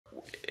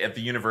at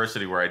the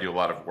university where I do a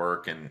lot of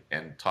work and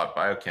taught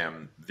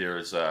biochem,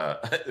 there's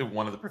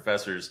one of the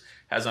professors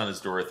has on his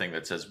door a thing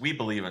that says, "We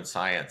believe in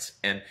science."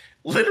 And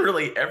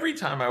literally every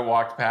time I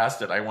walked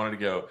past it, I wanted to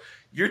go,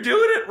 "You're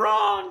doing it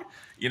wrong."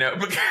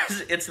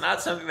 Because it's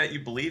not something that you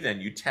believe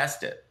in. You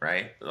test it,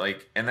 right?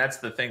 Like, and that's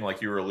the thing,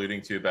 like you were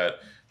alluding to about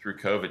through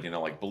COVID,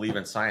 like believe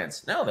in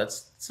science. No,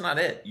 that's not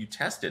it. You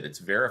test it. It's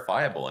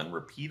verifiable and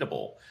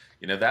repeatable.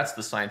 That's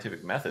the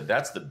scientific method.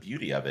 That's the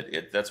beauty of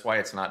it. That's why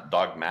it's not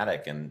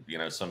dogmatic and,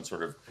 some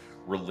sort of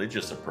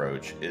religious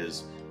approach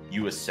is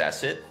you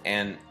assess it.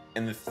 And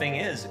the thing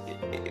is,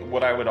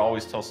 what I would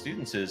always tell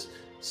students is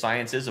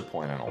science is a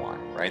point on a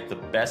line, right? The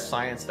best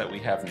science that we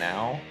have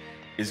now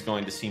is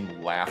going to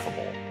seem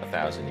laughable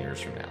 1,000 years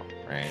from now,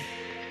 right?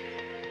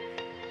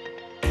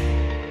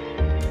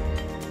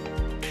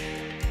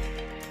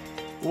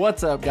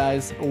 What's up,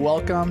 guys?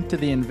 Welcome to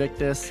the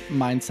Invictus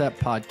Mindset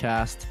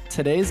Podcast.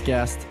 Today's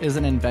guest is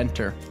an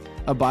inventor,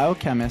 a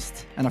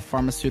biochemist, and a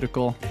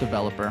pharmaceutical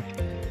developer.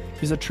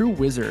 He's a true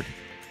wizard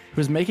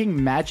who's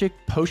making magic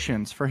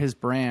potions for his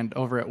brand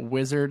over at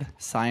Wizard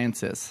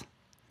Sciences.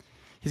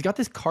 He's got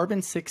this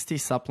carbon-60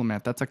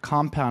 supplement that's a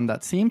compound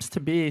that seems to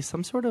be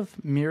some sort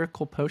of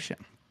miracle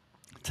potion.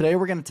 Today,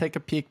 we're going to take a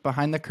peek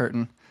behind the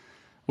curtain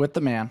with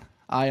the man,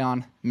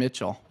 Ion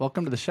Mitchell.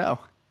 Welcome to the show.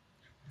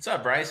 What's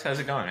up, Bryce? How's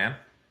it going, man?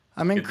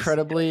 I'm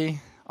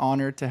incredibly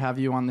honored to have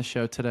you on the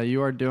show today.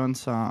 You are doing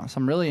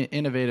some really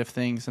innovative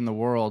things in the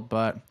world,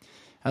 but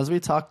as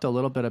we talked a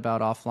little bit about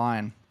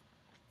offline,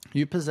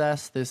 you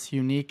possess this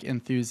unique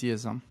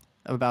enthusiasm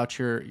about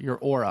your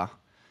aura,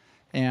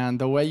 and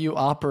the way you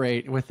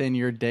operate within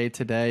your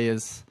day-to-day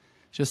is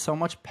just so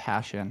much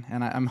passion.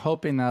 And I'm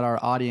hoping that our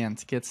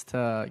audience gets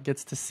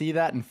to see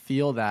that and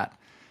feel that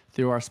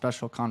through our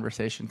special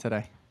conversation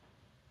today.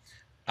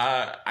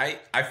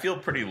 I feel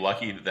pretty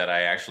lucky that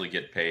I actually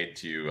get paid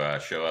to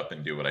show up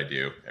and do what I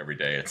do every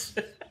day.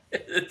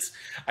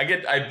 I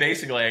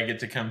get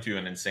to come to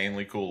an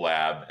insanely cool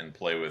lab and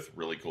play with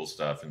really cool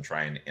stuff and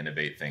try and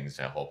innovate things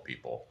to help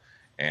people.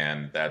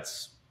 And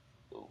that's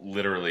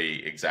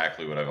literally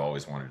exactly what I've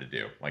always wanted to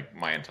do, like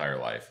my entire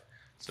life.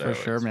 So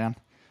for sure, man.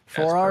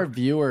 For our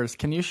viewers,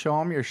 can you show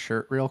them your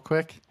shirt real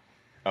quick?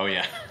 Oh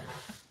yeah.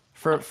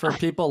 For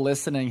people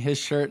listening, his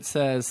shirt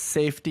says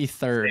 "Safety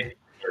Third." Safety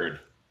Third.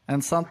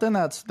 And something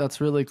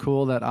that's really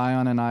cool that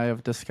Ion and I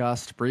have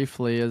discussed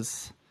briefly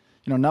is,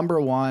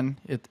 number one,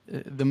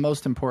 the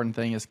most important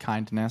thing is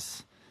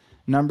kindness.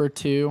 Number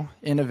two,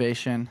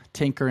 innovation,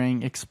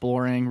 tinkering,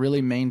 exploring,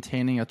 really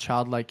maintaining a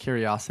childlike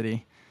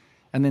curiosity.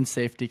 And then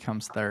safety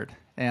comes third.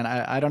 And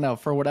I don't know,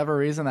 for whatever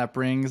reason, that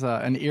brings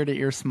an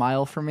ear-to-ear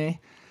smile for me.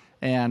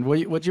 And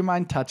would you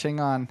mind touching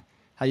on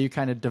how you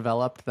kind of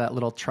developed that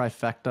little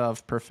trifecta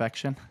of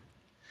perfection?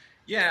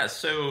 Yeah,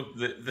 so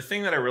the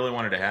thing that I really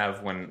wanted to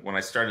have when I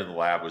started the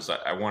lab was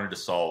I wanted to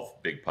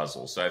solve big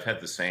puzzles. So I've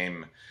had the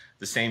same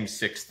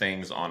 6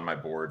 things on my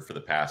board for the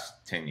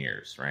past 10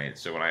 years, right?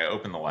 So when I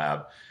opened the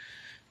lab,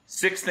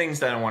 6 things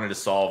that I wanted to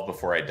solve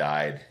before I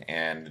died,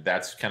 and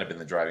that's kind of been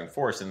the driving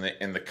force. And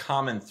the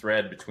common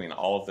thread between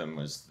all of them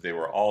was they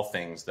were all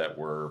things that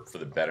were for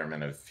the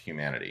betterment of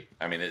humanity.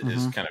 I mean, it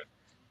is kind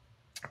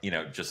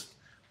of, just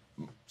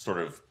sort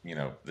of,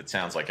 that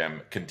sounds like I'm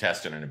a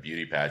contestant in a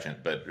beauty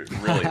pageant, but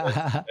really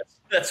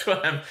that's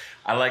what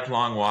I like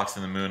long walks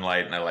in the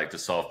moonlight, and I like to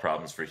solve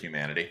problems for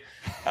humanity.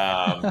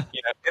 And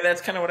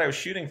that's kind of what I was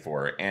shooting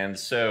for. And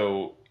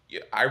so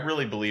I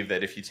really believe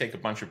that if you take a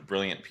bunch of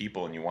brilliant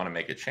people and you want to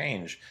make a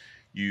change,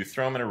 you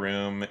throw them in a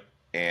room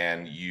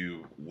and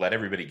you let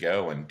everybody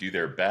go and do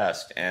their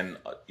best. And,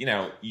 you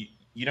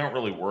don't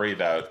really worry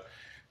about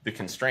the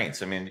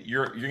constraints. I mean,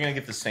 you're going to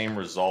get the same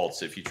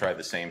results if you try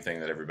the same thing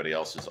that everybody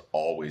else has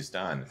always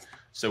done.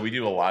 So we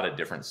do a lot of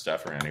different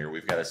stuff around here.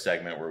 We've got a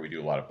segment where we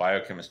do a lot of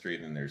biochemistry,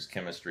 then there's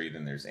chemistry,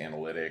 then there's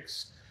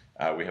analytics.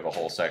 We have a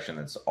whole section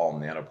that's all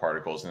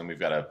nanoparticles. And then we've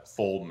got a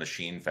full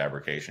machine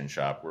fabrication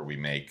shop where we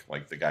make,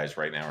 like the guys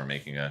right now are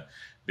making a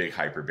big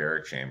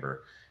hyperbaric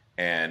chamber.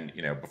 And,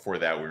 before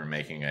that we were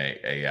making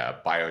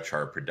a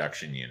biochar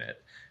production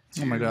unit.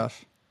 Oh my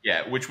gosh.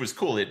 Yeah, which was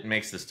cool. It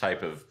makes this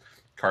type of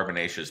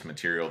carbonaceous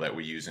material that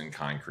we use in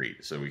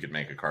concrete, so we could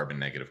make a carbon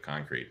negative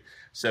concrete.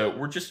 So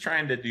we're just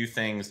trying to do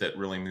things that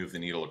really move the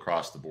needle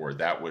across the board.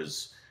 That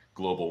was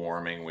global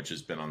warming, which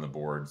has been on the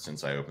board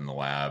since I opened the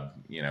lab.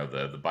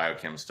 The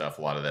biochem stuff,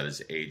 a lot of that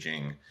is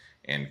aging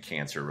and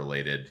cancer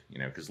related,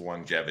 because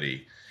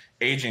longevity,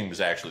 aging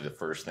was actually the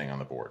first thing on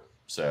the board.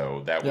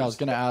 So that I was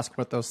going to ask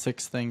what those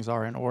 6 things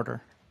are in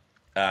order.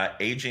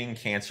 Aging,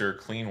 cancer,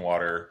 clean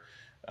water,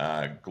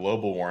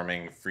 global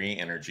warming, free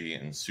energy,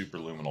 and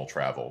superluminal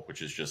travel,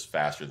 which is just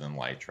faster than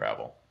light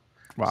travel.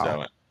 Wow.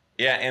 So,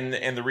 yeah,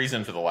 and the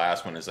reason for the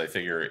last one is I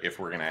figure if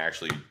we're going to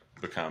actually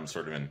become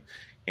sort of an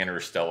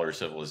interstellar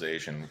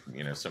civilization,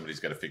 somebody's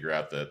got to figure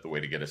out the way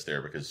to get us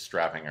there, because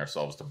strapping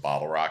ourselves to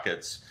bottle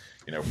rockets,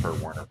 per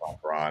Werner von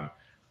Braun,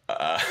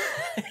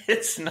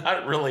 it's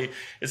not really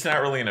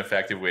an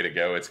effective way to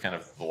go. It's kind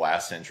of the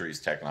last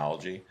century's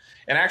technology.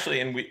 And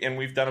actually,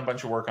 we've done a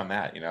bunch of work on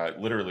that.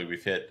 Literally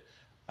we've hit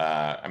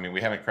I mean,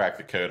 we haven't cracked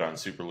the code on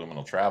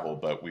superluminal travel,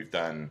 but we've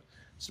done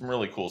some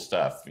really cool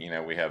stuff. You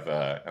know, we have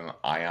an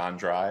ion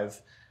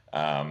drive,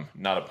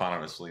 not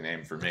eponymously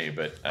named for me,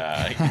 but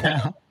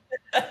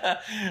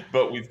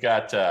but we've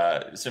got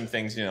some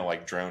things, you know,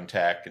 like drone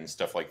tech and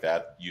stuff like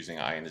that using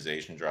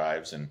ionization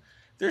drives, and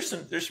there's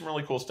some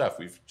really cool stuff.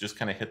 We've just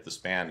kind of hit the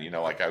span. You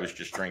know, like I was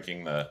just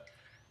drinking the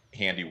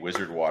handy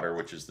wizard water,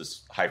 which is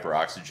this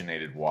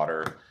hyperoxygenated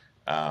water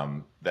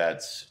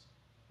that's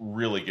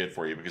really good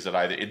for you because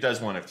it does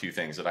one of two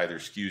things. It either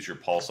skews your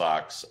pulse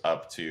ox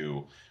up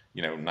to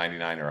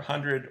 99 or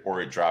 100,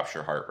 or it drops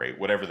your heart rate,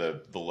 whatever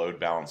the load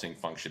balancing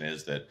function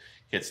is that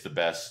hits the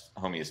best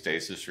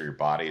homeostasis for your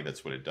body.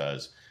 That's what it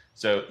does.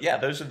 So yeah,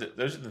 those are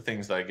the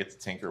things that I get to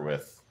tinker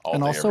with all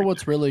and day. Also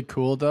what's really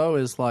cool though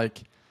is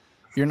like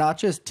you're not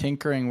just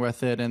tinkering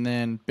with it and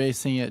then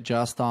basing it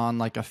just on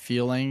like a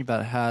feeling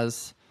that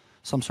has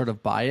some sort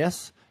of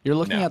bias. You're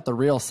looking at the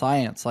real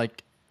science.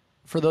 Like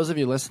for those of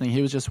you listening,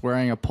 he was just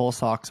wearing a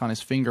pulse ox on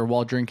his finger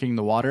while drinking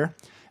the water,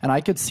 and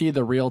I could see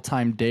the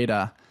real-time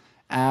data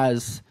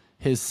as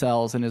his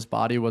cells in his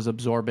body was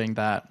absorbing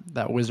that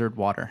wizard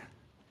water.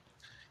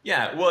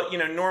 Yeah, well,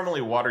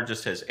 normally water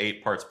just has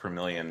 8 parts per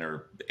million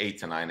or 8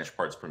 to 9-ish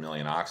parts per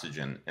million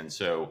oxygen. And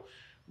so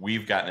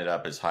we've gotten it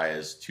up as high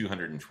as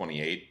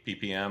 228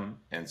 ppm.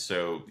 And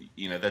so,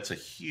 that's a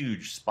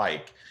huge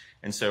spike.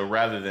 And so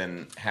rather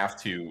than have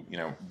to,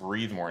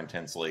 breathe more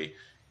intensely,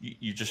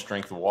 you just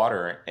drink the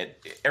water.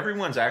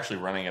 Everyone's actually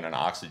running at an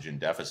oxygen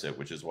deficit,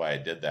 which is why I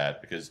did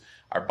that, because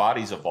our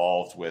bodies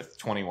evolved with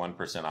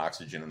 21%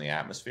 oxygen in the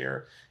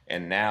atmosphere.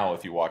 And now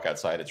if you walk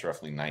outside, it's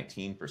roughly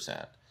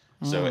 19%.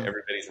 So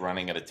everybody's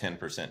running at a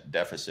 10%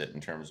 deficit in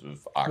terms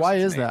of oxygen. Why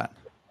is that?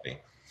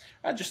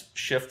 Just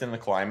shift in the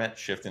climate,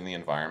 shift in the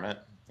environment.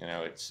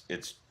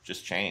 It's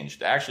just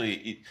changed.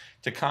 Actually,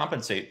 to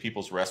compensate,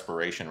 people's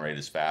respiration rate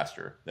is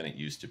faster than it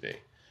used to be.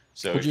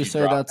 So would you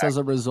say that's as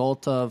a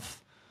result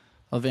of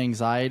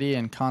anxiety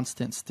and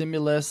constant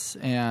stimulus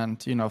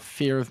and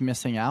fear of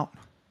missing out?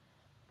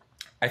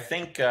 I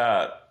think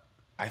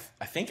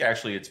I think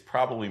actually it's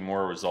probably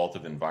more a result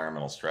of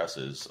environmental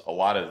stresses. A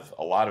lot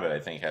of it I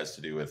think has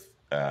to do with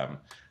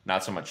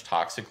not so much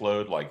toxic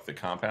load like the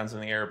compounds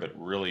in the air, but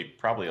really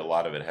probably a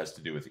lot of it has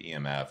to do with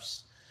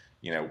EMFs.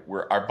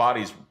 Our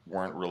bodies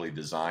weren't really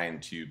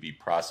designed to be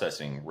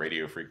processing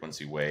radio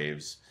frequency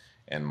waves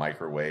and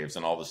microwaves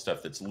and all the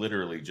stuff that's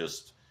literally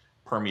just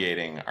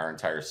permeating our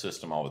entire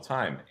system all the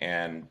time.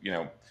 And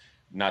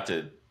not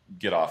to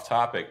get off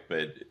topic,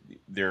 but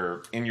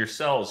they're in your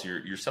cells.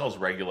 Your cells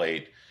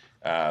regulate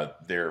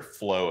their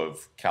flow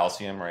of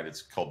calcium, right?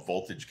 It's called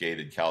voltage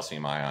gated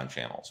calcium ion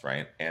channels,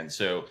 right? And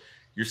so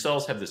your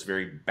cells have this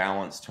very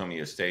balanced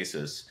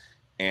homeostasis,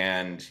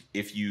 and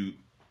if you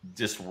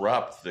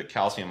disrupt the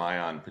calcium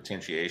ion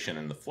potentiation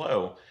in the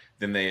flow,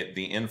 then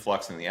the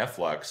influx and the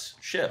efflux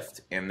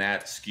shift, and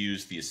that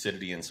skews the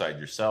acidity inside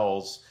your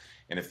cells.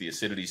 And if the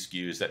acidity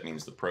skews, that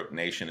means the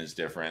protonation is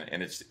different,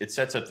 and it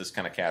sets up this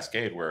kind of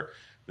cascade where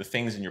the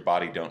things in your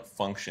body don't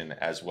function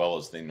as well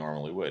as they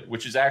normally would,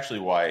 which is actually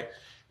why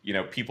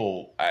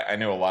people, I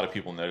know a lot of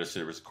people noticed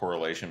there was a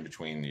correlation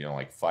between,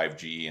 like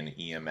 5G and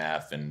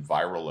EMF and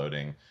viral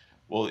loading.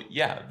 Well,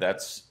 yeah,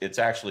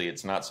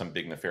 it's not some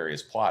big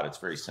nefarious plot. It's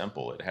very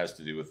simple. It has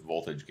to do with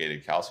voltage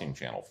gated calcium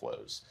channel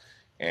flows.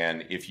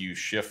 And if you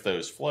shift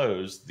those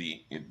flows,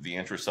 the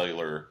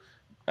intracellular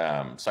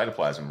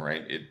cytoplasm,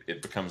 right,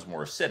 it becomes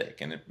more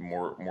acidic, and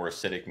more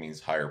acidic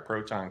means higher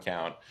proton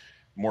count.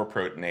 More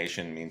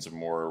protonation means a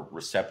more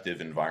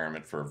receptive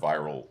environment for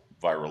viral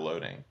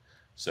loading.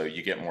 So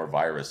you get more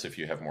virus if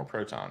you have more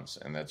protons,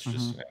 and that's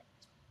just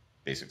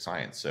basic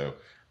science. So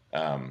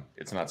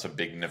it's not some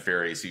big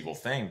nefarious evil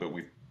thing, but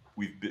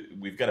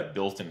we've got a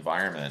built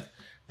environment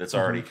that's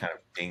already kind of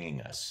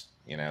dinging us.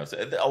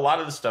 So a lot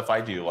of the stuff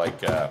I do,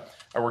 like I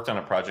worked on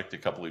a project a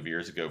couple of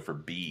years ago for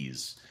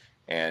bees,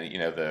 and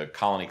the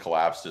colony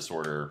collapse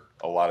disorder.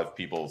 A lot of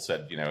people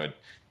said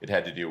it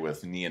had to do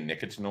with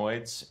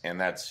neonicotinoids,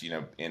 and that's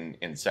in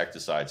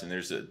insecticides, and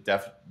there's a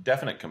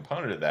definite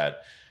component of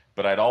that.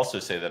 But I'd also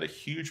say that a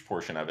huge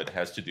portion of it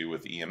has to do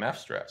with EMF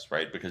stress,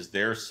 right? Because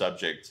they're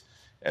subject,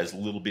 as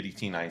little bitty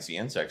T9C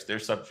insects, they're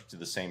subject to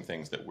the same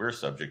things that we're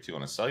subject to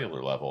on a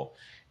cellular level.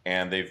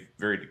 And they've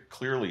very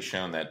clearly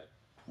shown that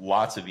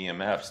lots of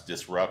EMFs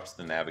disrupt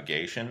the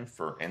navigation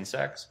for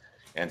insects,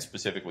 and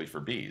specifically for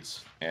bees.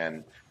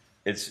 And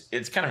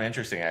it's kind of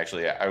interesting,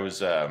 actually. I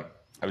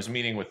was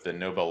meeting with the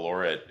Nobel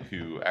laureate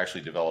who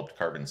actually developed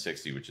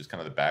carbon-60, which is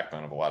kind of the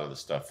backbone of a lot of the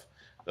stuff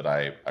that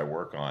I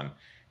work on.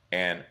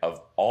 And of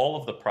all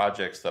of the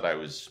projects that I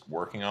was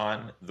working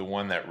on, the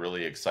one that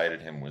really excited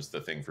him was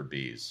the thing for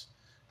bees.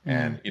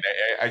 And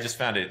I just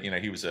found it.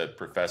 He was a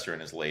professor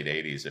in his late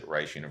 80s at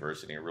Rice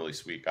University, a really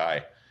sweet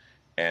guy.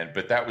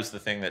 But that was the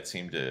thing that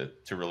seemed to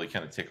really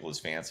kind of tickle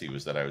his fancy,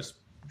 was that I was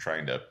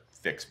trying to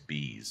fix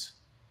bees.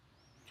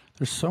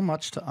 There's so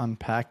much to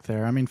unpack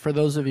there. I mean, for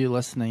those of you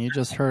listening, you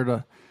just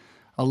heard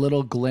a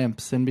little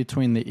glimpse in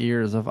between the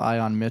ears of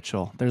Ion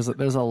Mitchell. There's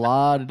a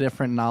lot of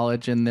different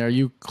knowledge in there.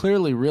 You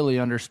clearly really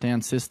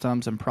understand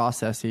systems and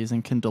processes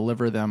and can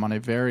deliver them on a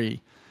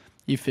very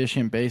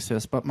efficient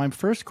basis. But my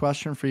first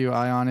question for you,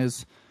 Ion,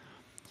 is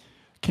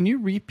can you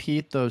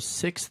repeat those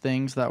 6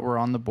 things that were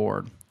on the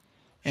board?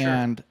 Sure.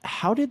 And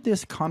how did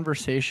this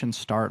conversation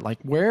start? Like,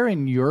 where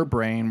in your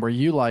brain were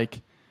you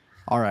like,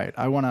 all right,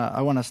 I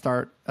wanna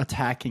start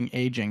attacking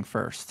aging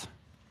first?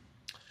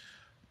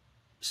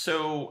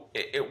 So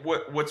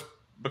what's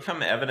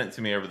become evident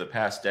to me over the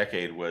past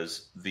decade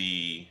was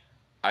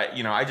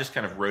I just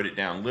kind of wrote it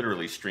down,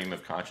 literally stream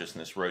of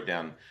consciousness, wrote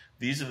down,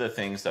 these are the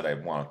things that I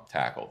want to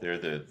tackle. They're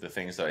the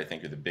things that I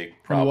think are the big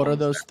problems. And what are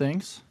those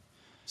things?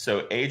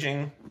 So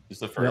aging is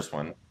the first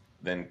one,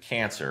 then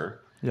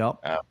cancer.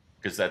 Yep.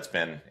 Because that's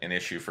been an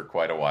issue for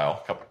quite a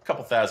while.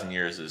 Couple thousand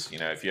years is,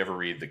 if you ever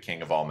read The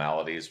King of All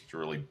Maladies, which is a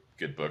really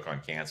good book on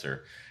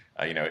cancer,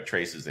 it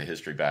traces the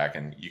history back,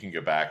 and you can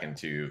go back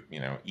into,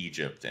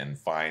 Egypt and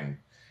find,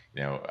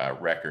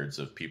 records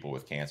of people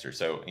with cancer.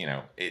 So,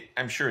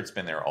 I'm sure it's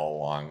been there all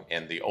along.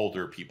 And the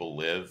older people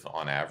live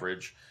on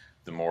average,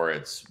 the more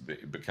it's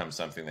become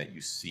something that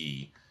you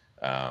see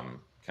kind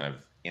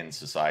of in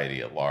society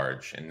at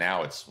large. And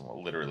now it's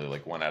literally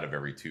like 1 out of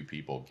every 2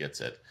 people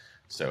gets it.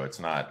 So it's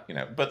not,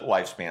 but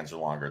lifespans are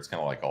longer. It's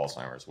kind of like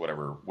Alzheimer's,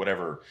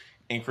 whatever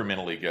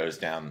incrementally goes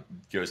down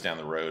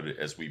the road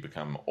as we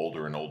become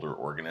older and older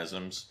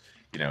organisms.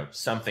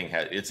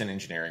 It's an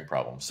engineering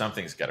problem.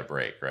 Something's got to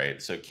break,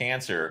 right? So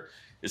cancer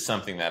is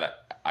something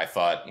that I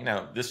thought,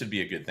 this would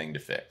be a good thing to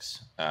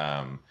fix.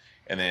 And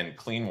then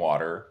clean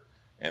water,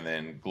 and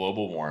then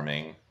global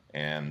warming,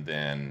 and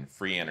then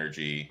free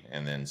energy,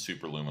 and then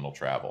superluminal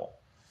travel.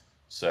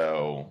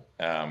 So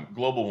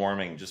global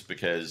warming, just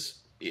because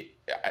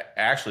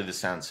actually this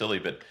sounds silly,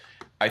 but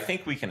I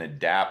think we can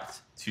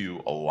adapt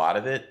to a lot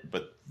of it.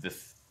 But the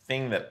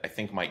thing that I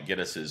think might get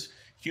us is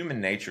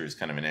human nature is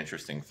kind of an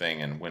interesting thing.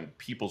 And when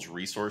people's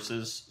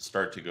resources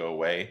start to go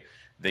away,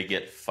 they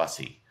get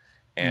fussy.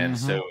 And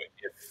so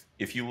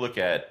if you look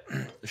at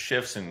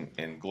shifts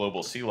in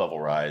global sea level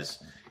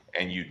rise,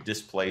 and you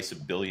displace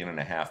 1.5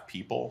 billion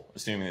people,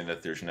 assuming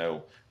that there's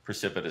no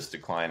precipitous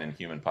decline in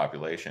human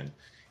population,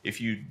 if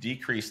you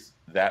decrease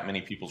that many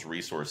people's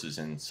resources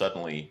and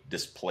suddenly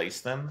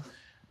displace them,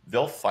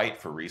 they'll fight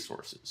for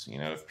resources.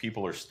 If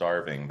people are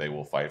starving, they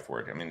will fight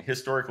for it. I mean,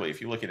 historically, if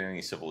you look at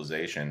any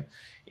civilization,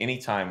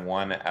 anytime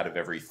 1 out of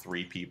every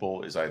 3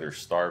 people is either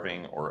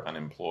starving or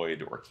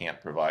unemployed or can't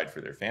provide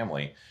for their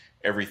family,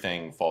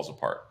 everything falls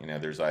apart.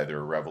 There's either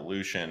a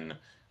revolution,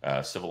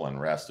 civil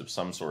unrest of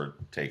some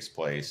sort takes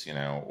place,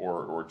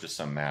 or just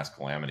some mass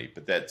calamity.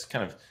 But that's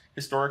kind of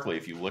historically,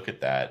 if you look at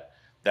that,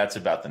 that's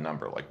about the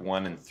number. Like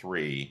 1 in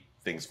 3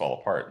 things fall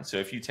apart. And so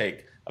if you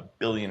take 1.5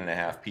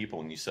 billion people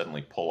and you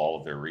suddenly pull all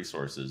of their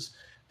resources,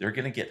 they're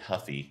going to get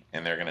huffy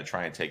and they're going to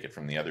try and take it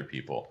from the other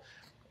people.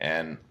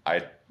 And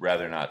I'd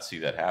rather not see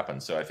that happen.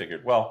 So I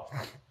figured, well,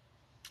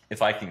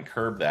 if I can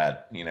curb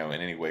that, in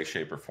any way,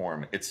 shape, or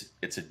form, it's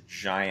a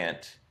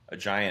giant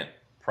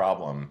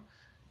problem.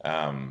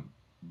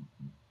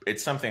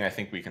 It's something I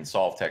think we can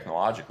solve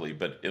technologically,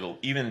 but it'll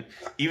even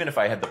if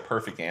I had the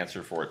perfect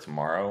answer for it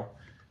tomorrow,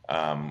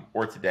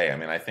 or today, I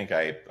mean, I think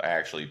I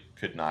actually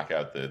could knock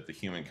out the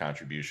human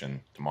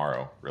contribution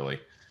tomorrow, really.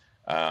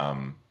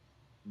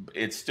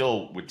 It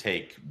still would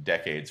take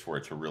decades for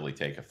it to really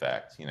take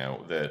effect.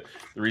 The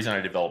reason I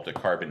developed a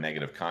carbon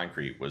negative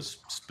concrete was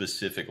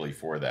specifically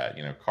for that.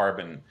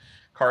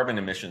 Carbon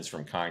emissions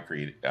from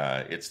concrete,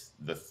 it's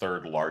the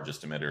 3rd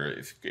largest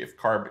emitter.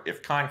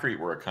 If concrete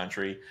were a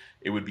country,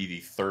 it would be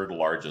the 3rd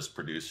largest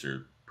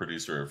producer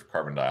of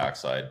carbon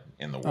dioxide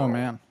in the world. Oh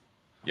man.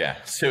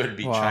 Yeah, so it'd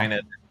be China,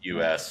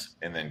 U.S.,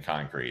 and then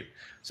concrete.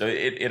 So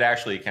it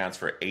actually accounts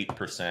for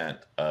 8%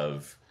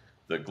 of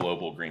the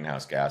global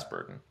greenhouse gas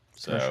burden.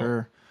 So, for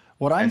sure.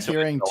 What I'm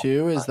hearing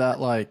too is that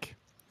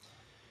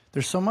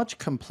there's so much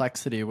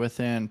complexity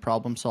within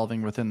problem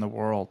solving within the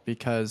world,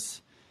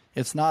 because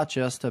it's not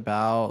just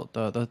about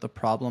the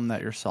problem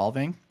that you're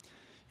solving.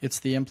 It's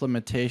the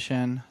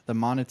implementation, the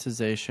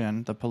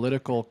monetization, the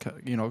political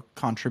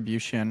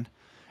contribution,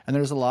 and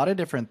there's a lot of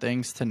different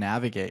things to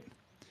navigate.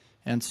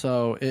 And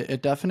so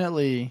it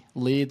definitely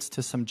leads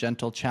to some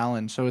gentle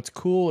challenge. So it's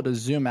cool to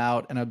zoom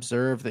out and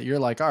observe that you're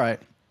like, all right,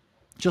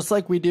 just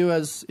like we do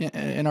as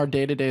in our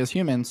day-to-day as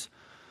humans,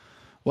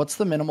 what's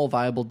the minimal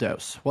viable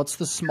dose? What's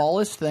the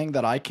smallest thing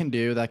that I can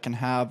do that can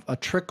have a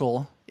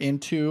trickle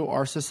into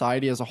our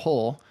society as a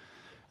whole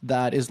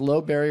that is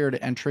low barrier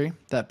to entry,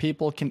 that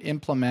people can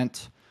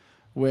implement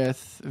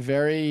with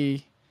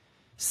very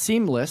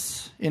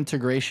seamless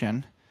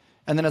integration,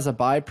 and then as a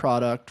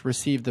byproduct,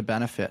 receive the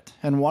benefit.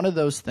 And one of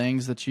those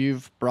things that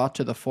you've brought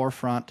to the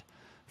forefront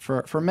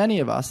for many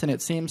of us, and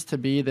it seems to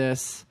be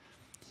this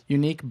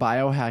unique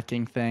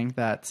biohacking thing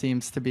that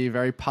seems to be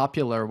very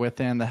popular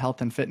within the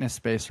health and fitness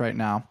space right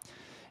now,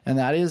 and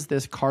that is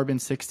this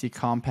carbon-60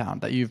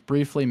 compound that you've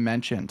briefly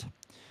mentioned.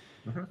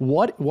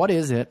 What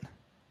is it,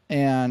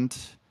 and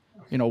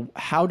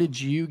how did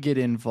you get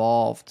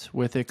involved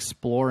with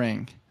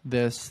exploring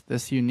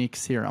this unique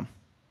serum?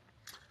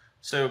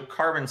 So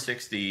carbon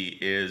 60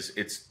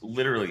 it's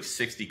literally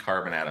 60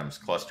 carbon atoms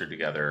clustered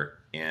together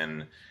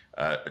in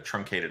a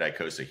truncated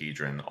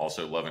icosahedron,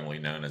 also lovingly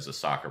known as a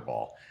soccer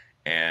ball.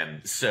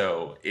 And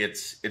so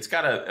it's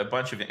got a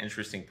bunch of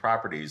interesting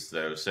properties,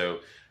 though. So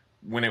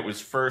when it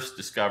was first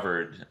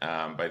discovered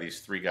by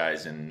these three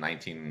guys in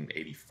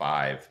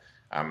 1985,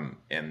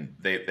 and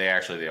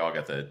they all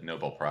got the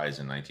Nobel Prize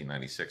in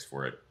 1996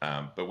 for it.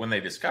 But when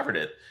they discovered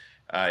it,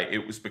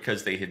 it was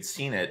because they had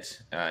seen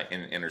it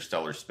in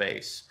interstellar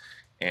space.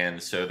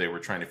 And so they were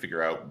trying to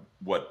figure out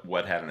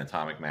what had an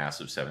atomic mass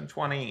of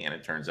 720, and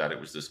it turns out it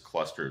was this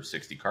cluster of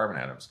 60 carbon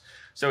atoms.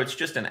 So it's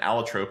just an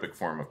allotropic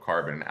form of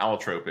carbon. An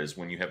allotrope is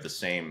when you have the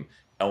same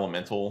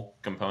elemental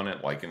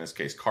component, like in this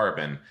case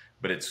carbon,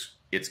 but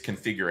its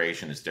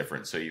configuration is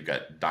different. So you've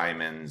got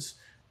diamonds,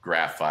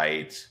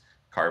 graphite,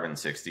 carbon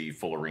 60,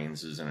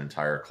 fullerenes is an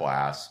entire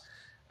class.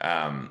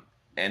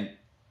 And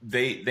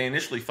they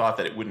initially thought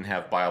that it wouldn't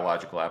have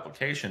biological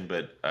application,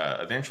 but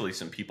eventually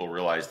some people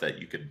realized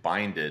that you could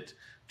bind it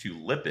to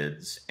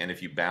lipids, and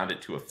if you bound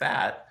it to a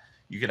fat,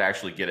 you could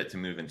actually get it to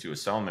move into a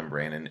cell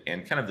membrane.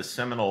 And kind of the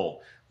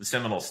seminal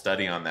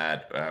study on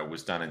that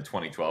was done in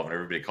 2012, and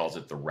everybody calls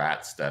it the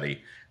rat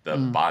study, the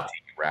Bati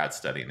rat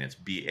study, and it's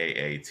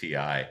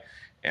Baati.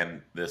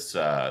 And this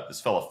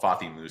fellow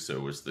Fatih Musa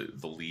was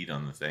the lead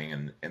on the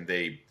thing, and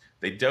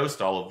they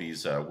dosed all of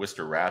these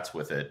Worcester rats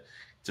with it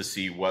to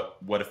see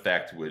what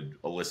effect would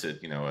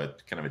elicit, a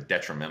kind of a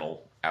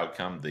detrimental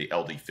outcome. The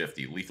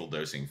LD50, lethal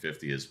dosing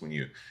 50, is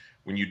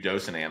when you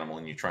dose an animal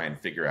and you try and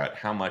figure out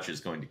how much is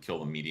going to kill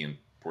the median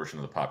portion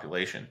of the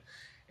population.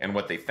 And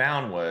what they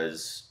found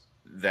was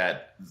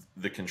that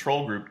the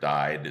control group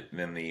died,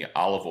 then the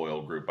olive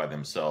oil group by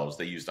themselves,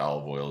 they used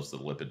olive oil as the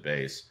lipid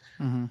base.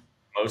 Mm-hmm.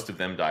 Most of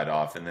them died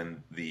off, and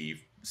then the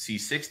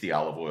C60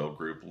 olive oil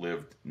group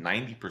lived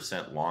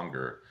 90%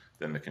 longer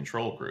than the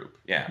control group.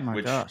 Yeah. Oh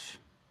my gosh.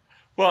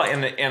 Well,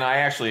 and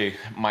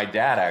my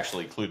dad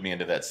actually clued me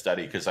into that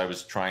study because I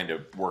was trying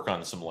to work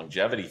on some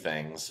longevity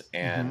things,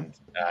 and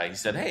he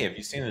said, "Hey, have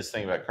you seen this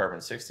thing about carbon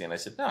 60?" And I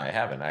said, "No, I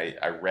haven't.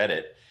 I read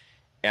it,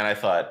 and I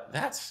thought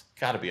that's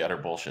got to be utter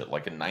bullshit.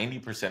 Like a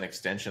 90%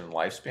 extension in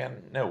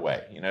lifespan? No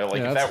way.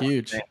 That's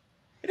huge.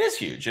 It is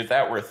huge. If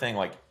that were a thing,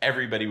 like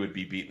everybody would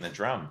be beating the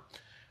drum."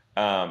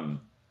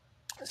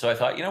 So I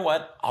thought, you know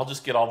what? I'll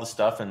just get all the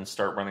stuff and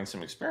start running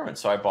some experiments.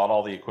 So I bought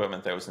all the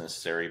equipment that was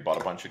necessary, bought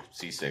a bunch of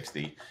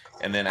C60,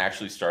 and then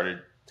actually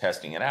started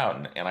testing it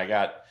out. And I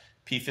got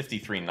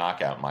P53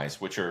 knockout mice,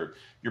 which are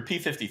your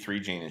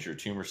P53 gene is your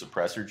tumor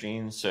suppressor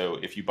gene. So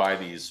if you buy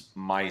these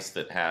mice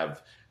that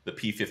have the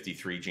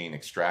P53 gene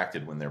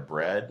extracted when they're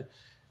bred,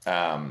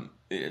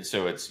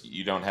 so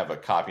you don't have a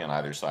copy on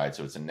either side.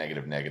 So it's a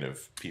negative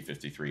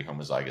P53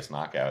 homozygous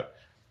knockout.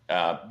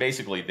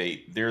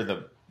 Basically, they're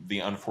the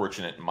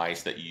unfortunate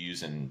mice that you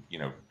use in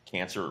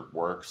cancer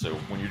work. So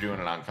when you're doing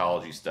an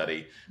oncology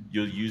study,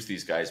 you'll use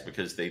these guys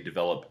because they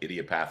develop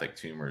idiopathic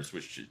tumors,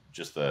 which is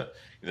just the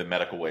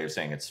medical way of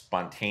saying it's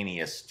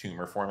spontaneous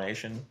tumor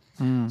formation.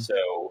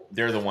 So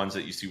they're the ones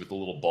that you see with the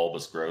little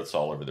bulbous growths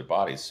all over their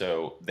bodies.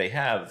 So they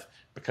have,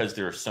 because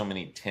there are so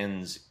many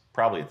tens,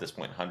 probably at this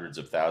point hundreds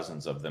of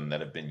thousands of them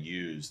that have been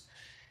used,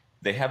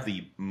 they have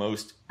the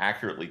most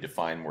accurately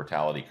defined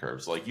mortality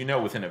curves. Like,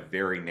 within a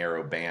very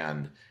narrow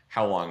band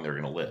how long they're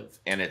going to live.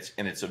 And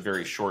it's a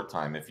very short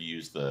time if you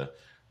use the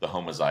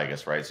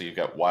homozygous, right? So you've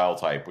got wild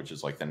type, which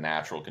is like the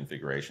natural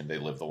configuration. They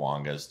live the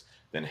longest.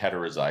 Then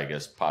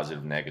heterozygous,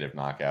 positive, negative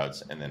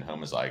knockouts, and then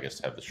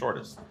homozygous have the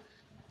shortest.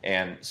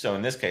 And so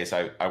in this case,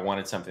 I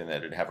wanted something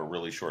that would have a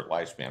really short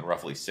lifespan,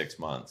 roughly 6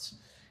 months.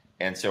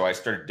 And so I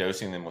started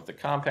dosing them with the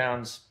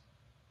compounds.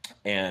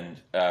 And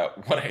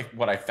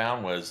what I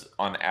found was,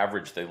 on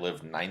average, they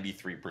lived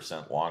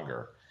 93%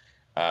 longer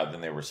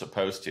than they were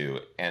supposed to,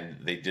 and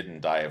they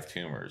didn't die of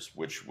tumors,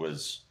 which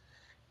was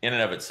in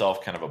and of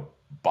itself kind of a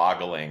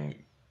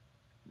boggling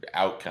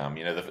outcome.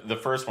 The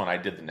first one, I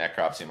did the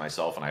necropsy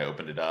myself, and I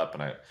opened it up,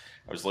 and I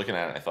was looking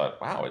at it, and I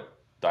thought, wow, it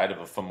died of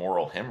a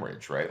femoral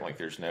hemorrhage, right? Like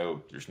there's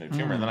no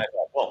tumor. And then I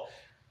thought, well,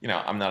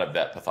 I'm not a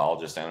vet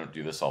pathologist. I don't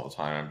do this all the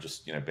time. I'm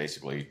just,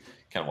 basically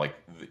kind of like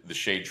the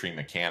shade tree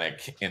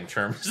mechanic in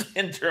terms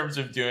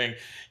of doing,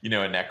 a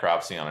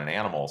necropsy on an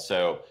animal.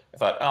 So I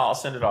thought, I'll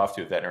send it off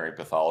to a veterinary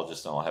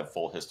pathologist, and I'll have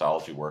full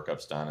histology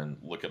workups done and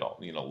look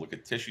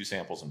at tissue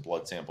samples and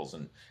blood samples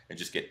and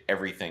just get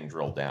everything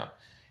drilled down.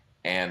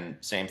 And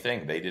same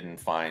thing, they didn't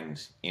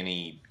find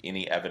any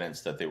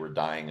evidence that they were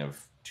dying of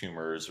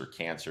tumors or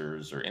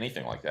cancers or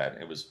anything like that.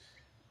 It was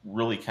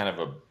really kind of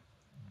a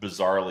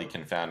bizarrely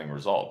confounding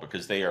result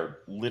because they are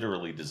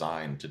literally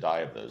designed to die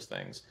of those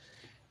things.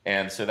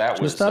 And so that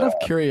was just out of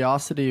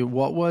curiosity,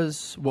 what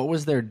was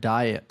their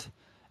diet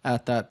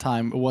at that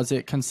time? Was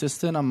it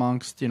consistent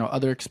amongst,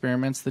 other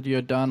experiments that you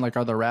had done? Like,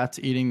 are the rats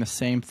eating the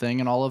same thing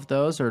in all of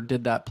those, or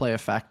did that play a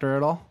factor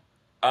at all?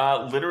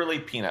 Literally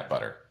peanut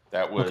butter.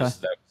 That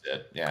was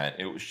it. Yeah.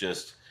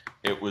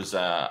 It was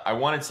I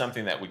wanted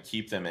something that would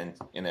keep them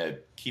in a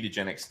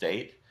ketogenic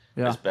state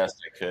as best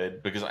I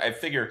could, because I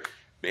figure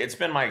it's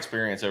been my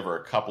experience over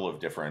a couple of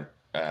different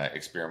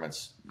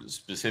experiments,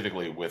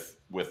 specifically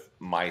with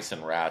mice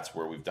and rats,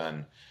 where we've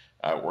done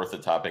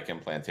orthotopic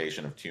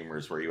implantation of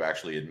tumors, where you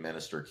actually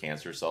administer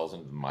cancer cells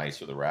into the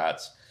mice or the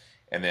rats,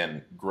 and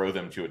then grow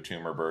them to a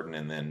tumor burden,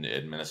 and then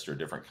administer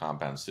different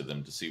compounds to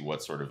them to see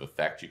what sort of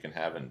effect you can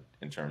have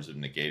in terms of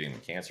negating the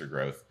cancer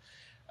growth.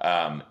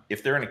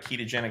 If they're in a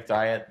ketogenic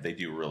diet, they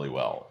do really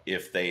well.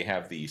 If they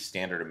have the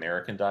standard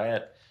American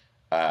diet,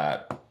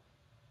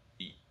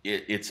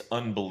 it's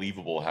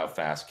unbelievable how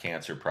fast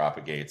cancer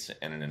propagates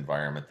in an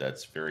environment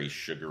that's very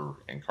sugar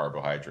and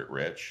carbohydrate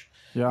rich.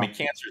 Yeah. I mean,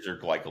 cancers are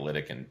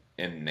glycolytic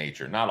in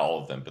nature. Not all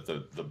of them, but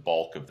the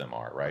bulk of them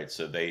are, right?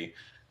 So they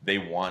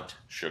want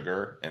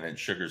sugar, and then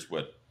sugar's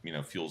what,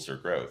 fuels their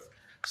growth.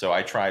 So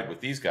I tried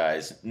with these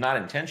guys, not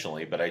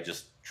intentionally, but I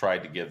just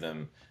tried to give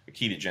them a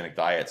ketogenic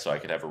diet so I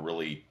could have a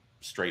really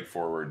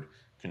straightforward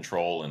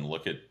control and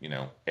look at,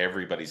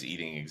 everybody's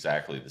eating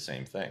exactly the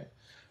same thing.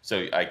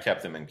 So I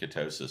kept them in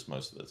ketosis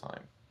most of the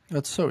time.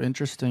 That's so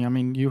interesting. I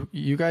mean,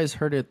 you guys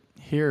heard it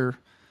here,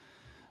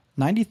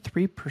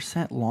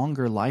 93%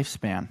 longer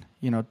lifespan,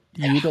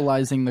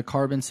 utilizing the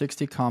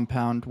carbon-60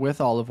 compound with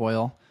olive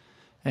oil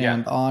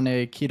and on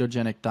a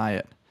ketogenic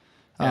diet.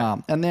 Yeah.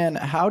 And then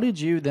how did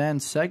you then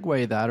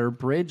segue that or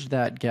bridge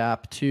that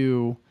gap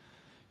to,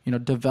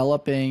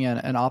 developing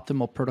an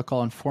optimal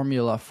protocol and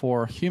formula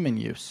for human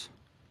use?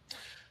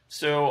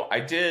 So I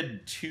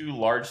did 2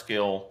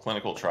 large-scale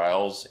clinical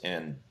trials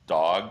in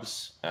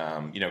dogs.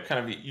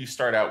 You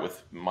start out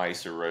with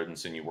mice or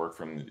rodents, and you work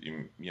from,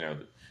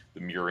 the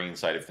murine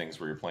side of things,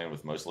 where you're playing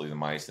with mostly the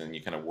mice, and then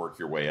you kind of work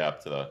your way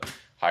up to the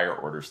higher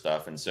order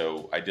stuff. And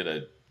so I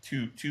did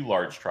two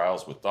large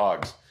trials with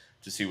dogs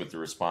to see what the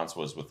response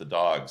was with the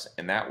dogs,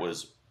 and that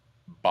was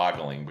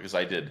boggling, because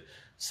I did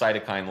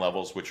cytokine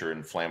levels, which are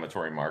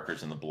inflammatory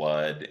markers in the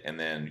blood, and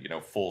then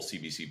full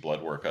CBC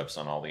blood workups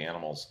on all the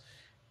animals.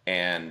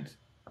 And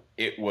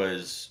it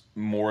was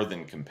more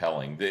than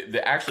compelling.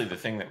 Actually, the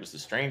thing that was the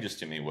strangest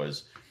to me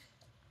was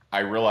I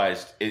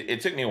realized it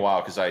took me a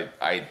while, because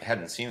I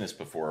hadn't seen this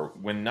before.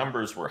 When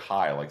numbers were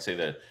high, like say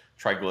the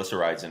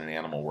triglycerides in an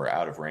animal were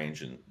out of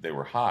range and they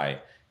were high,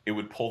 it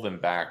would pull them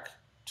back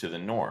to the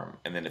norm.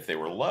 And then if they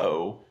were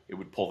low, it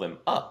would pull them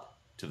up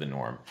to the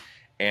norm.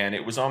 And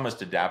it was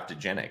almost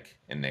adaptogenic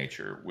in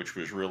nature, which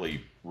was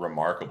really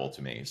remarkable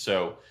to me.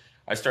 So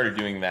I started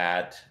doing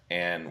that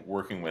and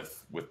working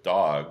with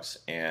dogs,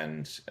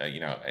 and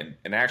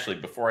and actually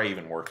before I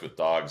even worked with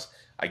dogs,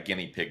 I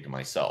guinea pigged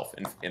myself.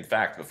 In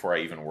fact, before I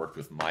even worked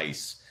with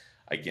mice,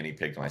 I guinea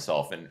pigged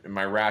myself. And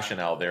my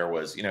rationale there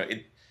was,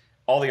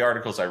 all the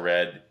articles I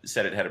read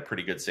said it had a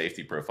pretty good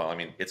safety profile. I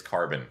mean, it's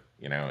carbon.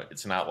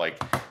 It's not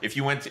like if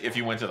you went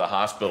to the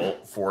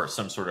hospital for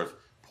some sort of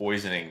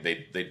poisoning,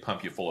 they'd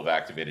pump you full of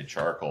activated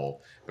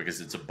charcoal,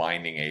 because it's a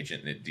binding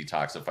agent and it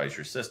detoxifies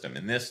your system.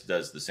 And this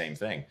does the same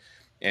thing.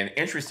 And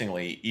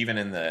interestingly, even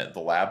in the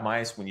lab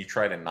mice, when you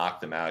try to knock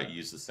them out, you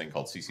use this thing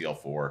called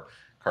CCl4,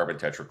 carbon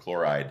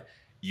tetrachloride.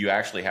 You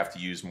actually have to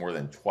use more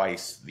than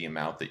twice the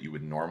amount that you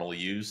would normally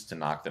use to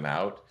knock them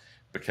out,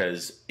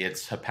 because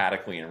it's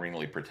hepatically and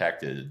renally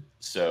protected.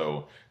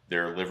 So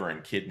their liver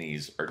and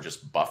kidneys are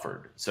just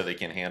buffered, so they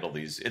can handle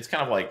these. It's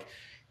kind of like,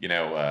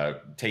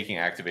 taking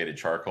activated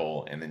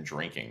charcoal and then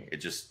drinking.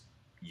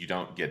 You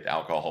don't get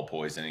alcohol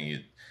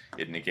poisoning.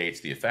 It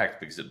negates the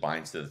effect, because it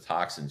binds to the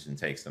toxins and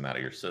takes them out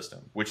of your system,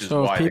 which is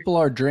so why if people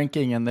are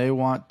drinking and they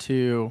want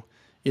to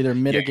either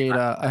mitigate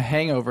a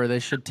hangover, they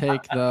should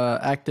take the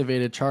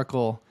activated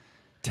charcoal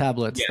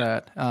tablets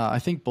that I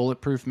think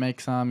Bulletproof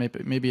makes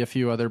maybe a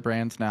few other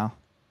brands now.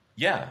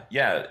 Yeah.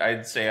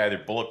 I'd say either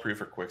Bulletproof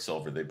or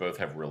Quicksilver. They both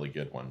have really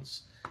good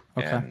ones.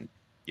 Okay. And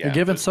you're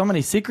giving so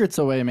many secrets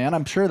away, man.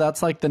 I'm sure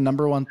that's like the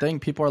number one thing.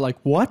 People are like,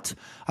 what?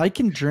 I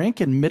can drink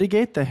and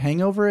mitigate the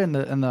hangover and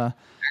the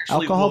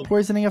alcohol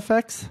poisoning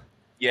effects?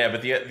 Yeah,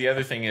 but the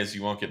other thing is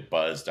you won't get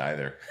buzzed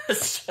either.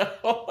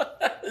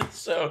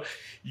 So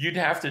you'd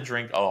have to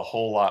drink a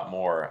whole lot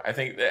more. I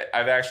think that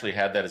I've actually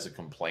had that as a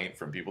complaint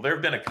from people. There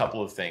have been a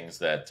couple of things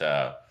that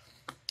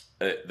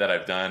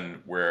I've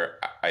done where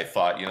I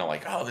thought,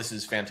 oh, this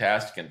is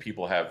fantastic, and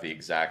people have the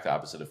exact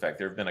opposite effect.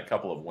 There have been a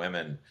couple of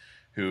women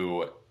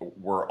who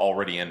were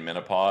already in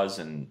menopause,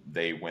 and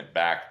they went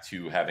back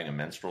to having a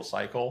menstrual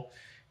cycle.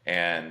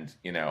 And,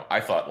 I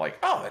thought like,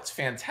 oh, that's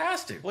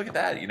fantastic. Look at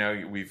that.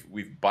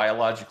 We've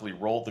biologically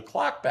rolled the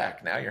clock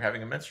back. Now you're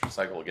having a menstrual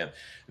cycle again.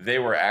 They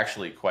were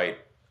actually quite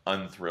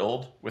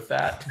unthrilled with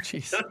that.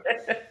 Jeez.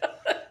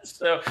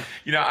 So,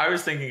 I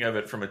was thinking of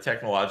it from a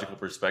technological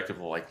perspective,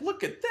 like,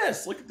 look at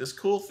this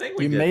cool thing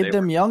we did. You made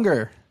them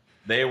younger.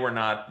 They were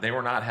not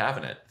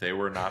having it. They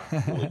were not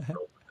fully thrilled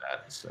with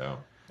that. So,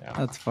 yeah.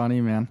 That's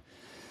funny, man.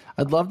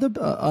 I'd love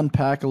to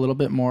unpack a little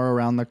bit more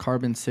around the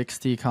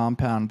carbon-60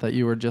 compound that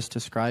you were just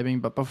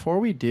describing. But before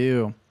we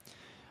do,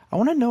 I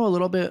want to know a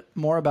little bit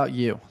more about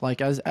you.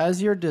 Like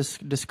as you're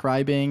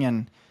describing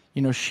and,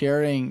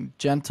 sharing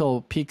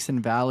gentle peaks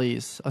and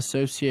valleys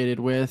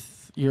associated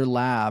with your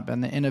lab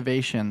and the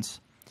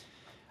innovations,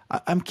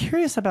 I'm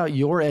curious about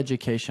your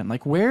education.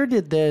 Like where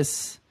did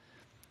this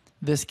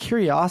this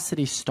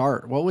curiosity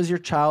start? What was your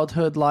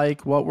childhood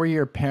like? What were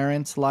your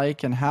parents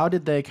like? And how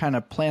did they kind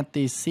of plant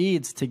these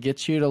seeds to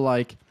get you to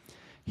like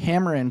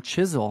hammer and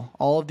chisel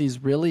all of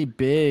these really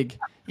big,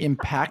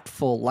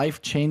 impactful,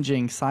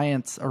 life-changing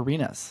science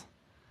arenas?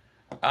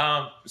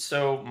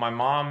 So my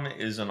mom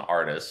is an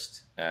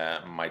artist.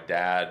 My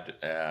dad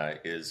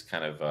is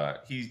kind of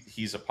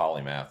he's a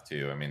polymath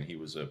too. I mean, he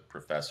was a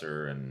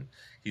professor and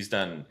he's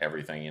done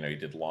everything. You know, he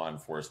did law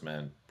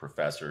enforcement,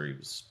 professor. He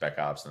was spec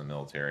ops in the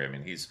military. I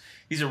mean,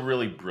 he's a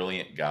really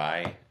brilliant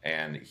guy,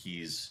 and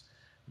he's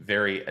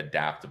very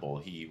adaptable.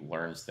 He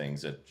learns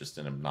things at just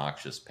an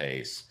obnoxious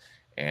pace,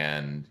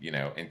 and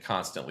and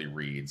constantly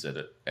reads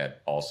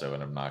at also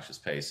an obnoxious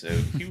pace. So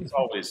he was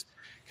always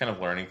kind of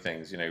learning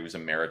things. He was a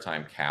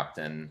maritime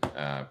captain,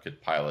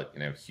 could pilot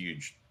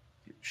huge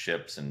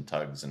ships and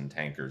tugs and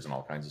tankers and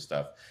all kinds of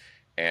stuff.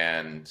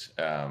 And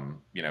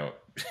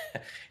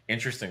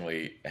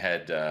interestingly,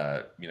 had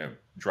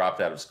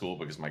dropped out of school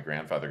because my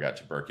grandfather got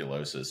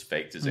tuberculosis,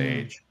 faked his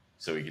age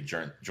so he could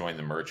join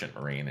the merchant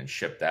marine, and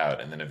shipped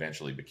out, and then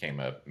eventually became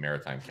a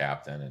maritime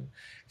captain, and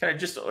kind of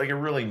just like a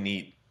really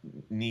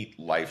neat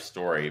life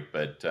story.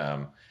 But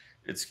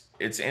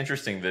it's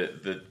interesting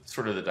the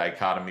sort of the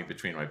dichotomy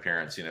between my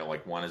parents.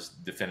 Like one is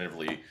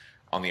definitively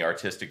on the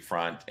artistic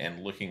front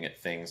and looking at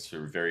things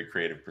through very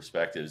creative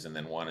perspectives, and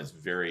then one is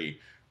very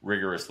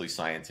rigorously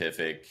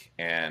scientific.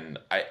 And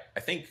I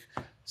think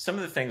some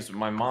of the things,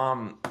 my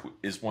mom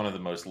is one of the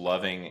most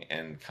loving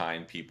and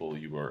kind people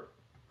you are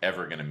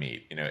ever going to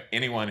meet.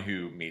 Anyone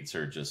who meets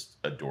her just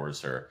adores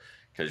her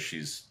because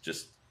she's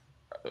just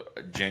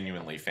a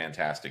genuinely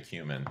fantastic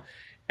human.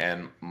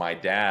 And my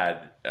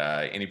dad,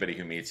 anybody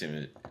who meets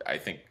him, I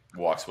think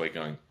walks away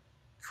going,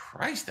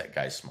 Christ, that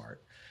guy's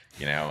smart,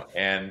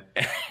 and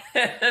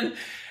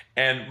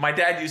and my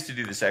dad used to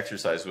do this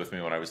exercise with me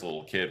when I was a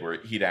little kid,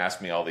 where he'd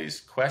ask me all these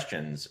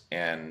questions,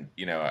 and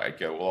I'd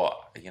go,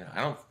 well,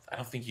 I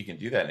don't think you can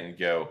do that, and he'd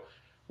go,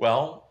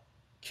 well,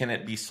 can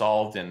it be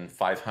solved in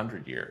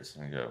 500 years?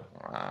 And I go,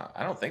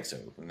 I don't think so.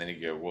 And then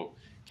he'd go, well,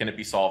 can it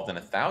be solved in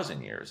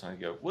 1,000 years? And I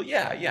go, well,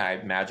 yeah, I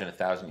imagine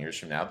 1,000 years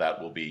from now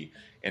that will be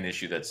an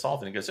issue that's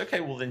solved. And he goes, okay,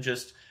 well then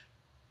just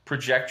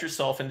project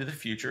yourself into the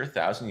future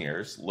 1,000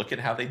 years, look at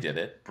how they did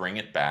it, bring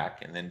it back,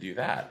 and then do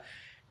that.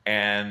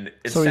 And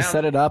so he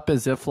set it up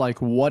as if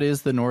like, what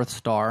is the North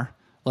Star?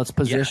 Let's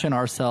position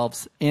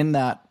ourselves in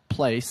that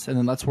place, and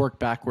then let's work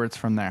backwards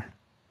from there.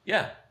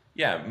 Yeah,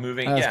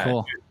 moving. That's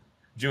cool.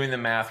 Doing the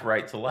math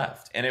right to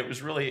left. And it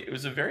was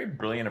a very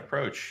brilliant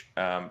approach,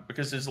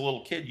 because as a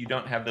little kid, you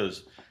don't have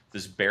those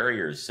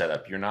barriers set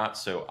up. You're not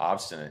so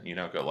obstinate. You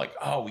don't go like,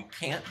 oh, we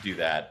can't do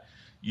that.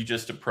 You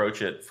just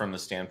approach it from the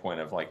standpoint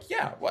of like,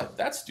 yeah,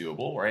 that's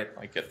doable, right?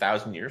 Like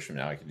 1,000 years from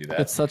now, I can do that.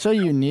 It's such a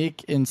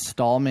unique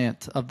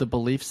installment of the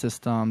belief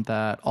system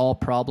that all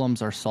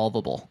problems are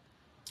solvable.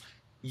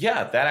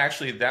 Yeah,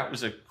 that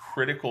was a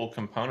critical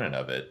component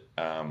of it,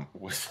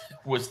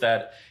 was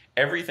that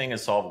everything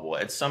is solvable.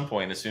 At some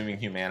point, assuming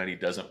humanity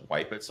doesn't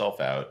wipe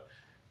itself out,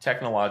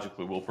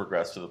 technologically we'll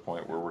progress to the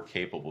point where we're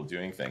capable of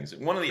doing things.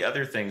 And one of the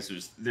other things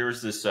was there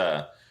was this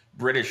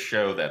British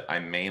show that I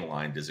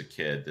mainlined as a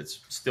kid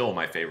that's still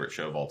my favorite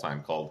show of all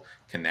time, called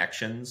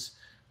Connections,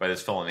 by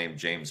this fellow named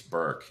James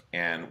Burke.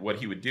 And what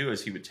he would do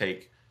is he would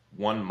take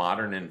one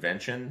modern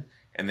invention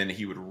and then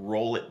he would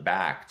roll it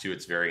back to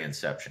its very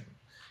inception.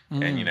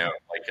 And,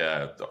 like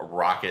a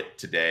rocket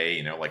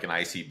today, like an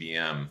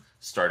ICBM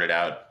started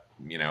out,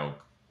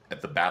 at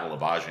the Battle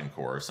of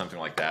Agincourt or something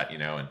like that,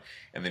 and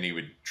then he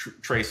would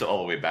trace it all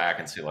the way back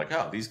and say like,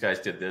 oh, these guys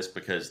did this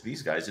because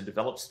these guys had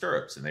developed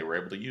stirrups and they were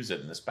able to use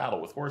it in this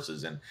battle with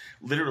horses, and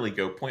literally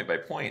go point by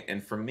point.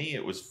 And for me,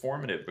 it was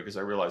formative because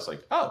I realized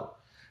like, oh,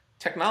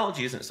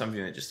 technology isn't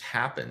something that just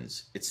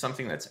happens. It's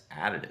something that's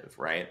additive,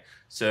 right?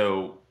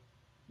 So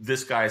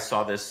this guy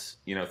saw this,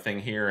 thing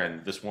here,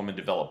 and this woman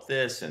developed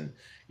this, and,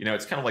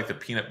 it's kind of like the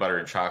peanut butter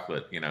and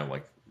chocolate,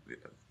 like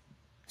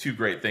two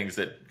great things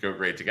that go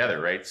great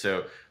together, right?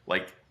 So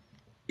like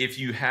if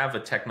you have a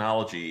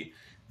technology,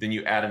 then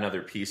you add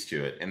another piece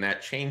to it, and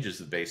that changes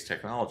the base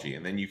technology,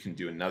 and then you can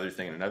do another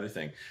thing and another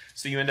thing.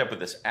 So you end up with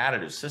this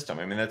additive system.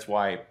 I mean, that's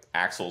why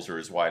axles are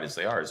as wide as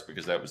they are, is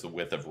because that was the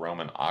width of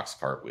Roman ox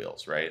cart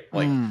wheels, right?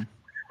 Like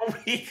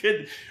we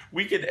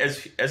could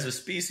as a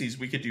species,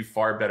 we could do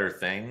far better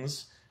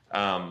things.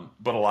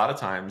 But a lot of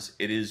times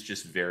it is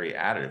just very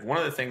additive. One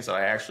of the things that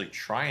I actually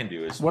try and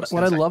do is what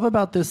I love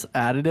about this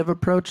additive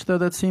approach, though,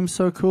 that seems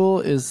so cool,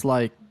 is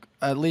like,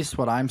 at least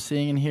what I'm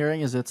seeing and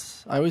hearing is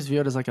I always view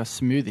it as like a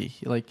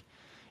smoothie. Like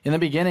in the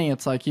beginning,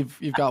 it's like you've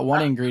got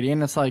one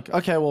ingredient. It's like,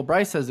 okay, well,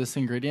 Bryce has this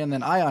ingredient,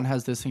 then Ion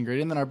has this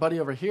ingredient, then our buddy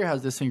over here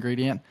has this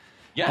ingredient.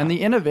 Yeah. And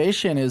the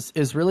innovation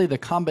is really the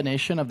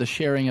combination of the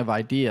sharing of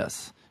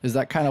ideas. Is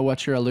that kind of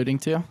what you're alluding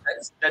to?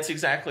 That's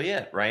exactly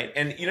it, right?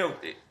 And,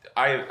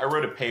 I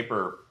wrote a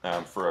paper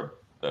for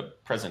a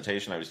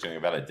presentation I was doing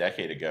about a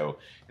decade ago,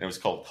 and it was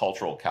called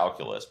Cultural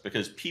Calculus,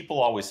 because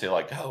people always say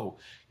like, oh,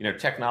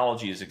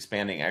 technology is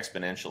expanding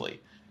exponentially.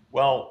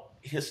 Well,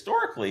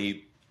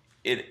 historically,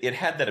 it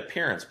had that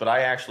appearance, but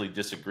I actually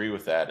disagree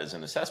with that as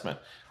an assessment.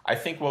 I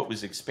think what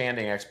was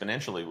expanding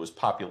exponentially was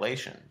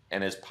population.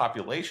 And as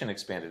population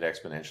expanded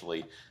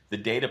exponentially, the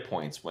data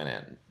points went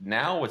in.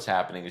 Now what's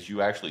happening is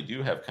you actually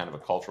do have kind of a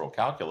cultural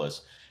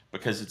calculus,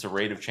 because it's a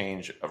rate of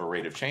change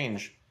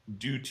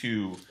due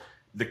to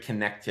the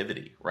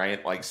connectivity,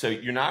 right? Like, so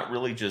you're not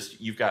really just,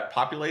 you've got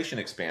population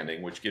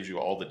expanding, which gives you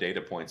all the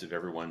data points of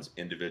everyone's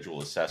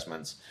individual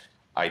assessments,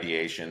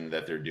 ideation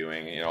that they're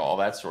doing, you know, all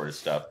that sort of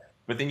stuff.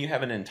 But then you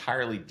have an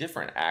entirely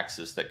different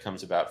axis that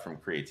comes about from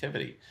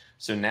creativity.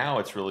 So now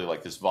it's really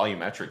like this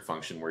volumetric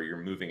function where you're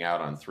moving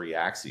out on 3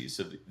 axes.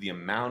 So the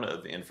amount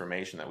of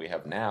information that we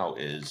have now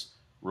is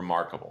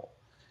remarkable.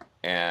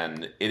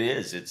 And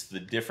it's the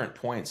different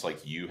points,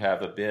 like you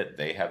have a bit,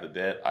 they have a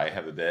bit, I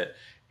have a bit.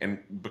 And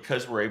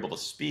because we're able to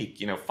speak,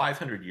 you know,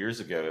 500 years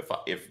ago,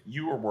 if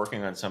you were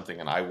working on something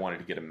and I wanted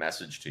to get a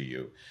message to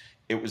you,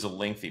 it was a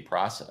lengthy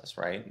process,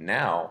 right?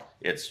 Now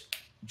it's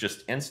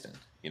just instant.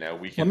 You know,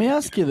 we can. Let me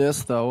ask you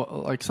this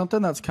though, like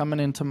something that's coming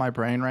into my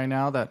brain right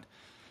now that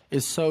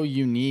is so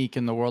unique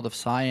in the world of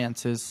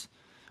science is,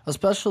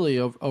 especially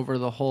over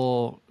the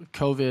whole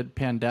COVID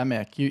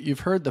pandemic,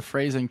 you've heard the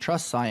phrasing,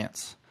 trust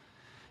science.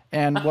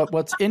 And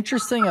what's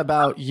interesting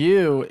about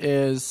you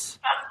is,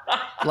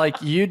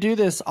 like, you do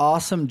this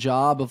awesome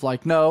job of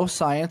like, no,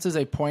 science is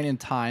a point in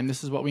time.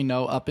 This is what we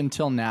know up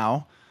until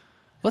now.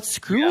 Let's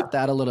screw with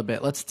that a little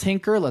bit. Let's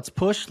tinker, let's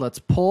push, let's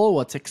pull,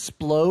 let's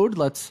explode,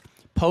 let's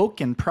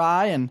poke and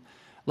pry, and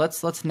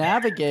let's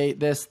navigate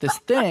this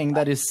thing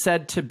that is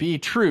said to be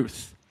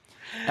truth.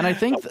 And I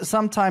think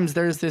sometimes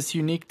there's this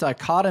unique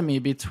dichotomy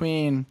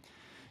between,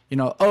 you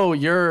know, oh,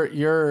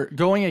 you're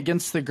going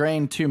against the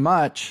grain too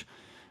much.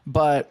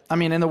 But I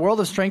mean, in the world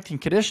of strength and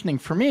conditioning,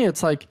 for me,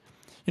 it's like,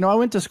 you know, I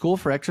went to school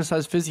for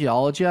exercise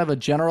physiology. I have a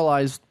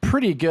generalized,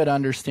 pretty good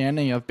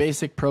understanding of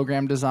basic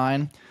program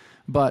design.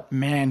 But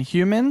man,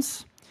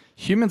 humans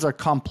are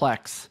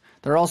complex.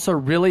 They're also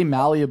really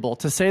malleable.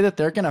 To say that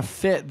they're going to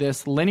fit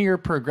this linear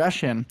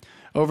progression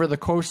over the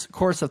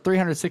course of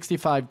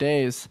 365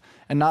 days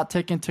and not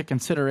take into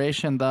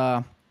consideration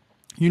the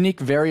unique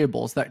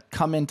variables that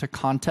come into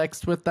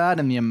context with that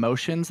and the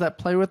emotions that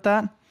play with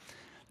that,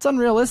 it's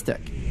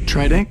unrealistic.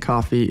 Trident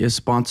Coffee is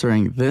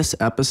sponsoring this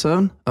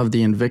episode of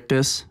the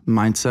Invictus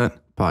Mindset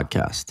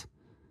Podcast.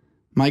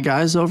 My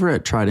guys over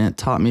at Trident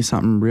taught me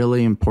something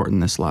really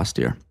important this last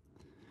year,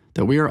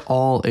 that we are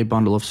all a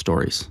bundle of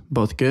stories,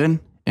 both good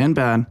and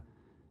bad,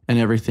 and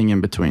everything in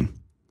between.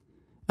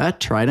 At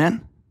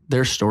Trident,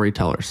 they're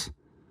storytellers.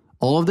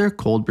 All of their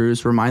cold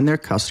brews remind their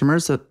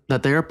customers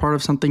that they are part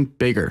of something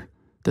bigger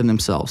than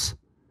themselves.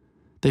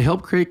 They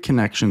help create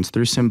connections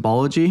through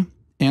symbology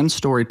and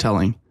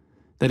storytelling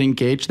that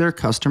engage their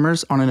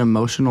customers on an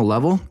emotional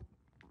level,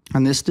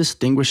 and this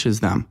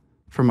distinguishes them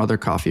from other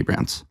coffee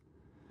brands.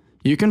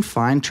 You can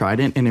find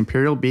Trident in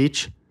Imperial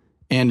Beach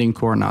and in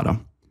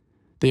Coronado.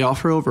 They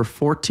offer over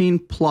 14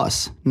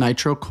 plus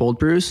nitro cold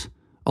brews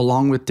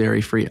along with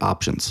dairy-free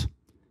options.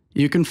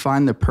 You can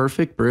find the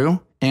perfect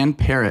brew and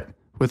pair it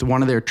with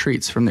one of their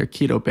treats from their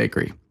keto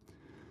bakery.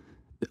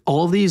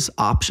 All of these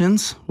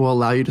options will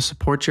allow you to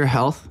support your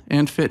health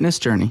and fitness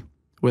journey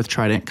with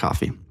Trident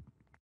Coffee.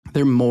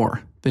 They're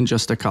more than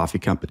just a coffee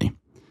company.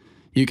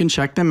 You can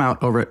check them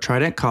out over at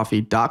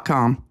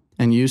tridentcoffee.com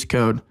and use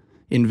code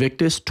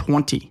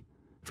Invictus20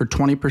 for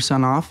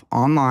 20% off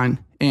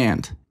online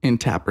and in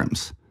tap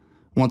rooms.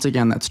 Once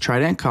again, that's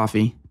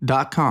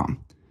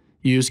tridentcoffee.com.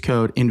 Use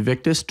code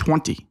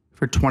Invictus20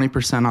 for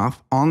 20%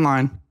 off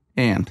online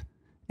and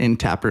in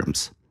tap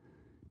rooms.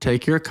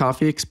 Take your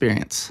coffee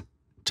experience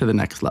to the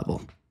next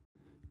level.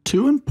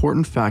 2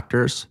 important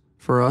factors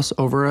for us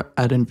over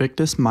at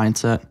Invictus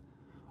Mindset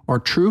are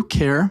true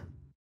care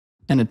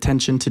and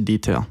attention to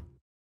detail.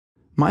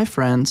 My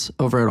friends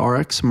over at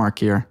RX Smart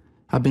Gear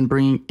have been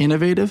bringing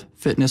innovative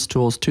fitness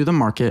tools to the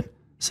market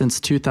since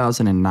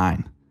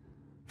 2009.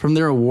 From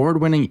their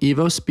award-winning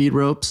Evo speed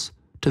ropes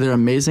to their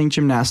amazing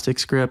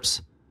gymnastics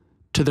grips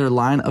to their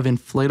line of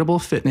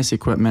inflatable fitness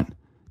equipment,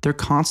 they're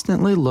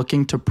constantly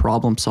looking to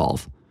problem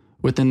solve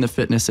within the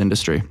fitness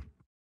industry.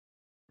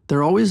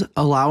 They're always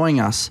allowing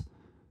us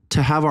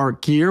to have our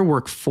gear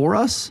work for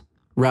us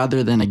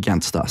rather than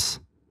against us.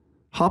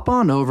 Hop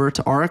on over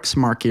to RX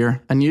Smart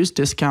Gear and use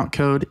discount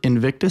code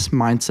Invictus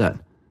Mindset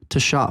to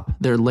shop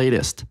their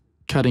latest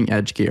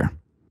cutting-edge gear.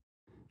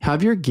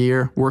 Have your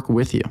gear work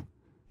with you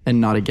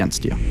and not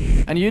against you.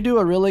 And you do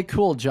a really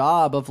cool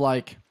job of,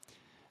 like,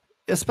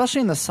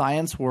 especially in the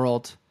science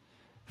world,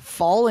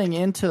 falling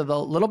into the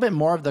little bit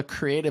more of the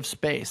creative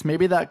space.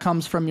 Maybe that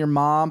comes from your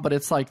mom, but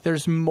it's like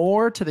there's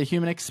more to the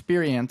human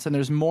experience and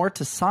there's more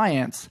to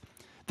science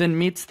than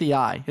meets the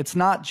eye. It's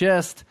not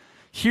just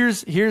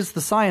here's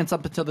the science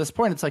up until this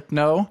point. It's like,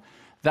 no,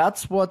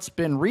 that's what's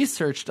been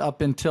researched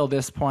up until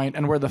this point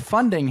and where the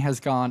funding has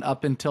gone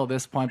up until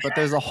this point. But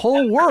there's a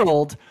whole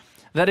world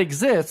that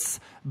exists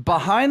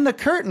behind the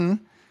curtain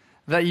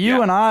that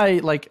you and I,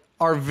 like,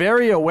 are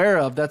very aware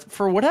of, that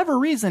for whatever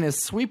reason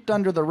is swept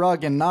under the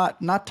rug and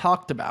not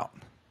talked about.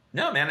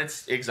 No, man,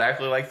 it's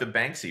exactly like the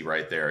Banksy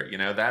right there.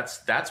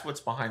 That's what's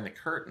behind the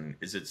curtain.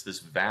 Is it's this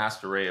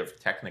vast array of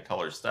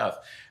Technicolor stuff.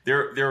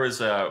 There was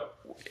a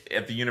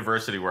at the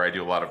university where I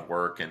do a lot of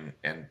work and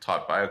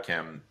taught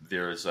biochem.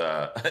 There's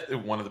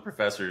one of the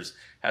professors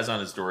has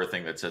on his door a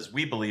thing that says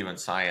 "We believe in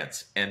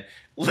science," and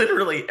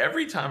literally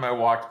every time I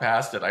walked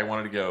past it, I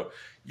wanted to go,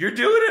 "You're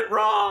doing it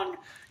wrong."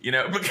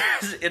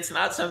 Because it's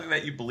not something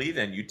that you believe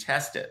in. You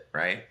test it,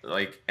 right?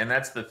 Like, and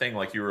that's the thing,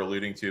 like you were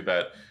alluding to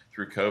about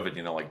through COVID,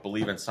 like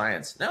believe in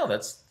science. No,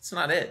 that's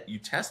not it. You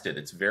test it.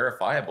 It's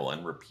verifiable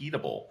and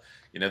repeatable.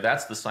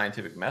 That's the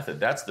scientific method.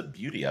 That's the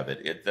beauty of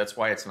it. That's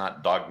why it's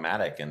not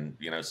dogmatic and,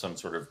 some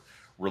sort of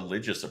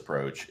religious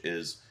approach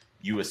is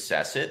you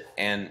assess it.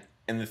 And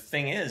the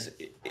thing is,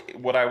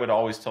 what I would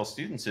always tell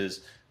students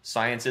is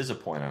science is a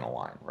point on a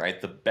line,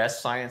 right? The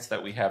best science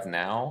that we have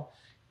now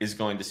is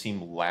going to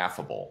seem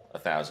laughable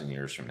 1,000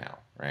 years from now,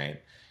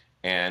 right?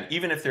 And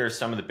even if there are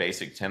some of the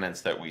basic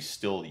tenets that we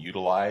still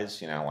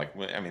utilize,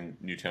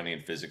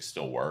 Newtonian physics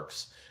still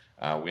works.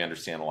 We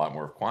understand a lot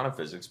more of quantum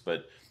physics,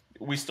 but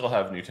we still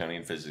have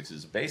Newtonian physics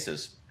as a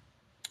basis.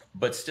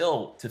 But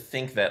still, to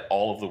think that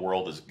all of the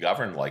world is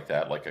governed like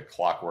that, like a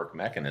clockwork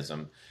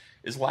mechanism,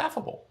 is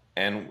laughable.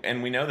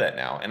 And we know that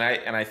now. And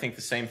I think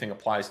the same thing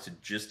applies to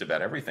just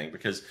about everything,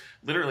 because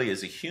literally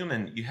as a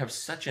human, you have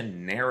such a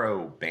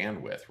narrow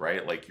bandwidth,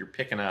 right? Like you're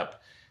picking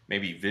up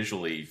maybe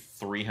visually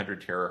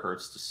 300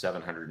 terahertz to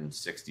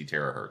 760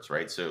 terahertz,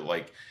 right? So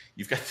like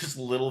you've got this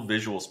little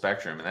visual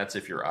spectrum, and that's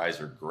if your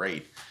eyes are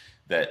great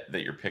that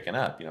you're picking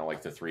up,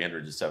 like the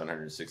 300 to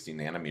 760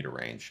 nanometer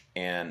range.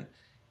 And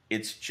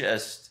it's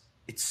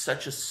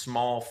such a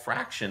small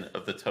fraction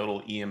of the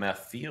total EMF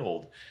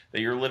field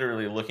that you're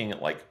literally looking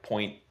at like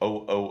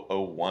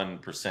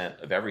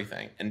 0.0001% of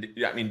everything. And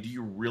I mean, do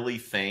you really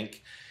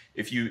think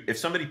if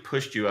somebody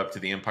pushed you up to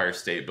the Empire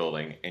State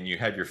Building and you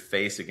had your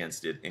face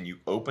against it and you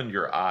opened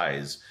your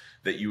eyes,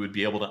 that you would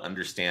be able to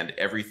understand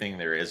everything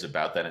there is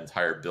about that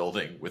entire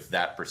building with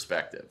that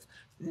perspective?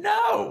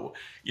 No,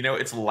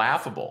 it's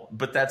laughable,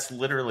 but that's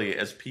literally,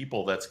 as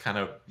people, that's kind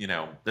of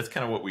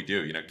what we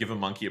do. Give a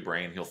monkey a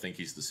brain, he'll think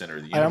he's the center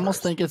of the universe. I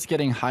almost think it's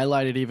getting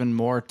highlighted even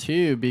more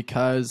too,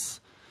 because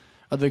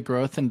of the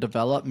growth and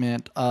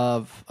development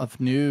of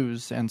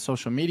news and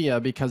social media,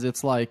 because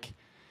it's like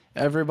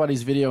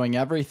everybody's videoing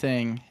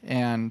everything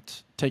and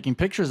taking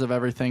pictures of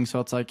everything. So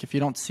it's like, if you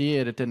don't see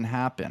it, it didn't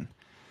happen.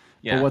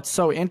 Yeah. But what's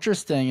so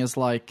interesting is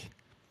like,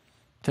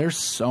 there's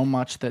so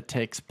much that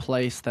takes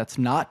place that's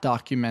not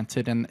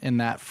documented in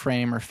that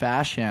frame or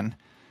fashion.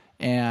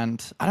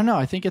 And I don't know,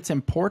 I think it's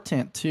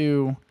important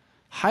to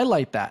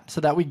highlight that so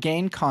that we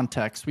gain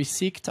context. We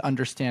seek to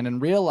understand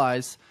and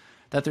realize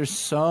that there's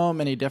so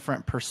many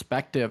different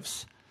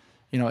perspectives,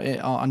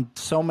 on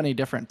so many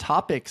different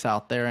topics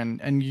out there.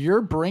 And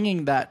you're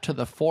bringing that to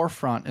the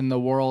forefront in the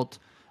world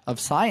of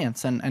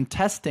science and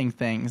testing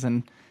things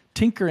and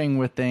tinkering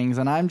with things.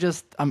 And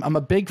I'm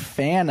a big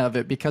fan of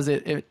it because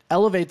it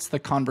elevates the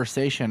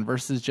conversation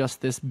versus just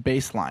this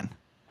baseline.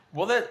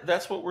 Well,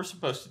 that's what we're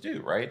supposed to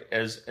do, right?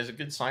 As a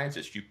good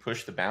scientist, you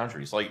push the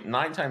boundaries. Like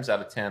 9 times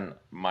out of 10,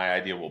 my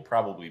idea will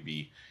probably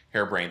be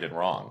harebrained and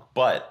wrong.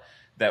 But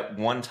that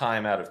 1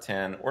 time out of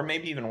 10, or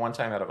maybe even 1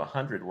 time out of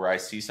 100, where I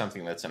see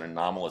something that's an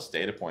anomalous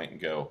data point and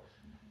go,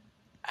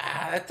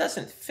 that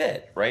doesn't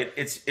fit, right?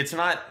 It's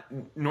not,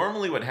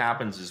 normally what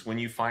happens is when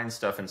you find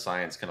stuff in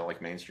science, kind of like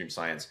mainstream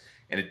science,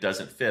 and it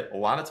doesn't fit, a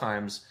lot of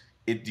times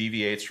it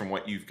deviates from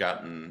what you've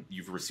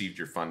received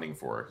your funding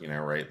for,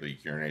 right?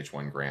 Like your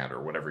NH1 grant or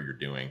whatever you're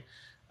doing,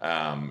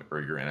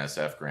 or your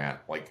NSF grant,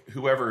 like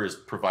whoever is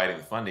providing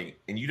the funding,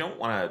 and you don't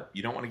want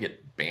to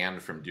get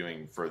banned from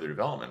doing further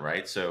development,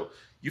 right? So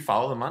you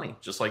follow the money,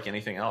 just like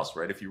anything else,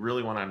 right? If you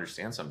really want to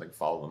understand something,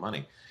 follow the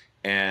money.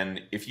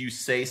 And if you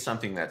say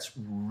something that's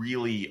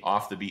really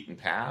off the beaten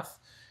path,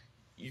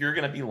 you're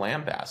going to be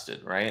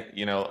lambasted, right?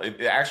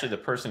 Actually, the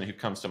person who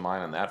comes to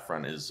mind on that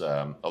front is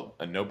a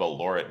Nobel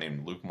laureate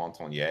named Luc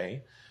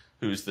Montagnier,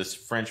 who's this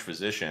French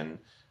physician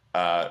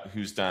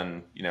who's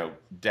done,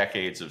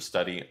 decades of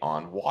study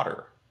on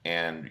water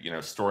and,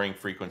 storing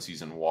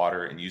frequencies in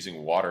water and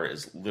using water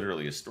as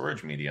literally a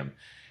storage medium.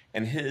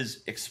 And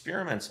his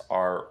experiments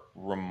are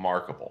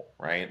remarkable,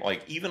 right?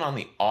 Like even on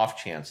the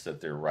off chance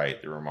that they're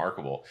right, they're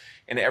remarkable.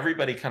 And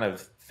everybody kind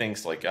of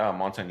thinks like, oh,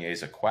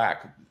 Montagnier's a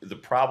quack. The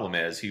problem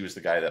is he was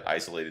the guy that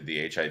isolated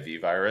the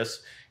HIV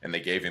virus, and they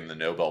gave him the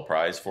Nobel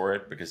Prize for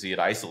it because he had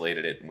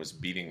isolated it and was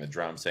beating the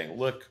drum saying,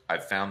 look, I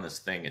found this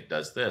thing, it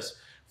does this,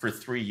 for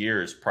 3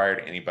 years prior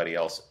to anybody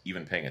else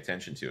even paying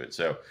attention to it.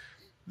 So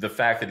the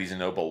fact that he's a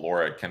Nobel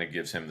laureate kind of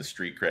gives him the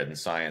street cred in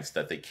science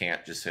that they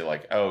can't just say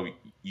like, oh,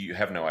 you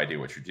have no idea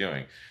what you're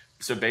doing.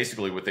 So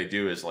basically what they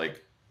do is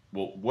like,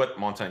 well, what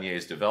Montagnier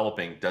is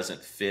developing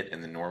doesn't fit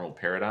in the normal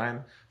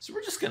paradigm. So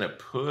we're just going to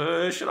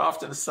push it off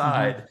to the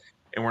side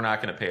and we're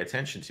not going to pay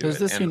attention to it. There's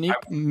this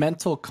unique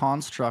mental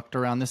construct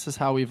around this is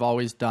how we've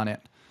always done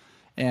it.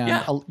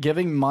 And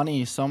giving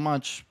money so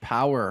much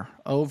power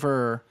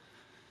over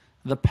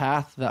the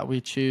path that we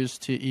choose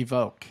to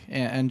evoke.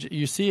 And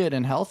you see it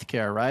in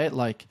healthcare, right?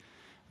 Like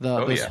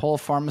Oh this yeah. whole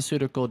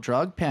pharmaceutical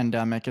drug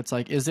pandemic. It's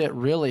like, is it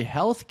really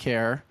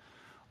healthcare,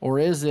 or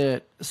is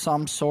it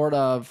some sort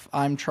of,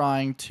 I'm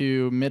trying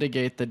to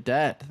mitigate the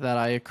debt that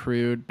I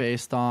accrued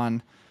based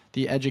on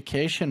the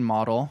education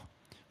model,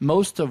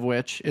 most of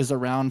which is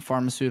around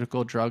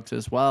pharmaceutical drugs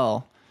as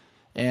well.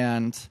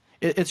 And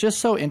it's just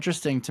so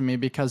interesting to me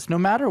because no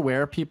matter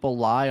where people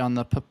lie on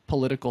the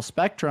political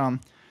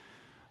spectrum,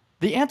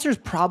 the answer is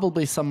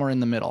probably somewhere in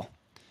the middle.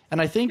 And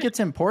I think it's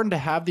important to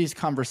have these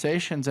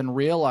conversations and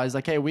realize,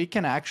 like, hey, we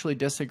can actually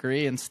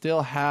disagree and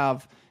still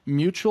have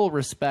mutual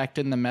respect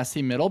in the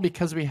messy middle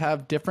because we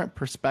have different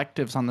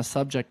perspectives on the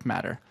subject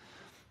matter.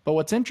 But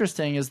what's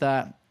interesting is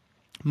that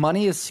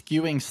money is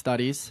skewing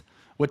studies,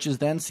 which is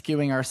then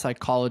skewing our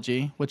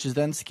psychology, which is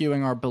then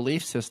skewing our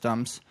belief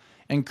systems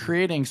and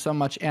creating so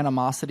much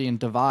animosity and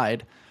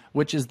divide,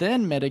 which is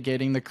then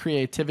mitigating the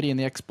creativity and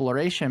the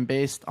exploration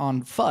based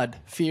on FUD,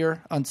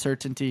 fear,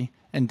 uncertainty,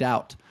 and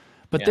doubt.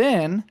 But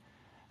then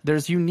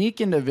there's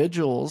unique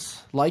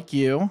individuals like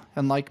you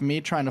and like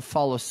me trying to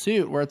follow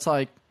suit where it's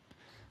like,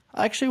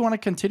 I actually want to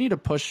continue to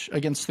push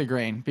against the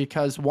grain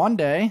because one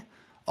day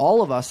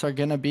all of us are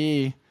going to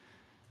be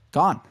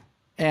gone.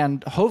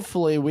 And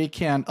hopefully we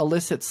can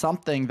elicit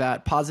something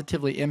that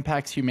positively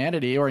impacts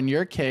humanity, or in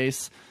your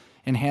case,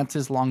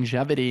 enhances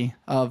longevity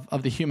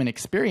of the human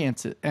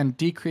experience and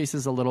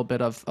decreases a little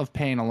bit of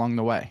pain along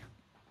the way.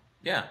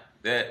 Yeah.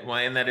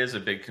 And that is a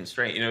big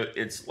constraint.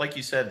 It's like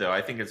you said, though,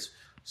 I think it's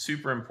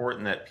super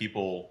important that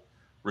people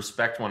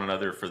respect one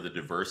another for the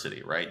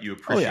diversity, right? You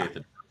appreciate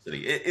the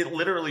diversity. It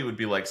literally would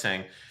be like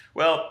saying,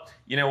 well,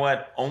 you know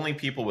what? Only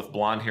people with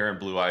blonde hair and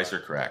blue eyes are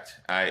correct.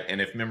 And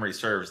if memory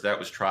serves, that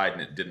was tried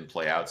and it didn't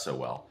play out so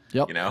well.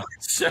 Yep.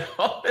 So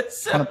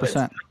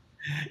 100%.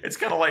 It's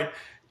kind of like,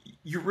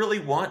 you really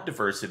want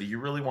diversity. You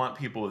really want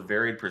people with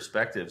varied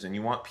perspectives, and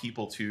you want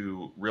people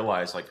to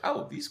realize, like,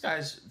 oh, these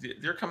guys,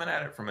 they're coming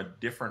at it from a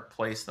different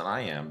place than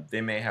I am.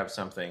 They may have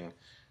something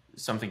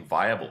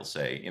viable to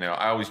say.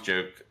 I always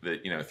joke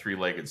that,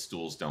 three-legged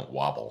stools don't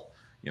wobble.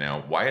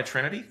 Why a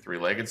trinity?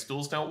 Three-legged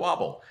stools don't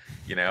wobble.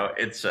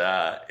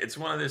 It's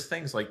one of those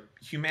things, like,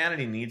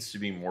 humanity needs to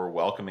be more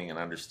welcoming and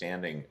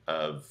understanding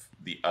of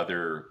the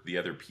other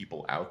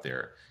people out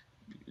there,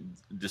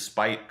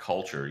 despite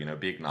culture.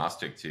 Be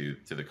agnostic to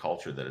the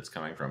culture that it's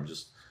coming from.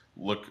 Just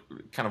look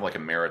kind of like a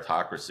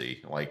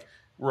meritocracy. Like,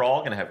 we're all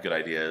going to have good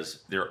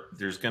ideas.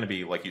 There's going to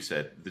be, like you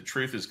said, the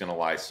truth is going to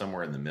lie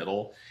somewhere in the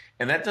middle.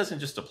 And that doesn't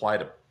just apply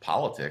to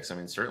politics. I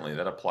mean, certainly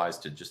that applies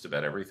to just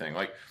about everything.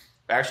 Like,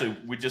 actually,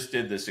 we just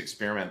did this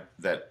experiment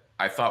that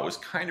I thought was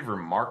kind of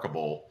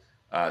remarkable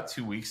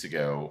 2 weeks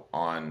ago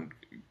on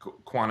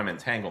quantum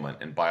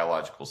entanglement in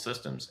biological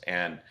systems.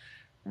 And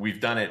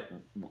we've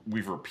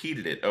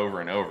repeated it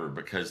over and over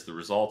because the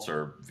results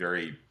are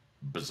very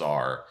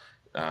bizarre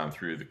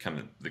through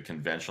the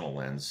conventional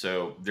lens.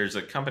 So there's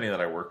a company that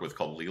I work with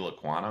called Lila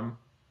Quantum,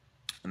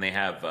 and they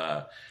have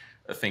a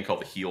thing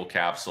called the Heal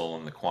capsule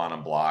and the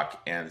quantum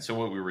block. And so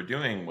what we were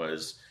doing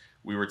was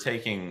we were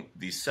taking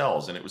these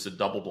cells, and it was a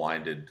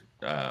double-blinded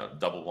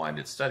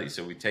study.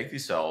 So we take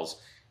these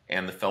cells,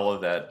 and the fellow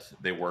that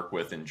they work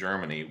with in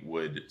Germany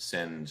would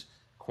send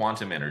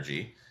quantum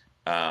energy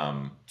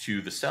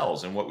to the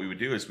cells. And what we would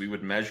do is we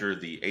would measure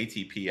the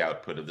ATP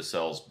output of the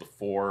cells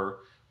before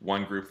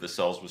one group of the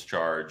cells was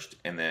charged,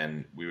 and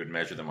then we would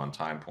measure them on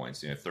time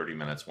points, 30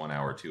 minutes, 1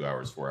 hour, 2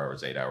 hours, 4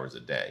 hours, 8 hours a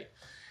day.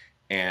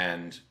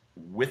 And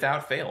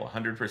without fail,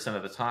 100%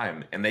 of the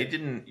time. And they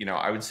didn't,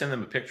 I would send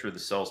them a picture of the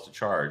cells to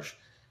charge.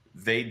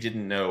 They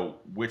didn't know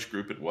which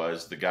group it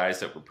was. The guys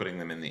that were putting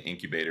them in the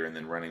incubator and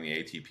then running the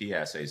ATP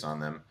assays on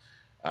them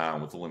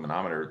with the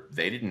luminometer,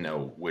 they didn't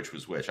know which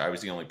was which. I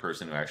was the only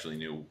person who actually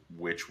knew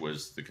which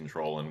was the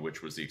control and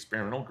which was the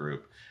experimental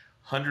group.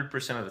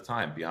 100% of the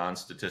time, beyond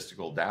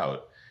statistical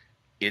doubt,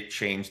 it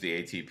changed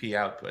the ATP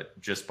output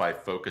just by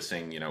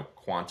focusing,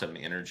 quantum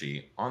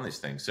energy on these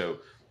things. So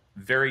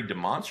very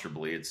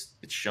demonstrably, it's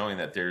showing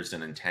that there's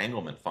an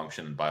entanglement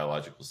function in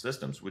biological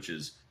systems, which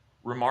is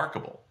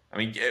remarkable. I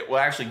mean, well,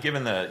 actually,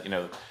 given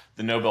the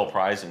Nobel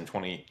Prize in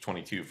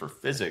 2022 for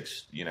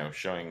physics,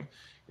 showing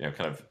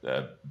kind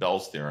of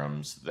Bell's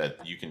theorems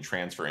that you can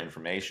transfer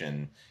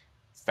information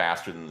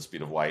faster than the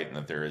speed of light, and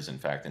that there is in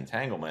fact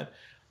entanglement.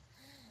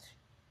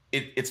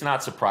 It's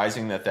not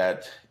surprising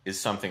that is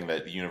something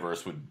that the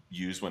universe would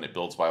use when it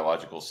builds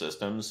biological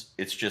systems.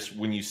 It's just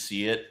when you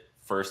see it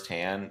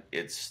firsthand,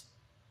 it's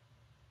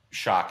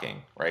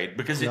shocking, right?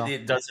 Because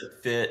it doesn't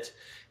fit.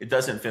 It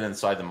doesn't fit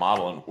inside the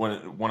model.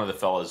 And one of the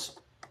fellows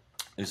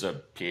is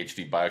a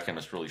PhD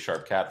biochemist, really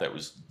sharp cat, that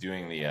was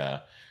doing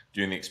the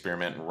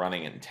experiment and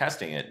running it and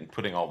testing it and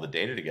putting all the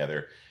data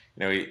together.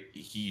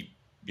 He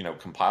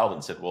compiled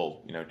and said,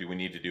 well, do we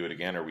need to do it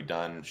again? Are we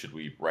done? Should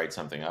we write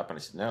something up? And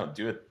I said, no,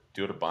 do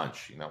it a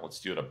bunch.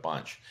 Let's do it a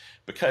bunch,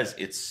 because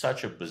it's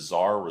such a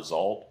bizarre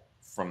result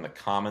from the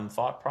common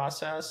thought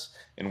process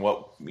and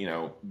what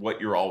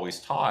you're always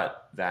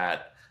taught,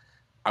 that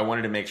I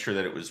wanted to make sure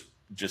that it was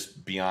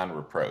just beyond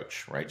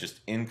reproach, right? Just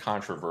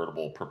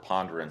incontrovertible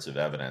preponderance of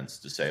evidence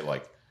to say,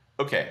 like,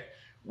 okay,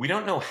 We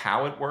don't know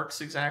how it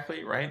works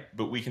exactly, right?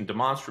 But we can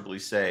demonstrably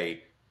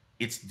say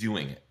it's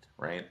doing it,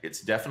 right?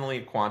 It's definitely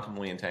a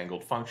quantumly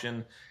entangled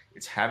function.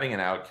 It's having an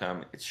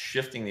outcome. It's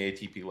shifting the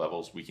ATP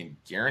levels. We can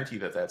guarantee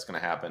that that's going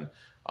to happen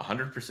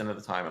 100% of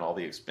the time in all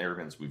the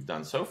experiments we've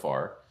done so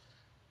far.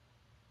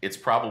 It's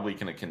probably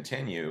going to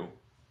continue,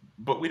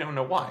 but we don't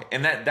know why.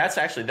 And that's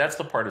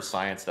the part of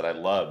science that I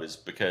love, is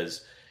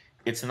because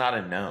it's not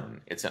a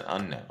known, it's an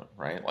unknown,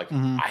 right? Like,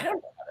 I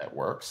don't know how that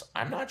works.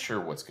 I'm not sure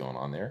what's going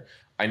on there.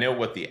 I know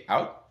what the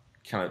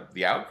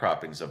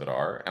outcroppings of it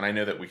are, and I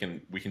know that we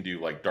can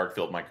do like dark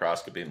field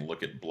microscopy and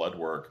look at blood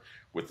work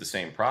with the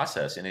same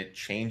process, and it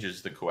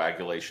changes the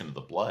coagulation of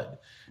the blood.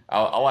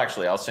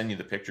 I'll send you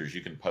the pictures.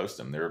 You can post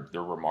them. They're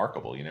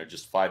remarkable.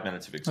 Just 5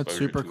 minutes of exposure. That's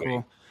super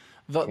cool.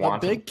 The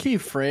big key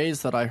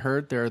phrase that I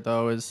heard there,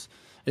 though, is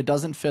it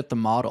doesn't fit the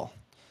model.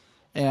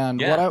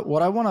 And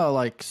what I want to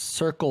like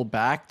circle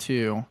back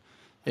to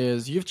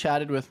is, you've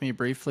chatted with me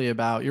briefly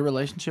about your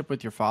relationship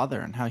with your father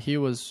and how he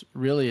was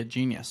really a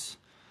genius,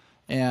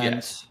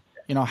 and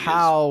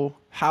how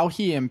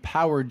he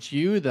empowered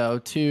you, though,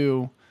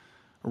 to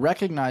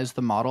recognize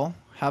the model,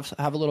 have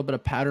a little bit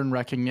of pattern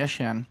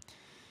recognition,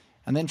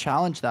 and then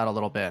challenge that a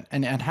little bit,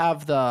 and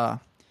have the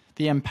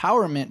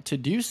empowerment to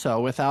do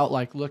so without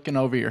like looking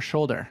over your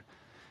shoulder.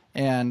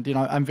 And,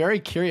 I'm very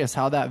curious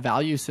how that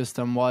value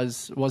system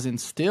was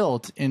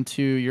instilled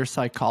into your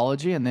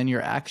psychology and then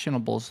your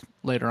actionables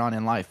later on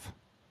in life.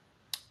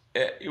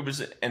 It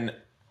was an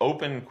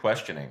open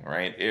questioning,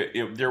 right?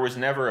 There was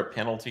never a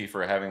penalty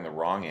for having the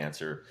wrong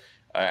answer.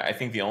 I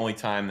think the only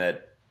time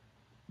that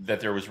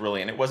there was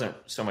really, and it wasn't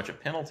so much a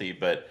penalty,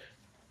 but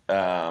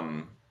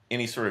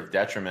any sort of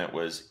detriment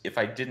was if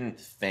I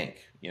didn't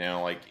think,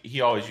 like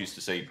he always used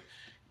to say,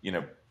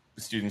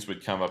 students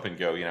would come up and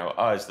go,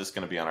 oh, is this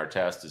going to be on our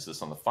test? Is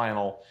this on the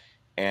final?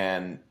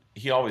 And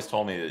he always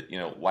told me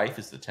that, life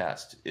is the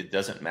test. It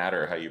doesn't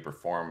matter how you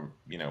perform,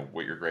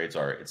 what your grades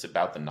are. It's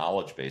about the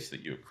knowledge base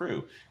that you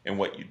accrue and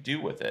what you do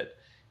with it.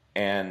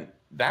 And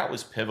that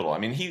was pivotal. I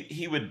mean,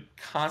 he would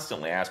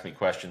constantly ask me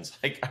questions.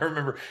 Like, I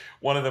remember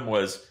one of them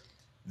was,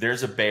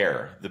 there's a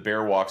bear. The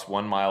bear walks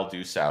 1 mile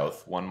due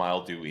south, 1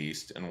 mile due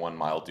east, and 1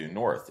 mile due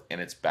north,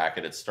 and it's back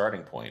at its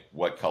starting point.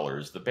 What color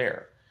is the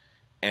bear?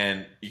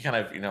 And you kind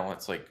of,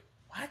 it's like,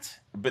 what?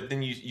 But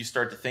then you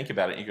start to think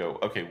about it, and you go,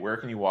 okay, where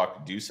can you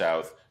walk due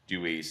south,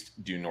 due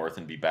east, due north,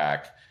 and be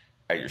back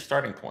at your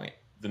starting point?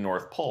 The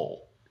North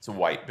Pole. It's a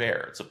white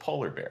bear. It's a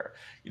polar bear.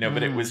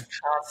 But it was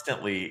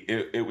constantly,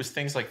 it was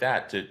things like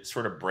that to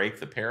sort of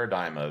break the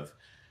paradigm of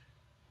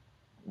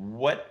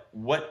what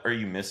are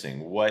you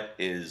missing?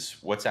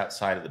 What's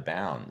outside of the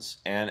bounds?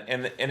 And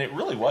it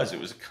really was.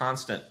 It was a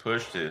constant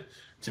push to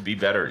be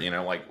better.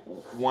 Like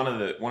one of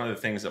the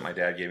things that my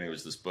dad gave me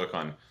was this book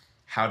on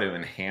how to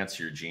enhance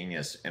your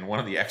genius. And one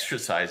of the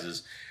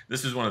exercises,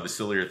 this is one of the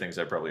sillier things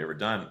I've probably ever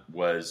done,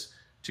 was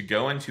to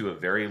go into a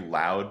very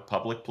loud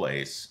public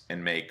place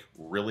and make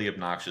really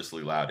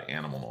obnoxiously loud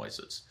animal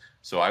noises.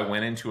 So I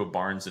went into a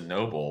Barnes and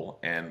Noble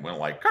and went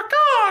like, caw,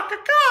 caw,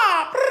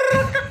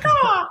 caw,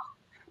 caw.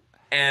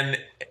 And,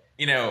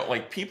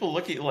 like people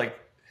look at you like,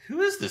 who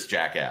is this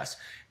jackass?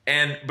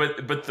 And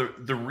but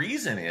the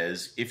reason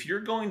is, if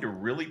you're going to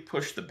really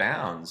push the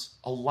bounds,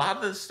 a lot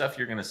of the stuff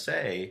you're going to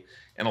say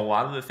and a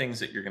lot of the things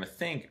that you're going to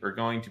think are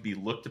going to be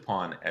looked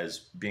upon as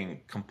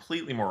being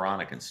completely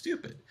moronic and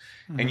stupid.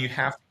 And you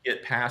have to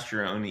get past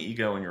your own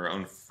ego and your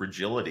own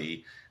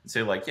fragility and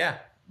say like, yeah,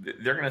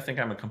 they're going to think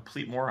I'm a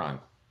complete moron.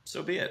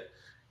 So be it.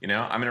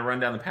 I'm going to run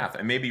down the path.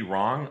 I may be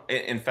wrong.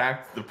 In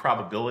fact, the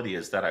probability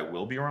is that I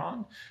will be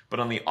wrong. But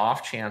on the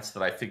off chance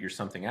that I figure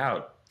something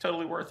out,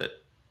 totally worth it.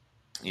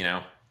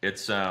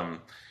 It's and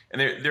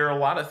there are a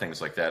lot of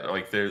things like that.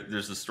 Like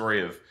there's the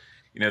story of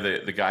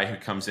the guy who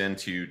comes in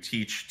to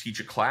teach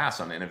a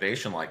class on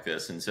innovation like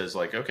this and says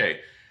like,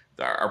 okay,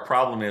 our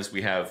problem is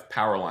we have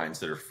power lines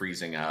that are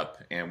freezing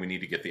up and we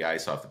need to get the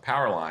ice off the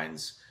power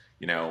lines.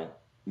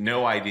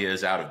 No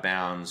ideas, out of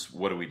bounds.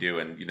 What do we do?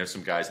 And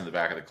some guys in the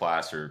back of the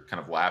class are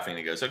kind of laughing. And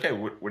he goes, okay,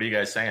 what are you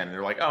guys saying? And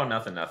they're like, oh,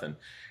 nothing. And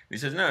he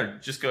says, no,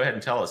 just go ahead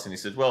and tell us. And he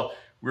said, well,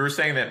 we were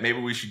saying that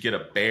maybe we should get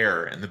a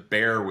bear, and the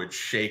bear would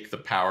shake the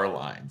power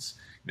lines,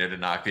 to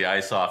knock the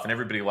ice off. And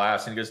everybody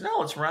laughs, and he goes, no,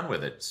 let's run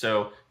with it.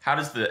 So how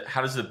does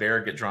the bear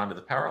get drawn to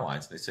the power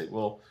lines? And they say,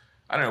 well,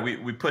 I don't know.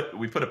 We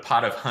put a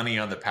pot of honey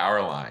on the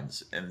power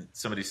lines. And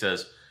somebody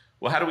says,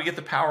 well, how do we get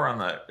the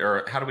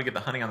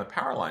honey on the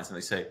power lines? And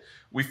they say,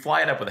 we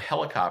fly it up with a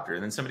helicopter.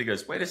 And then somebody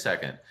goes, wait a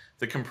second.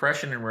 The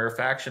compression and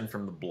rarefaction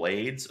from the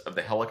blades of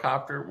the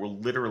helicopter will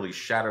literally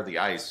shatter the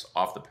ice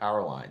off the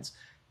power lines.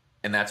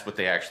 And that's what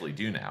they actually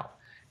do now,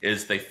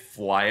 is they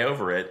fly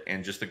over it,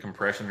 and just the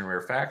compression and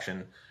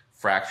rarefaction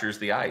fractures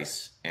the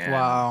ice. And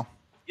wow.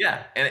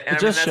 Yeah. And it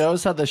just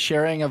shows how the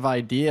sharing of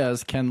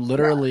ideas can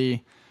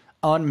literally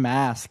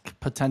unmask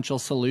potential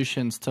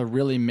solutions to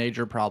really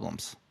major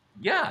problems.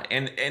 Yeah.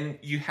 And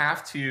you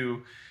have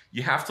to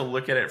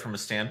look at it from a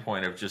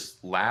standpoint of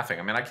just laughing.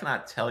 I mean, I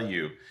cannot tell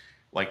you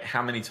like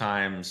how many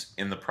times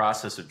in the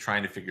process of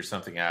trying to figure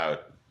something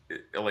out,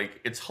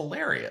 like it's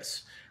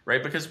hilarious,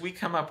 right? Because we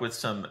come up with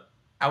some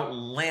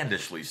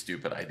outlandishly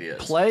stupid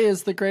ideas. Play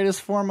is the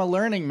greatest form of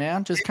learning,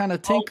 man. Just kind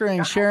of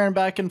tinkering, sharing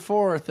back and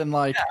forth, and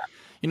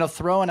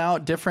throwing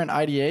out different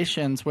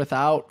ideations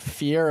without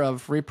fear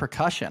of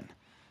repercussion.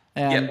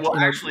 And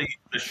actually,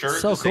 the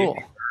shirt, so cool.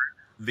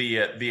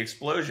 The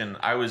explosion.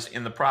 I was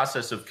in the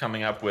process of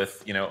coming up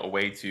with a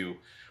way to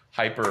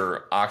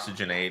hyper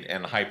oxygenate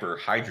and hyper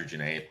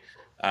hydrogenate,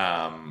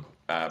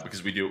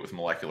 because we do it with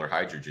molecular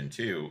hydrogen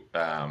too.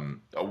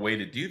 A way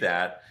to do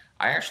that.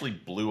 I actually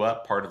blew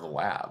up part of the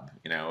lab,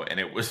 and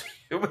it was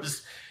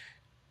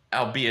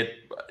albeit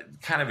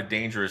kind of a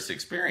dangerous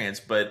experience,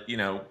 but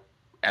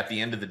at the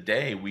end of the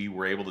day, we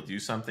were able to do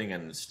something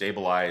and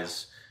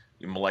stabilize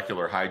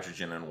molecular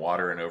hydrogen and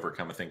water and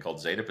overcome a thing called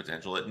zeta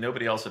potential that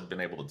nobody else had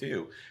been able to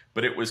do.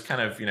 But it was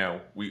kind of,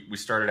 we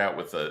started out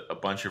with a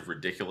bunch of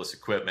ridiculous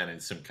equipment and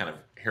some kind of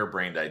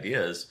harebrained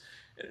ideas.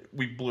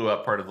 We blew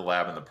up part of the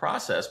lab in the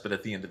process, but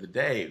at the end of the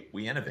day,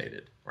 we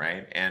innovated,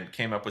 right? And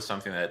came up with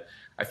something that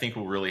I think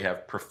will really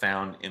have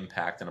profound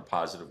impact in a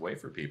positive way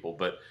for people.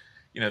 But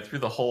through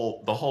the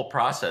whole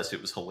process,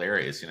 it was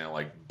hilarious.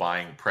 Like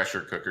buying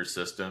pressure cooker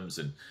systems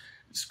and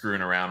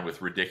screwing around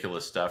with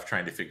ridiculous stuff,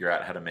 trying to figure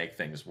out how to make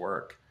things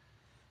work.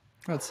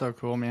 That's so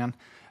cool, man.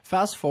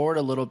 Fast forward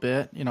a little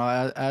bit,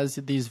 as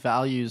these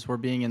values were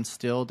being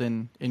instilled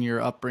in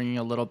your upbringing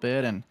a little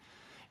bit, and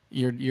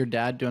your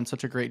dad doing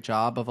such a great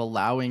job of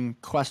allowing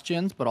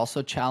questions, but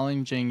also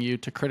challenging you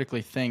to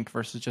critically think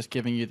versus just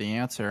giving you the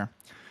answer.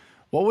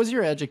 What was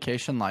your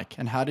education like,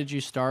 and how did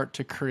you start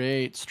to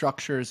create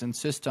structures and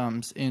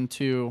systems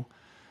into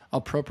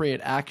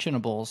appropriate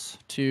actionables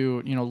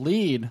to,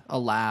 lead a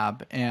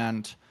lab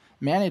and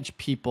manage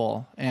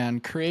people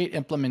and create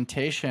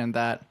implementation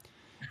that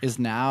is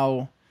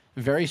now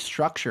very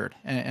structured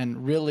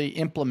and really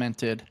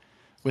implemented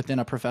within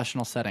a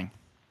professional setting?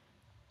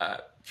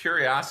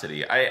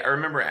 Curiosity. I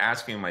remember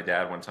asking my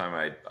dad one time,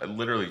 I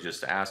literally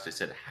just asked, I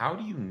said, how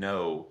do you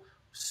know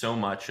so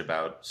much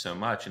about so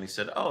much? And he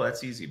said, oh,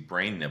 that's easy,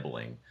 brain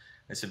nibbling.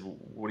 I said,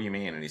 what do you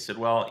mean? And he said,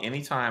 well,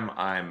 anytime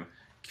I'm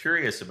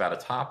curious about a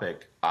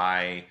topic,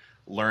 I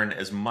learn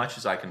as much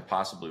as I can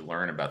possibly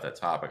learn about that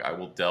topic. I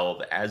will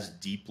delve as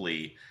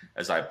deeply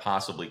as I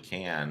possibly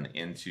can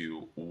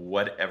into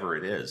whatever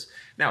it is.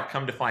 Now,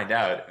 come to find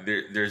out,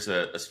 there's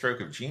a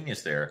stroke of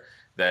genius there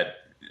that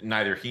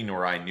neither he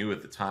nor I knew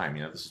at the time.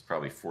 This is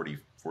probably 40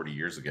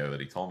 years ago that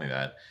he told me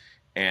that.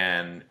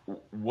 And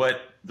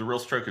what the real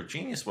stroke of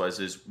genius was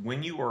is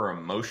when you are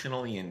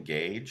emotionally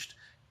engaged,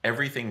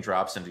 everything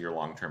drops into your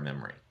long-term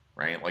memory,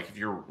 right? Like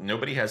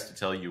nobody has to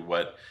tell you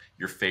what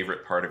your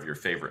favorite part of your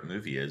favorite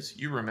movie is.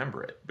 You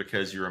remember it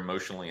because you're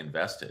emotionally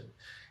invested.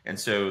 And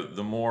so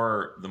the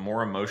more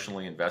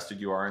emotionally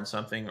invested you are in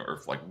something,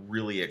 or like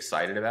really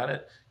excited about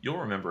it, you'll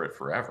remember it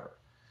forever.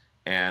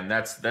 And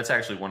that's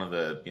actually one of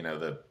the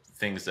the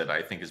things that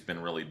I think has been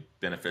really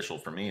beneficial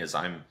for me is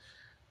I'm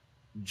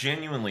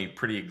genuinely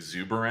pretty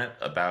exuberant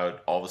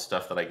about all the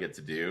stuff that I get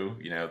to do.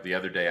 The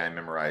other day I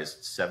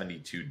memorized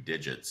 72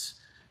 digits,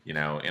 in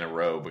a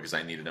row because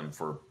I needed them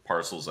for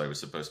parcels I was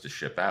supposed to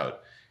ship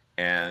out.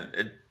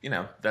 And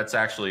that's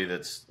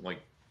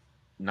like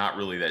not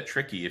really that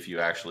tricky if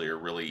you actually are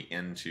really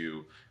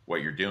into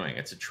what you're doing.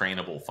 It's a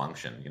trainable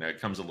function.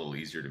 It comes a little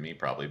easier to me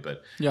probably,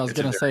 but yeah, I was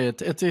going to say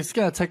it's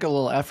going to take a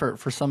little effort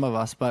for some of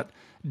us, but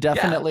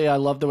definitely, yeah. I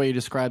love the way you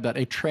described that,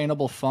 a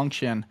trainable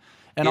function.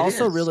 And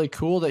also really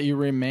cool that you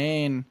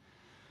remain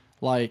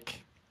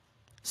like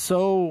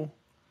so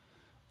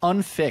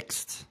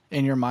unfixed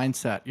in your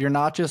mindset. You're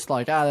not just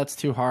like, that's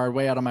too hard,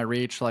 way out of my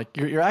reach. Like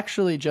you're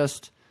actually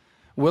just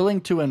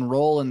willing to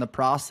enroll in the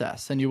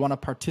process and you want to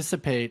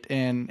participate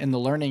in the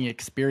learning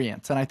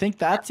experience. And I think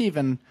that's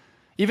even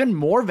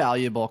more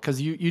valuable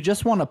because you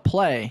just want to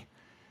play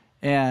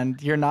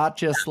and you're not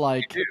just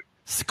like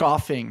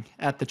scoffing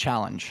at the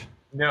challenge.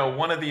 No,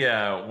 one of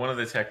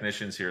the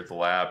technicians here at the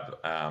lab,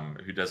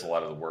 who does a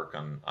lot of the work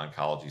on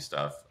oncology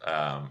stuff,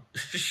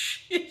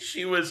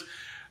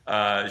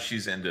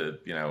 she's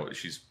into,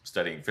 she's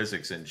studying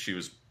physics and she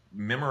was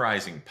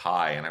memorizing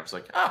pi, and I was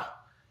like,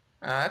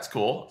 that's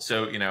cool.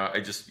 So,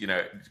 I just,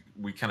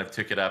 we kind of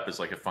took it up as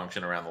like a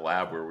function around the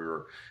lab where we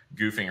were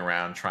goofing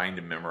around trying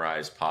to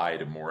memorize pi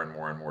to more and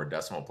more and more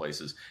decimal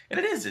places. And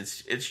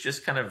it's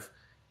just kind of,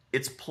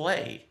 it's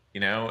play,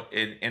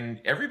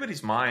 and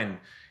everybody's mind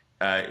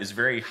is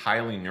very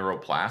highly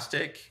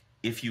neuroplastic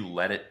if you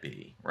let it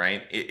be,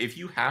 right? If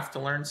you have to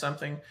learn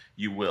something,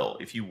 you will.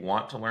 If you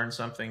want to learn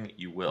something,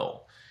 you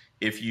will.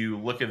 If you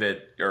look at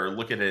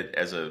it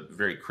as a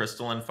very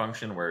crystalline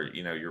function where,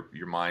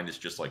 your mind is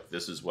just like,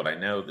 this is what I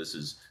know, this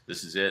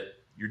is it,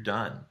 you're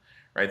done,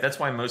 right? That's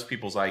why most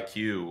people's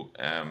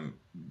IQ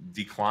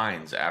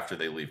declines after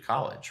they leave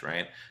college,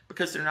 right?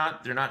 Because they're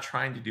not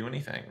trying to do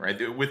anything, right?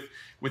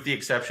 With the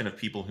exception of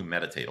people who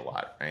meditate a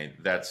lot, right?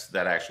 That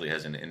actually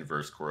has an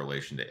inverse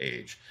correlation to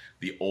age.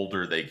 The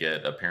older they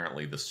get,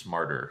 apparently the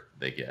smarter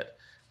they get,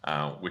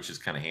 which is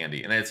kind of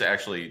handy. And it's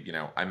actually,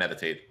 I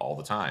meditate all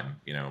the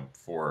time,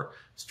 for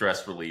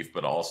stress relief,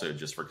 but also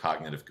just for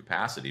cognitive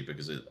capacity,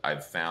 because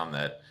I've found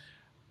that,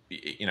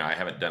 I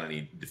haven't done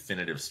any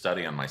definitive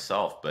study on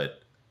myself,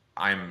 but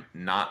I'm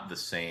not the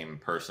same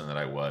person that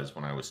I was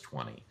when I was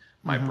 20.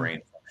 My brain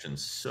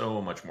functions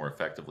so much more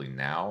effectively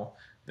now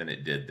than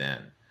it did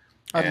then.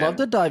 I'd love And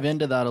to dive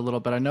into that a little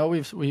bit. I know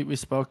we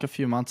spoke a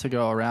few months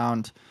ago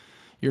around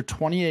your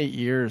 28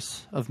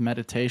 years of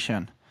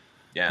meditation.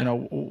 yeah.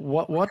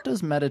 What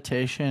does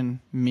meditation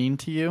mean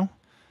to you?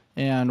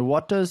 And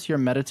what does your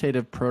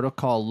meditative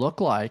protocol look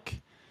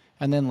like?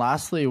 And then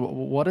lastly,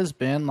 what has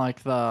been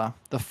like the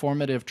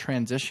formative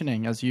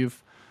transitioning as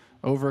you've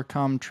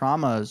overcome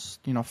traumas,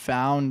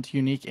 found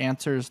unique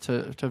answers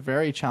to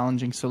very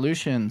challenging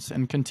solutions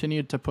and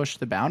continued to push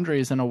the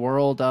boundaries in a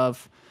world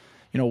of,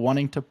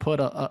 wanting to put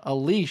a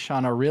leash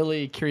on a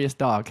really curious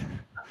dog?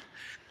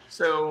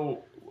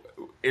 So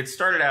it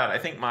started out, I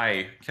think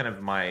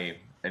my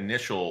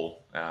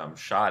initial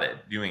shot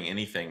at doing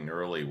anything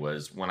neurally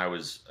was when I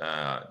was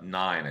 9.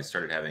 I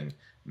started having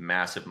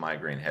massive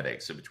migraine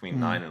headaches. So between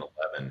 9 and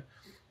 11,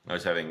 I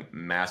was having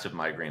massive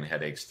migraine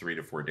headaches 3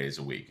 to 4 days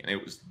a week, and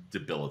it was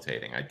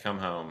debilitating. I'd come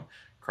home,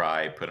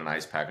 cry, put an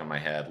ice pack on my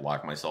head,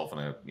 lock myself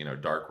in a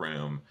dark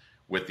room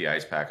with the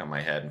ice pack on my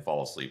head, and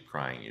fall asleep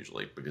crying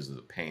usually because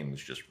the pain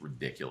was just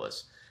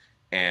ridiculous.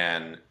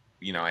 And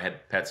I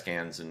had PET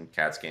scans and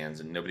CAT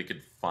scans, and nobody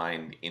could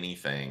find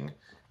anything.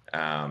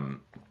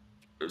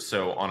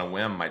 So on a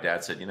whim, my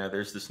dad said,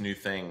 there's this new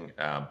thing,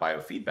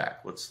 biofeedback.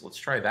 Let's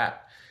try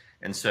that.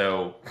 And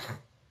so,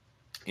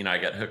 I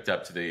got hooked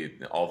up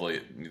to all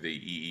the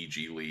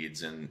EEG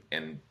leads, and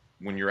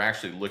when you're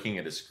actually looking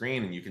at a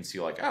screen and you can see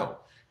like, oh,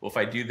 well, if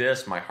I do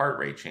this, my heart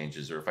rate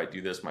changes, or if I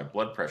do this, my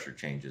blood pressure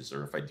changes,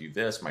 or if I do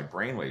this, my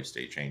brainwave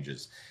state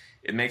changes.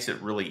 It makes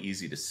it really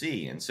easy to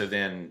see. And so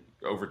then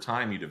over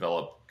time, you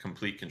develop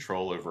complete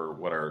control over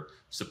what are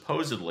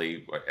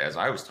supposedly, as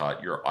I was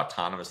taught, your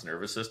autonomous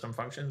nervous system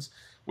functions,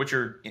 which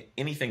are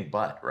anything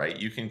but, right?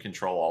 You can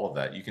control all of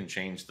that. You can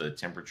change the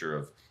temperature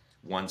of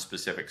one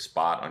specific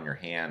spot on your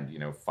hand,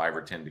 5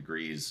 or 10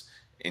 degrees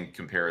in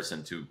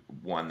comparison to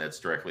one that's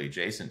directly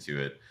adjacent to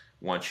it.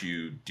 Once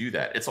you do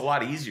that, it's a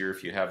lot easier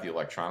if you have the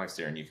electronics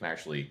there and you can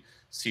actually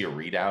see a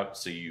readout.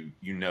 So you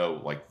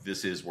know, like,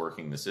 this is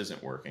working, this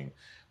isn't working.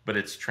 But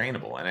it's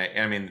trainable. And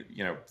I mean,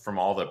 from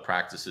all the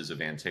practices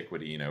of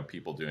antiquity,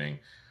 people doing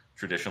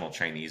traditional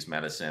Chinese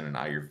medicine and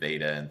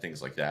Ayurveda and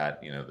things like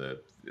that,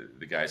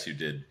 the guys who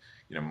did,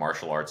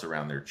 martial arts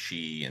around their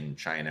chi in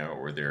China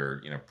or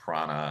their,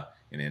 prana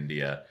in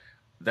India,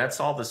 that's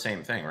all the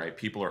same thing, right?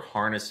 People are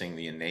harnessing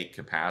the innate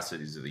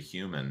capacities of the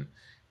human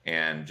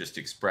and just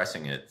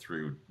expressing it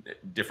through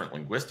different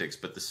linguistics,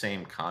 but the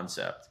same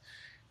concept.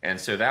 And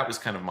so that was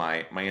kind of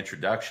my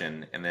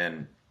introduction. And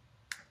then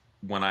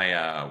when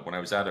I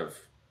was out of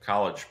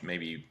college,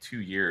 maybe 2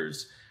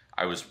 years,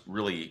 I was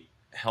really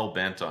hell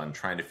bent on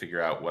trying to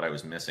figure out what I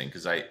was missing,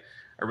 because I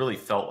really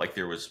felt like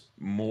there was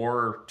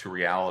more to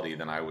reality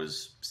than I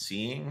was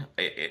seeing.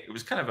 It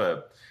was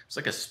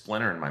like a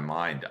splinter in my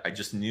mind. I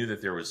just knew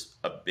that there was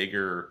a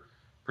bigger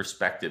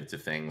perspective to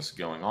things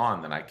going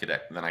on than I could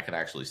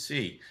actually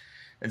see.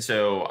 And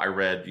so I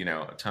read,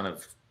 a ton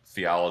of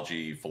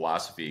theology,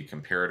 philosophy,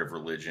 comparative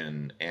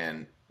religion,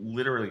 and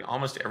literally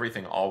almost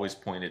everything always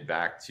pointed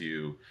back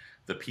to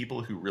the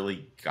people who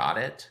really got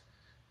it,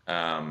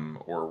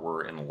 or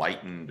were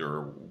enlightened,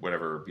 or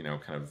whatever,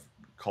 kind of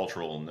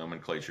cultural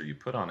nomenclature you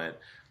put on it.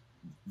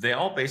 They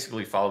all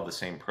basically followed the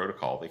same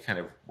protocol. They kind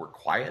of were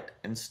quiet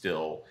and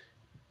still,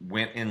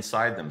 went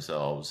inside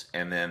themselves,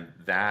 and then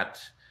that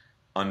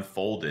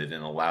unfolded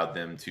and allowed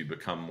them to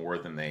become more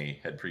than they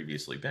had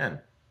previously been.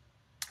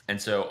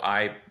 And so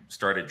I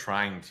started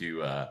trying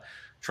to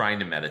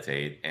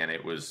meditate, and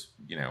it was,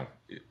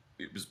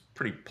 it was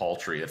pretty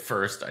paltry at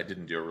first. I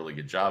didn't do a really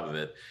good job of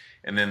it.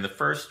 And then the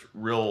first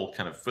real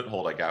kind of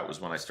foothold I got was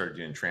when I started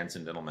doing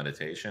transcendental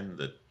meditation,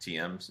 the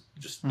TMs,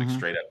 just like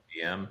straight up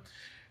TM.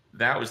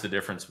 That was the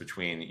difference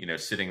between,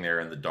 sitting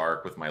there in the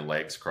dark with my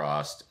legs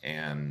crossed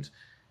and,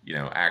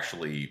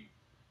 actually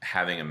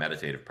having a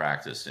meditative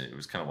practice. And it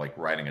was kind of like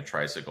riding a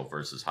tricycle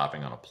versus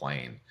hopping on a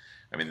plane.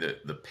 I mean,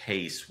 the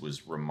pace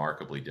was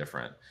remarkably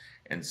different.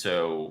 And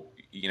so,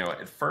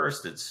 at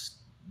first it's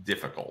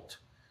difficult.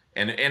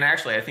 And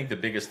actually, I think the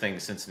biggest thing,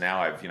 since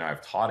now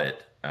I've taught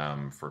it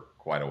for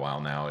quite a while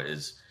now,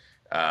 is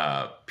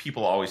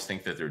people always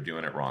think that they're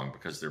doing it wrong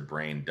because their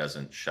brain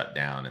doesn't shut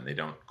down and they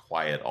don't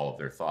quiet all of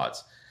their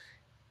thoughts.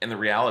 And the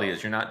reality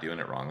is, you're not doing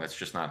it wrong. That's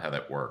just not how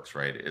that works,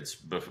 right? It's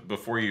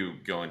before you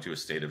go into a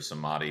state of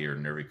samadhi or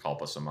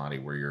nirvikalpa samadhi,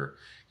 where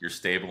you're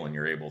stable and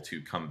you're able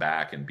to come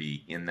back and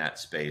be in that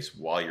space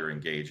while you're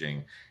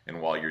engaging and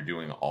while you're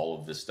doing all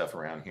of this stuff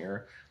around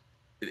here.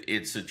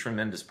 It's a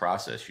tremendous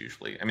process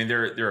usually. I mean,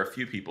 there are a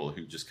few people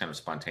who just kind of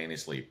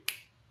spontaneously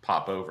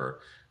pop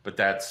over, but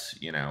that's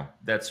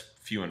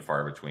few and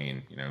far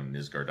between.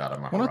 Nisargadatta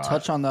Maharaj. I want to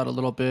touch on that a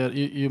little bit.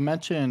 You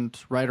mentioned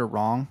right or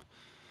wrong.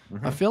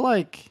 Mm-hmm. I feel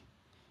like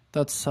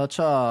that's such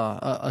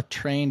a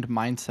trained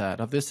mindset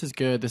of this is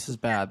good, this is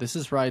bad, this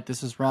is right,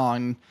 this is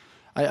wrong.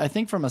 I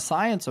think from a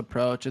science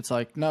approach, it's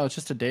like, no, it's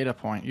just a data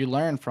point. You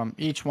learn from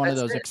each one of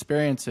those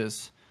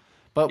experiences.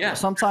 But Yeah.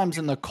 sometimes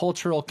in the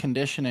cultural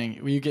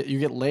conditioning, you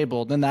get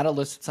labeled, and that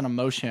elicits an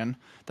emotion.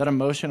 That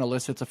emotion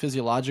elicits a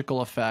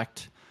physiological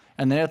effect,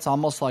 and then it's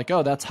almost like,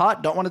 oh, that's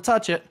hot, don't want to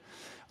touch it,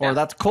 or Yeah.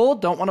 that's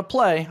cold, don't want to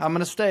play. I'm going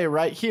to stay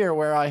right here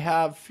where I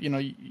have,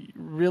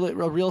 really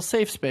a real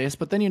safe space.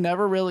 But then you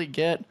never really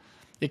get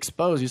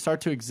exposed. You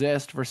start to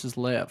exist versus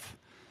live.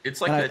 It's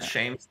like that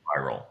shame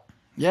spiral.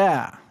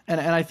 Yeah. And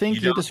I think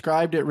You you don't,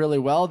 described it really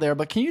well there.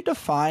 But can you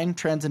define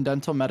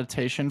transcendental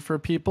meditation for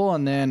people,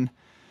 and then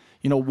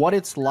what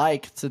it's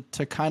like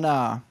to kind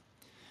of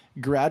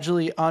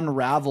gradually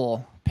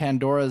unravel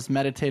Pandora's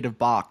meditative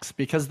box?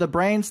 Because the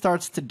brain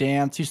starts to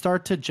dance, you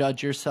start to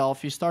judge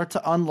yourself, you start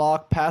to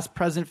unlock past,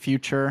 present,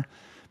 future.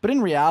 But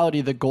in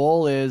reality, the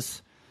goal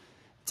is,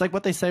 it's like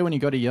what they say when you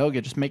go to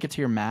yoga, just make it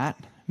to your mat.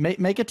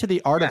 Make it to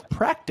the art of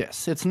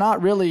practice. It's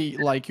not really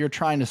like you're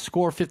trying to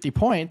score 50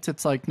 points.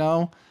 It's like,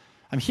 no,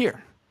 I'm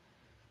here.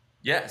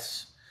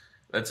 yes.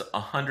 That's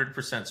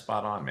 100%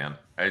 spot on, man.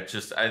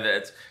 It's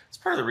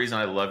part of the reason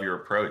I love your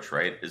approach,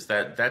 right? Is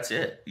that's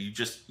it. You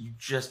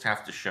just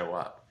have to show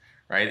up,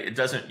 right? It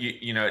doesn't,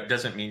 it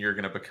doesn't mean you're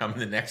going to become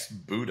the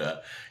next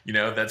Buddha.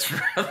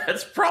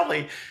 That's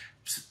probably,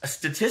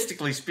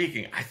 statistically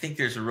speaking, I think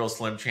there's a real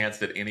slim chance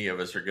that any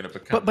of us are going to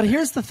become. But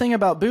here's the thing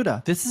about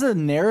Buddha. This is a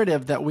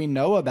narrative that we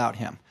know about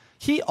him.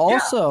 He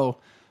also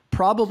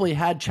probably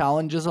had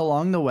challenges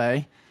along the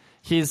way.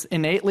 He's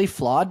innately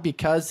flawed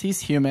because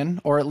he's human,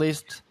 or at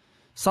least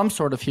some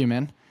sort of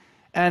human,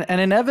 and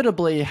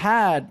inevitably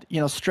had,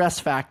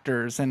 stress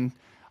factors and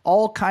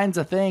all kinds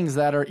of things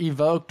that are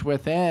evoked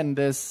within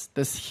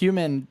this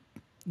human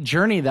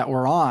journey that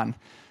we're on.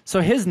 So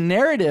his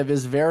narrative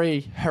is very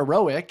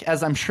heroic,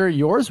 as I'm sure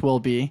yours will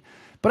be.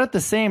 But at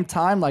the same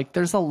time, like,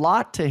 there's a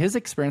lot to his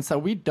experience that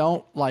we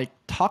don't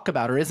talk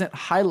about or isn't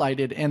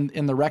highlighted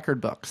in the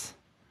record books.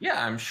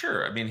 Yeah, I'm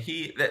sure. I mean,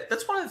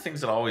 that's one of the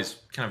things that always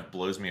kind of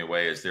blows me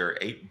away is there are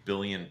 8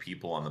 billion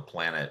people on the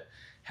planet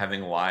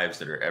having lives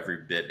that are every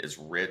bit as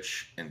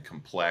rich and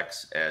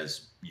complex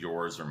as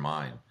yours or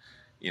mine.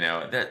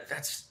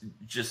 That's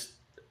just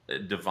a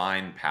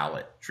divine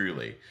palette,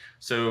 truly.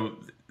 So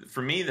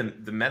for me,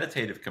 the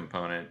meditative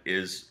component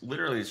is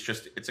literally,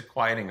 it's a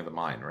quieting of the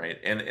mind, right?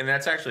 And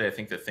that's actually, I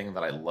think, the thing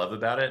that I love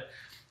about it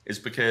is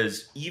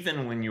because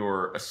even when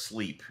you're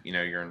asleep,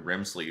 you're in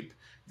REM sleep,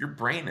 your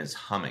brain is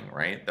humming,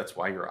 right? That's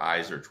why your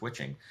eyes are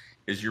twitching,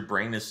 is your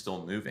brain is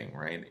still moving,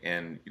 right?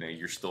 And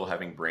you're still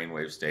having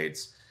brainwave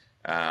states.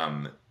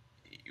 The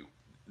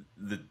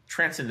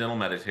transcendental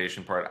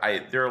meditation part,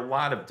 there are a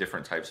lot of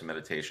different types of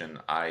meditation.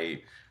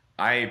 I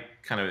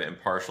kind of am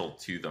partial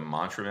to the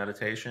mantra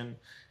meditation,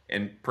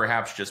 and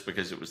perhaps just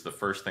because it was the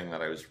first thing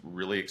that I was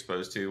really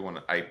exposed to. When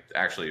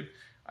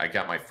I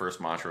got my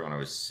first mantra when I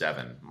was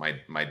 7.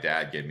 My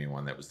dad gave me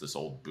one that was this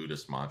old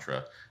Buddhist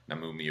mantra,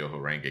 Namu Myoho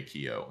Renge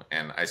Kyo,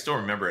 and I still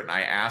remember it. And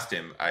I asked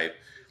him,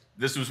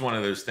 this was one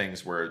of those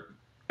things where,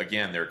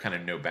 again, there are kind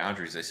of no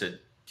boundaries. I said,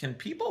 "Can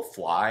people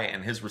fly?"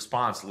 And his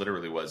response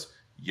literally was,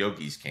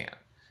 "Yogis can."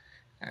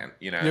 And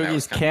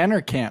Yogis can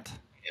or can't?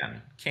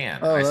 Can.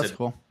 Oh, I that's said,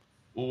 cool.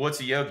 "Well, what's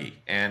a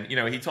yogi?" And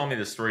he told me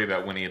the story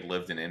about when he had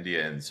lived in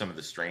India and some of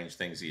the strange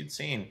things he had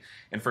seen.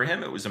 And for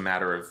him, it was a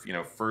matter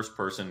of first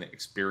person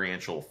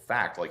experiential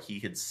fact. Like, he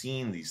had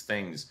seen these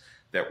things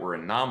that were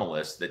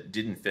anomalous, that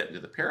didn't fit into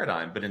the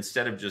paradigm. But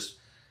instead of just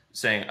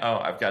saying, "Oh,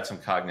 I've got some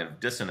cognitive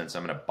dissonance,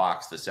 I'm going to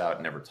box this out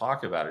and never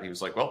talk about it," he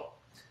was like, "Well,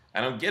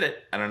 I don't get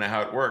it. I don't know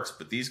how it works,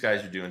 but these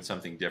guys are doing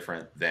something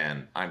different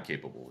than I'm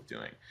capable of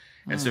doing."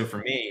 And so for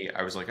me,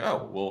 I was like,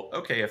 "Oh, well,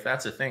 okay, if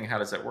that's a thing, how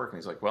does that work?" And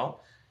he's like,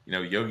 "Well,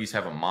 yogis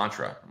have a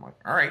mantra." I'm like,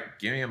 "All right,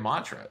 give me a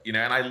mantra." And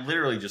I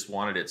literally just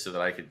wanted it so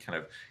that I could kind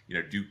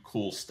of, do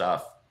cool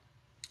stuff,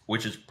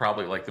 which is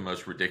probably like the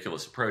most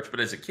ridiculous approach. But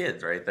as a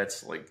kid, right,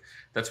 that's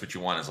what you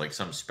want, is like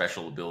some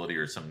special ability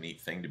or some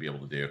neat thing to be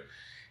able to do.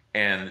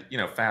 And,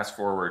 fast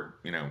forward,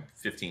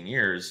 15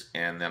 years,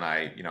 and then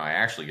I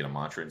actually get a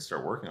mantra and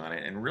start working on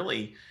it. And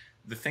really,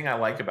 the thing I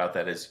like about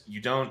that is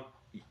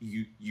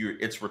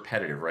it's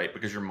repetitive, right?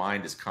 Because your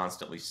mind is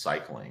constantly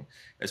cycling,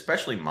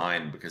 especially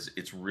mine, because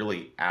it's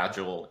really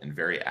agile and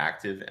very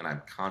active. And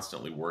I'm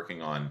constantly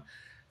working on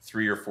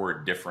 3 or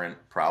 4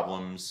 different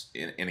problems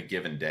in a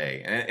given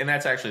day. And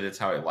that's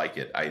how I like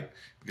it.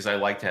 Because I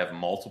like to have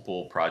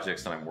multiple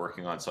projects that I'm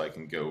working on, so I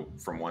can go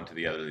from one to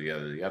the other, to the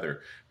other, to the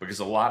other. Because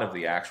a lot of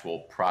the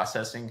actual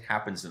processing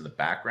happens in the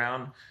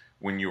background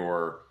when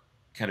you're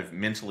kind of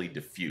mentally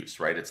diffuse,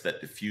 right? It's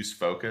that diffuse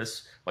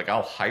focus. Like,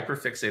 I'll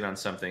hyperfixate on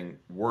something,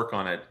 work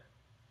on it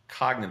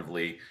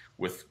cognitively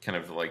with kind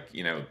of like,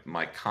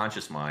 my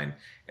conscious mind,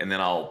 and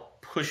then I'll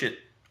push it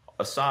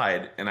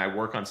aside and I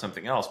work on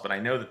something else. But I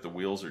know that the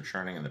wheels are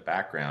churning in the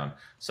background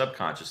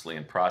subconsciously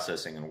and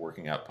processing and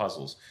working out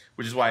puzzles,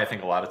 which is why I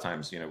think a lot of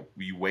times,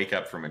 you wake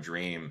up from a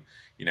dream,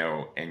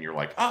 and you're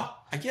like, "Oh,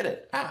 I get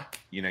it."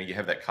 You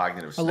have that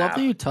cognitive snap. I love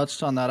that you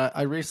touched on that.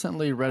 I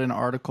recently read an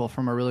article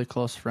from a really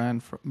close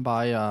friend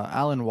by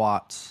Alan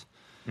Watts.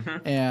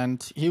 Mm-hmm.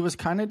 And he was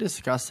kind of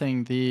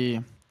discussing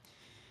the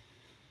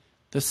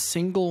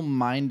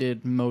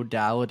single-minded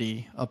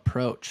modality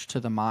approach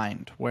to the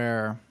mind,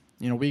 where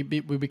we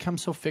become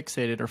so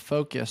fixated or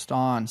focused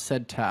on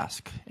said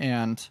task,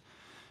 and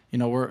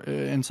we're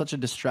in such a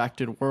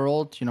distracted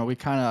world. We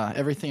kind of,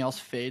 everything else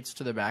fades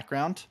to the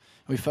background.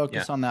 We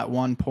focus on that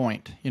one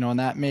point, and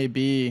that may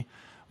be,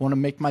 I want to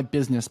make my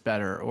business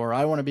better, or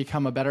I want to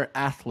become a better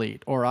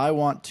athlete, or I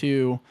want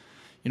to,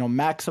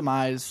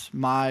 maximize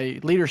my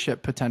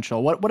leadership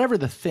potential, whatever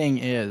the thing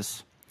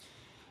is.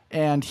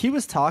 And he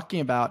was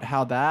talking about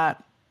how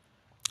that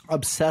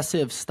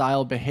obsessive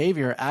style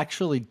behavior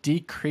actually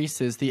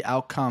decreases the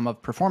outcome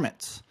of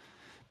performance,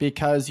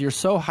 because you're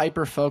so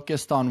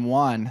hyper-focused on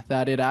one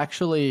that it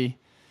actually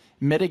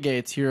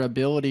mitigates your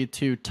ability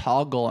to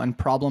toggle and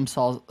problem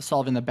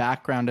solve in the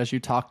background, as you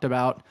talked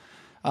about.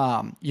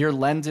 Your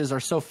lenses are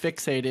so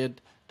fixated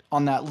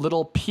on that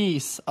little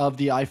piece of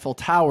the Eiffel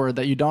Tower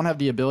that you don't have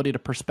the ability to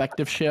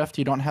perspective shift.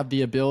 You don't have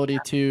the ability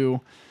to,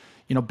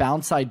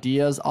 bounce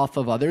ideas off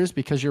of others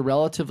because you're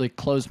relatively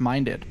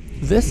closed-minded.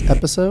 This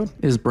episode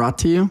is brought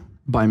to you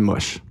by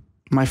Mush.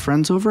 My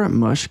friends over at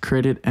Mush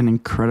created an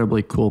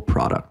incredibly cool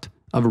product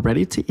of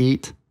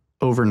ready-to-eat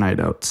overnight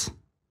oats.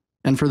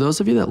 And for those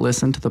of you that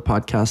listen to the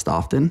podcast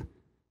often,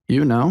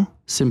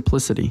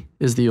 simplicity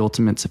is the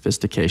ultimate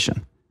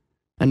sophistication.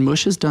 And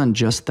Mush has done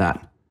just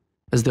that,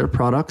 as their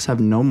products have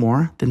no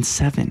more than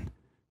 7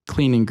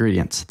 clean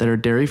ingredients that are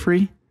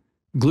dairy-free,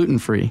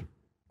 gluten-free,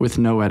 with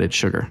no added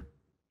sugar.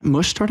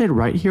 Mush started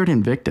right here at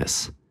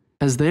Invictus,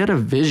 as they had a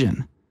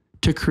vision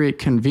to create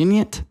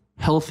convenient,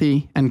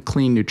 healthy, and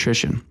clean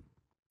nutrition.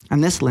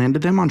 And this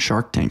landed them on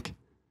Shark Tank,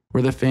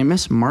 where the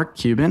famous Mark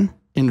Cuban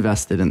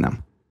invested in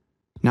them.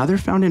 Now they're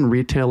found in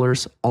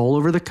retailers all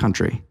over the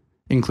country,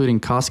 including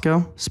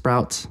Costco,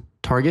 Sprouts,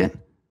 Target,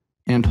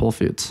 and Whole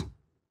Foods.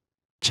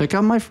 Check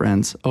out my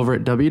friends over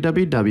at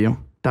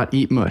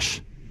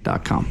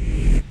www.eatmush.com.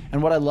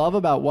 And what I love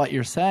about what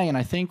you're saying, and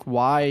I think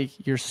why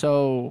you're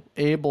so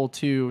able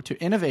to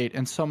innovate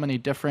in so many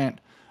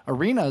different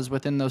arenas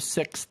within those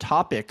 6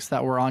 topics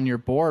that were on your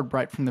board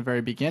right from the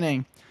very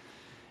beginning,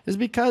 is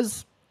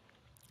because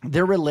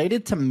they're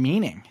related to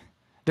meaning.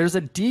 There's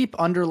a deep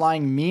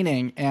underlying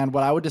meaning and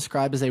what I would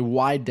describe as a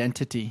why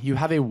identity. You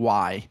have a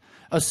why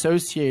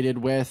associated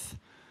with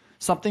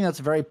something that's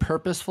very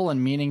purposeful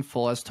and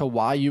meaningful as to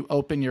why you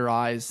open your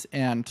eyes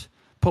and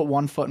put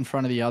one foot in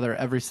front of the other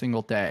every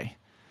single day.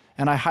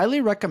 And I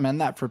highly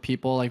recommend that for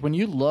people. Like when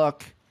you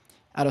look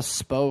at a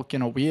spoke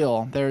in a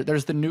wheel,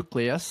 there's the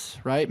nucleus,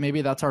 right?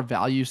 Maybe that's our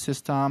value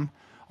system,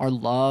 our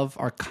love,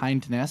 our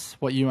kindness,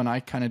 what you and I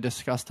kind of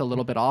discussed a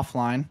little bit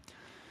offline.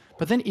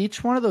 But then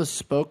each one of those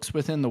spokes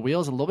within the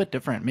wheel is a little bit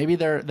different. Maybe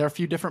there are a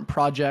few different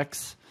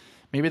projects.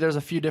 Maybe there's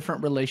a few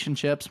different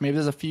relationships. Maybe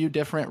there's a few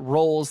different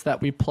roles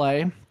that we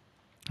play.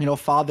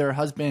 Father,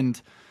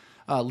 husband,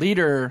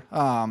 leader,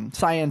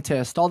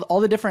 scientist,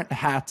 all the different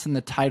hats and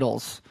the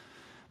titles.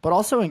 But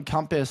also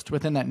encompassed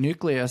within that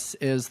nucleus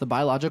is the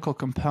biological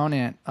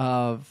component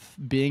of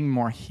being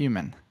more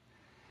human.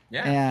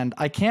 Yeah. And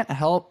I can't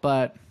help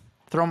but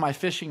throw my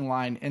fishing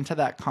line into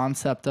that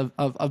concept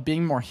of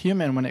being more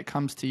human when it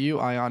comes to you,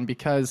 Ion,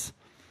 because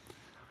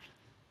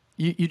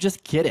you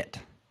just get it.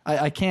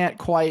 I can't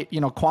quite,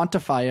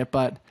 quantify it,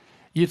 but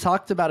you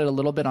talked about it a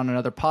little bit on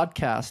another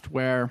podcast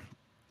where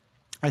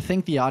I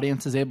think the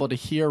audience is able to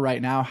hear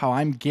right now how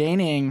I'm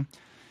gaining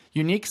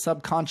unique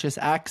subconscious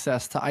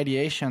access to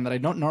ideation that I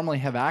don't normally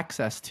have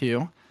access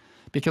to,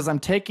 because I'm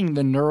taking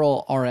the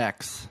neural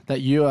RX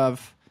that you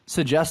have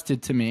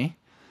suggested to me.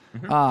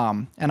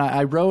 Mm-hmm. And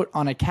I wrote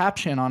on a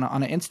caption on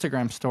an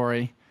Instagram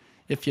story,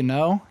 if you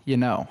know, you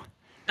know.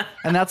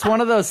 And that's one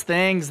of those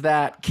things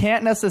that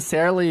can't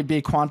necessarily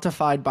be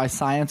quantified by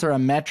science or a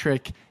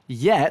metric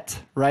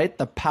yet, right?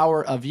 The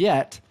power of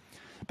yet.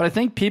 But I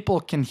think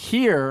people can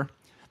hear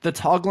the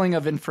toggling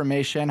of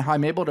information, how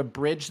I'm able to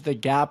bridge the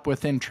gap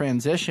within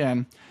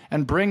transition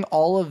and bring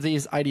all of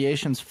these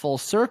ideations full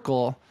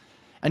circle.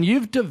 And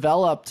you've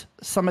developed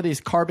some of these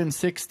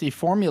carbon-60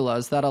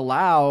 formulas that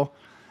allow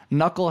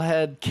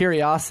knucklehead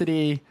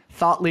curiosity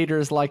thought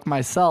leaders like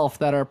myself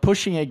that are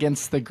pushing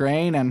against the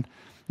grain and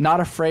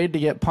not afraid to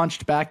get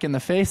punched back in the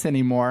face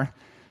anymore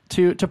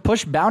to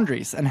push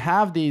boundaries and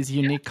have these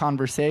unique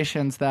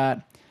conversations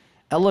that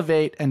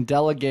elevate and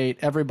delegate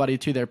everybody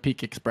to their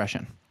peak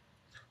expression.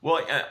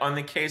 Well, on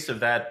the case of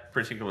that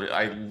particularly,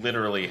 I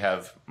literally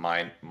have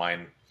mine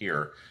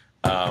here,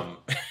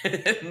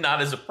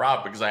 not as a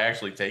prop because I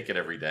actually take it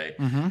every day.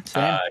 Mm-hmm,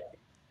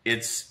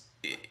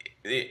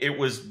 it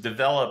was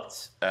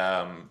developed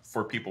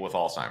for people with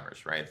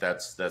Alzheimer's, right?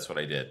 That's what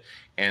I did.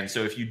 And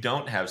so if you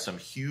don't have some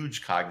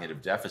huge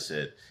cognitive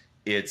deficit,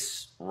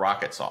 it's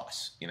rocket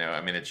sauce.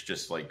 It's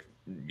just like,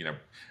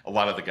 a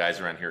lot of the guys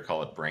around here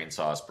call it brain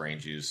sauce, brain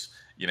juice,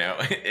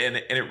 and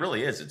it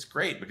really is. It's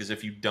great because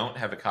if you don't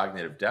have a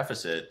cognitive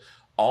deficit,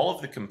 all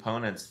of the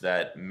components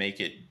that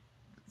make it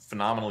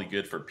phenomenally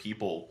good for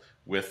people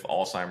with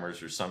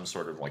Alzheimer's or some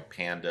sort of like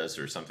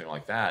pandas or something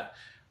like that,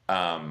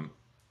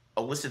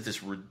 elicit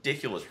this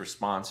ridiculous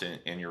response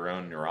in your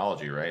own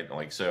neurology, right?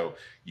 Like, so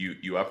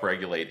you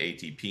upregulate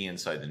ATP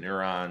inside the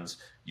neurons,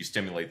 you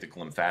stimulate the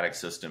lymphatic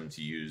system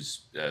to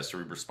use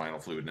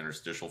cerebrospinal fluid and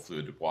interstitial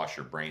fluid to wash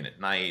your brain at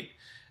night.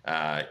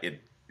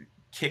 It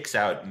kicks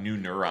out new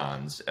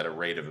neurons at a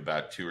rate of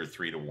about 2 or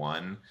 3 to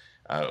 1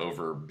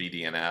 over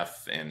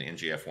BDNF and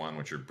NGF1,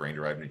 which are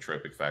brain-derived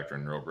neurotrophic factor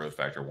and neural growth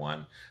factor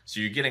 1. So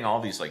you're getting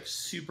all these like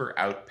super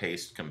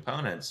outpaced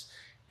components.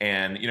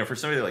 And, you know, for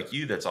somebody like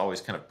you that's always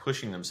kind of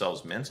pushing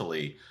themselves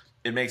mentally,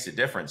 it makes a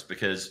difference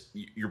because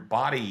your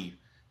body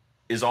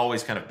is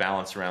always kind of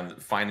balanced around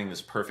finding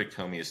this perfect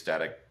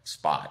homeostatic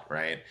spot,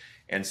 right?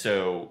 And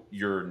so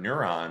your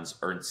neurons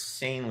are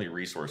insanely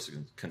resource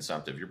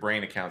consumptive. Your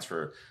brain accounts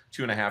for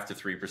 2.5 to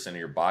 3% of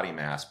your body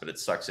mass, but it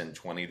sucks in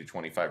 20 to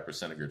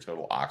 25% of your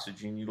total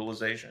oxygen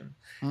utilization.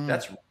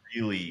 That's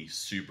really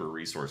super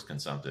resource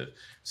consumptive.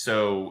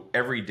 So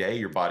every day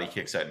your body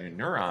kicks out new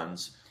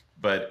neurons,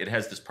 but it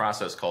has this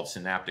process called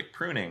synaptic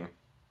pruning.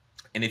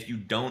 And if you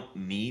don't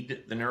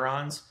need the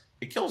neurons,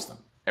 it kills them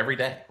every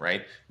day,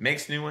 right?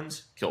 Makes new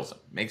ones, kills them.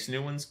 Makes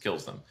new ones,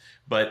 kills them.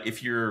 But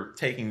if you're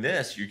taking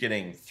this, you're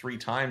getting 3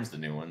 times the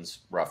new ones,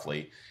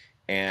 roughly.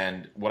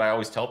 And what I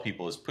always tell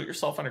people is put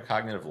yourself under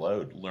cognitive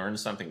load, learn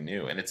something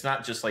new. And it's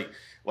not just like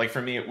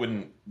for me, it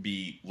wouldn't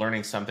be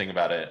learning something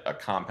about a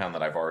compound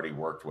that I've already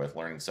worked with,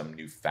 learning some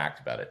new fact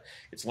about it.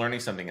 It's learning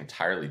something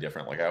entirely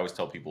different. Like I always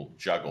tell people,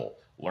 juggle,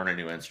 learn a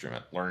new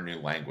instrument, learn a new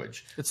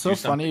language. It's so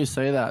funny you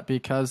say that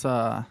because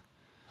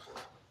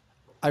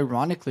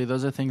ironically,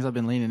 those are things I've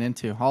been leaning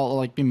into. I'll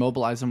like be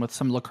mobilizing with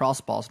some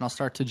lacrosse balls and I'll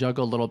start to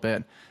juggle a little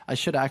bit. I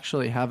should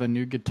actually have a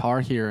new guitar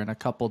here in a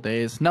couple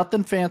days.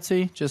 Nothing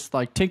fancy, just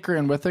like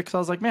tinkering with it. Because I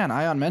was like, man,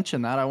 Ion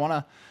mentioned that. I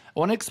want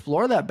to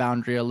explore that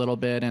boundary a little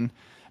bit and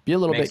be a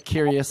little bit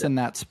curious in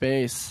that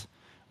space,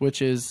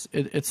 which is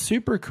it's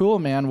super cool,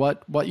 man.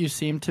 What you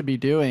seem to be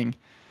doing,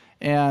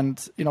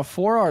 and you know,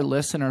 for our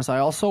listeners, I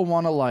also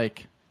want to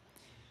like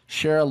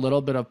share a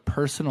little bit of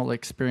personal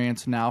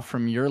experience now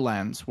from your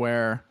lens,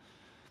 where,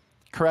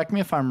 correct me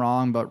if I'm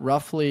wrong, but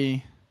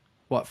roughly,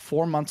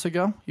 4 months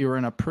ago, you were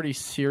in a pretty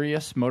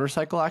serious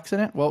motorcycle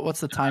accident? What's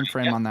the time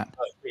frame on that?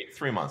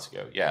 3 months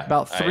ago, yeah.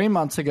 About 3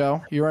 months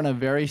ago, you were in a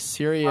very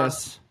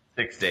serious...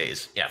 6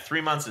 days. Yeah,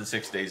 3 months and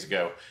 6 days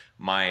ago,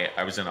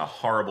 I was in a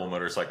horrible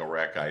motorcycle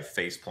wreck. I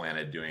face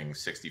planted doing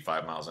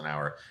 65 miles an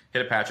hour,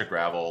 hit a patch of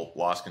gravel,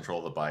 lost control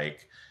of the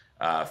bike,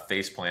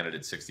 face planted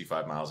at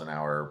 65 miles an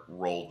hour,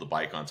 rolled the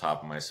bike on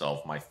top of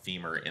myself. My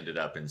femur ended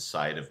up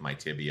inside of my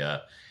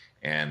tibia.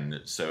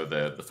 And so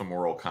the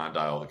femoral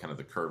condyle, the kind of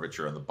the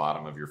curvature on the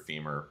bottom of your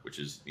femur, which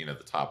is, you know,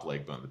 the top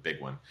leg bone, the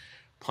big one,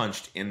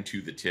 punched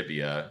into the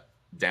tibia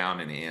down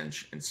 1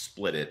 inch and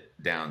split it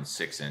down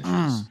 6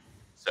 inches.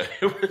 So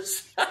it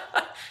was...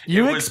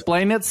 You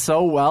explain it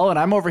so well, and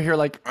I'm over here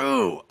like,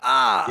 ooh,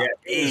 ah. Yeah,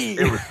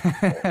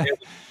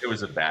 it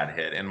was a bad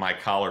hit, and my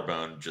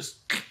collarbone just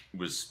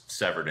was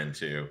severed in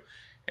two.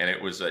 And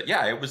it was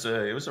it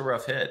was a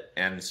rough hit.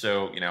 And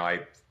so, you know,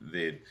 I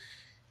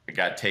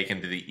got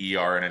taken to the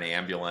ER in an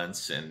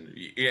ambulance. And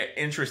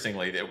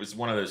interestingly, it was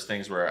one of those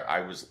things where I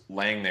was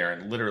laying there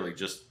and literally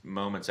just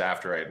moments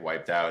after I had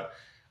wiped out,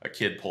 a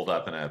kid pulled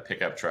up in a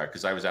pickup truck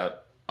because I was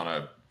out on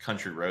a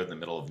country road in the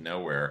middle of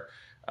nowhere.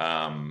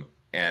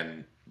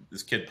 And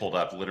this kid pulled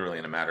up literally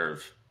in a matter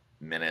of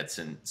minutes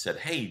and said,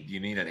 "Hey, do you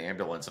need an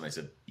ambulance?" And I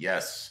said,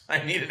 "Yes,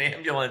 I need an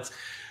ambulance."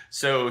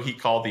 So he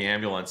called the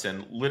ambulance,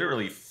 and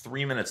literally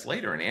 3 minutes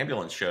later, an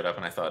ambulance showed up,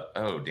 and I thought,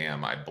 "Oh,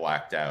 damn, I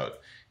blacked out."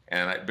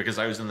 And because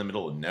I was in the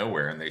middle of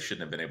nowhere, and they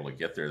shouldn't have been able to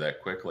get there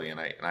that quickly.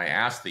 And I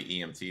asked the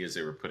EMT as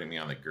they were putting me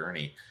on the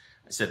gurney,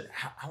 I said,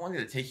 "How long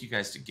did it take you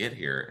guys to get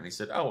here?" And he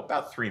said, "Oh,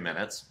 about 3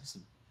 minutes."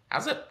 I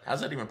said,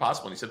 How's that even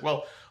possible? And he said,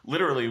 "Well,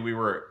 literally, we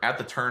were at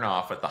the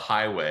turnoff at the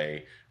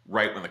highway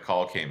right when the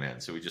call came in.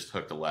 So we just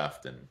hooked a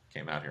left and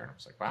came out here." And I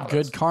was like, "Wow,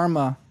 good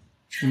karma.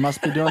 You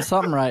must be doing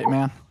something right,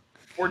 man."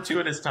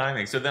 Fortuitous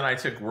timing. So then I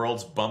took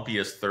world's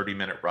bumpiest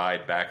 30-minute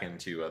ride back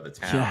into the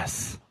town.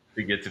 Yes.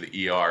 To get to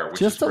the ER. Which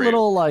just is a great.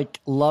 Little like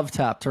love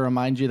tap to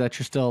remind you that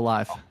you're still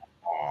alive.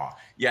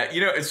 Yeah,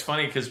 you know, it's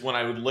funny because when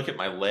I would look at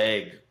my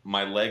leg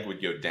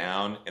would go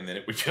down and then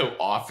it would go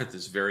off at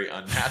this very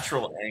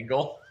unnatural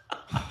angle.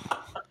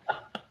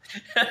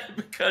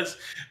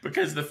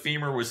 because the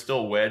femur was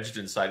still wedged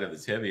inside of the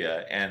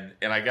tibia, and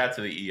I got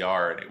to the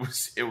ER and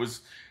it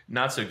was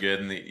not so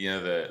good. And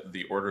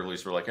the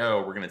orderlies were like,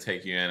 "Oh, we're going to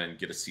take you in and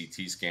get a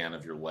CT scan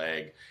of your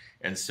leg."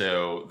 And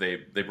so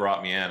they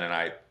brought me in,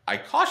 and I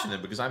cautioned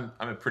them because I'm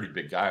a pretty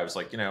big guy. I was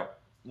like, you know,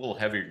 a little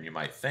heavier than you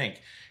might think.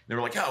 And they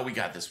were like, "Oh, we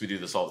got this. We do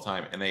this all the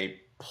time." And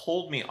they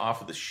pulled me off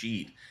of the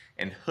sheet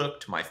and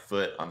hooked my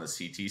foot on the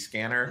CT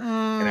scanner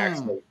and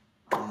actually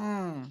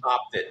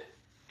popped it.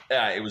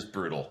 It was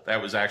brutal.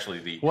 That was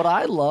actually what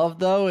I love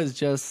though is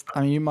just,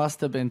 I mean, you must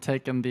have been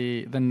taking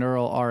the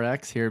neural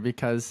RX here,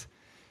 because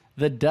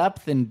the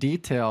depth and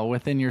detail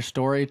within your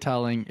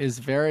storytelling is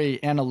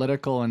very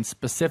analytical and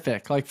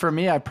specific. Like for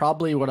me, I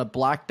probably would have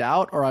blacked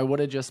out, or I would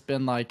have just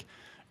been like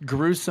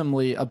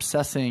gruesomely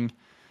obsessing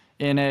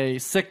in a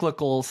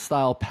cyclical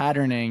style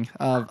patterning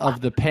of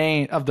the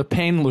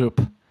pain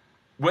loop.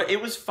 Well,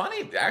 it was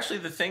funny. Actually,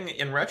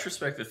 in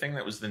retrospect, the thing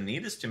that was the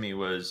neatest to me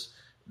was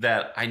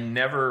that I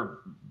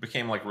never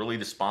became like really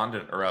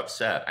despondent or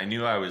upset. I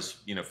knew I was,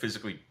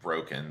 physically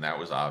broken. That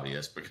was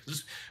obvious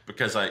because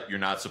you're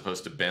not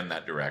supposed to bend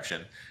that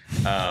direction.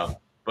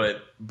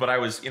 But I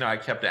was, I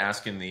kept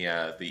asking the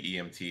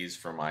EMTs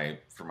for my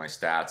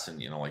stats and,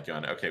 like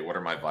going, okay, what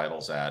are my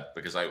vitals at?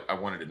 Because I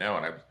wanted to know.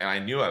 And I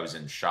knew I was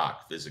in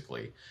shock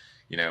physically.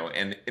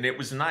 And it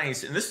was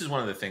nice. And this is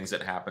one of the things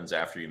that happens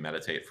after you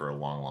meditate for a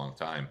long, long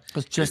time. I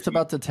was just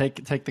about to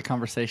take the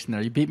conversation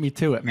there. You beat me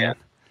to it, man. Yeah,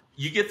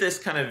 you get this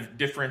kind of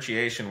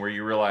differentiation where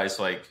you realize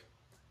like,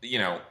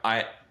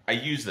 I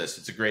use this.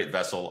 It's a great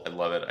vessel. I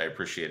love it. I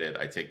appreciate it.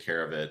 I take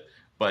care of it.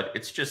 But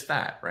it's just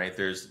that, right?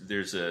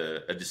 There's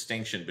a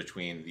distinction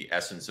between the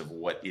essence of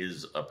what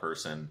is a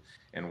person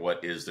and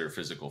what is their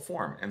physical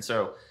form. And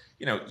so,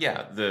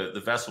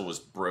 the vessel was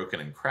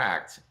broken and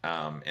cracked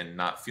and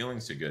not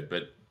feeling so good,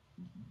 but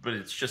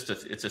it's just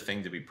it's a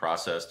thing to be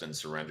processed and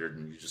surrendered,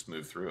 and you just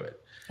move through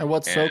it. And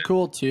what's so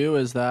cool too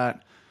is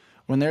that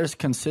when there's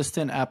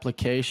consistent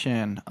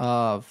application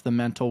of the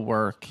mental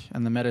work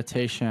and the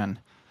meditation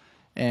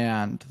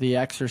and the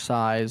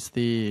exercise,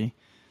 the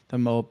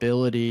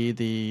mobility,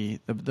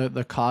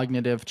 the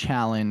cognitive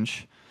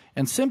challenge,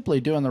 and simply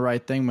doing the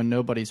right thing when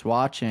nobody's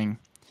watching,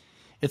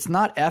 it's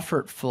not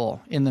effortful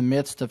in the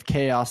midst of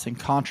chaos and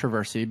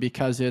controversy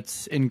because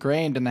it's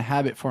ingrained in the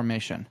habit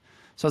formation.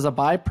 So as a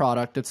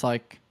byproduct, it's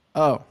like,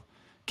 oh,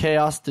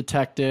 chaos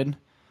detected,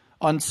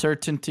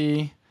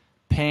 uncertainty,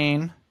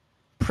 pain,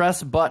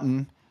 press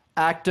button,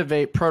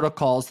 activate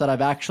protocols that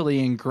I've actually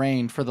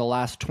ingrained for the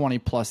last 20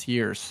 plus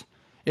years.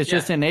 It's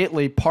just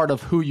innately part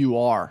of who you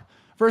are.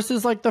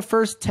 Versus like the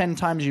first 10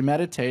 times you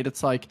meditate,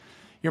 it's like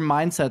your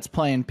mindset's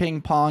playing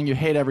ping pong. You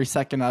hate every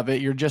second of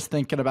it. You're just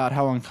thinking about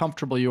how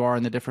uncomfortable you are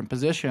in the different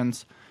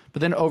positions. But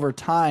then over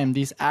time,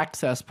 these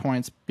access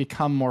points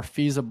become more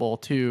feasible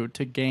to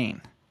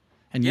gain.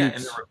 And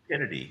and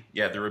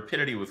the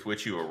rapidity with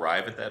which you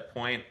arrive at that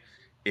point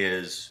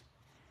is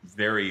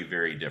very,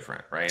 very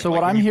different, right? So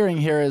what I'm hearing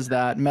here is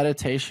that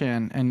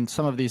meditation and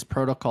some of these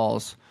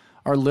protocols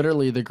are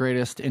literally the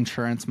greatest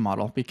insurance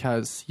model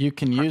because you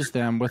can use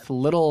them with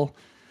little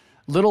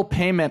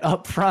payment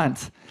up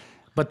front,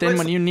 but then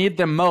when you need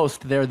them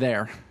most, they're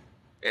there.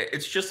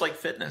 It's just like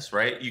fitness,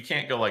 right? You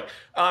can't go like,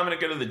 oh, I'm going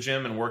to go to the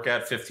gym and work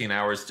out 15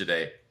 hours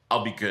today.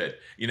 I'll be good.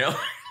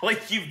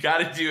 Like you've got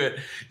to do it.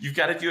 You've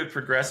got to do it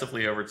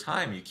progressively over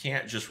time. You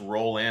can't just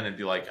roll in and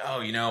be like,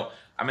 oh,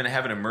 I'm going to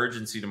have an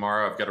emergency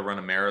tomorrow. I've got to run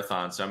a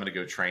marathon, so I'm going to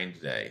go train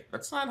today.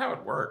 That's not how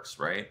it works,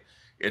 right?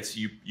 It's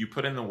you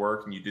put in the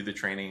work and you do the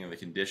training and the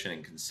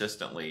conditioning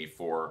consistently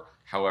for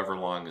however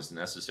long is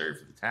necessary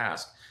for the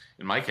task.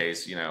 In my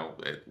case,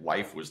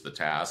 life was the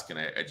task, and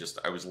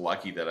I was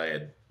lucky that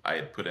I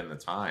had put in the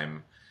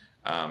time.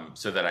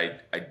 So that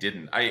I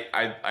didn't.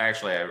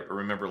 I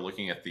remember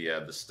looking at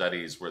the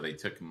studies where they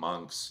took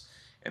monks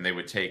and they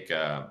would take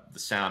the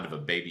sound of a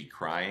baby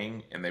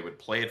crying and they would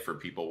play it for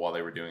people while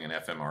they were doing an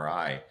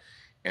fMRI,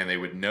 and they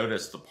would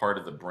notice the part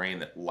of the brain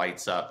that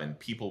lights up and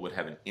people would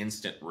have an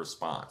instant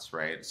response,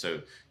 right?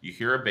 So you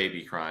hear a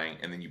baby crying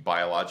and then you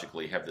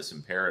biologically have this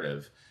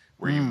imperative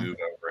where you move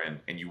over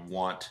and you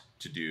want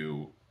to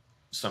do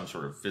some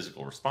sort of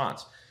physical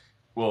response.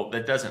 Well,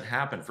 that doesn't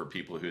happen for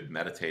people who had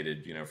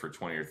meditated, for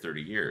 20 or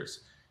 30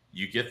 years.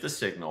 You get the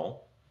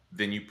signal,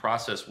 then you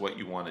process what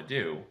you want to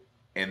do,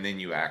 and then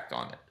you act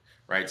on it,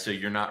 right? So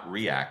you're not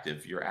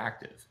reactive, you're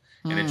active.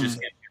 And it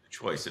just gives you the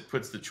choice. It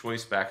puts the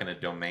choice back in a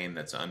domain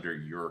that's under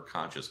your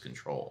conscious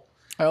control.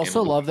 I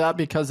also love that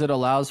because it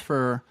allows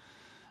for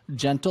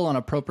gentle and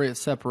appropriate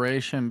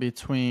separation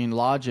between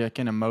logic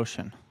and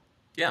emotion.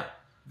 Yeah,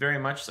 very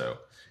much so.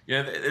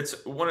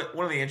 It's one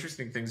of the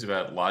interesting things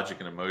about logic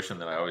and emotion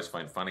that I always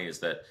find funny is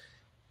that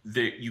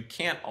you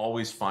can't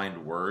always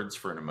find words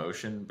for an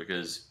emotion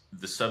because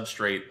the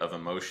substrate of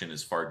emotion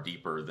is far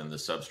deeper than the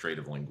substrate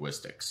of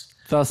linguistics.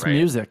 Thus, right?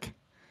 Music.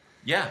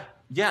 Yeah,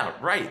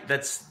 right.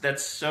 That's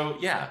so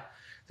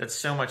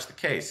much the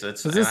case.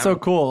 This is so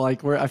cool.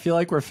 Like I feel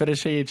like we're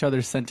finishing each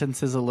other's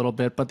sentences a little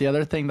bit. But the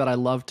other thing that I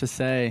love to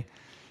say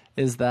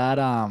is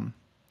that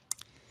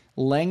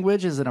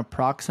language is an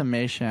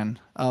approximation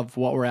of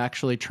what we're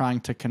actually trying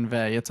to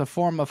convey. It's a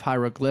form of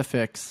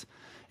hieroglyphics.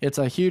 It's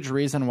a huge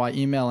reason why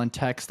email and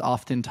text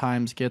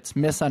oftentimes gets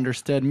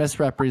misunderstood,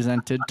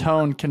 misrepresented.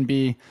 Tone can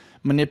be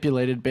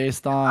manipulated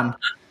based on,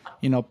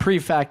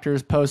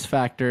 pre-factors,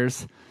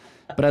 post-factors.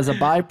 But as a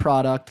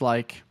byproduct,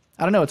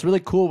 I don't know, it's really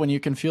cool when you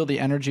can feel the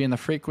energy and the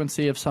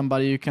frequency of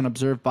somebody. You can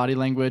observe body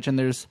language, and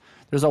there's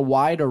a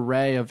wide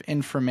array of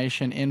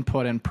information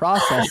input and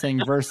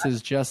processing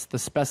versus just the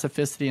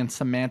specificity and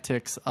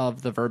semantics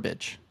of the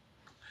verbiage.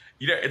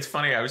 It's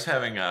funny. I was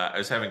having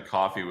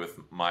coffee with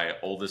my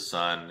oldest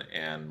son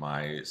and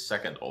my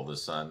second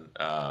oldest son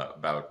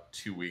about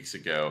 2 weeks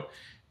ago,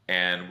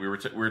 and we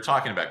were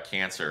talking about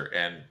cancer,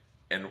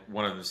 and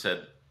one of them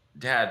said,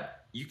 "Dad,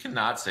 you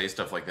cannot say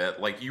stuff like that.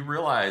 Like, you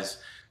realize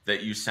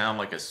that you sound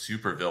like a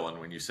supervillain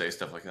when you say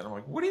stuff like that. I'm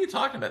like, what are you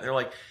talking about? They're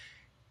like,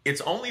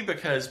 it's only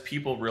because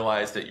people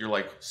realize that you're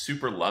like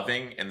super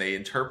loving and they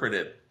interpret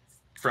it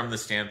from the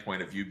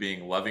standpoint of you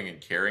being loving and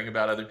caring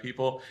about other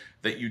people,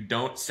 that you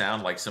don't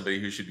sound like somebody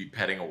who should be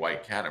petting a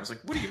white cat. I was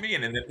like, what do you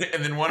mean? And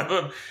then one of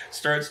them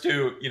starts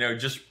to,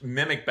 just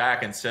mimic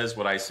back and says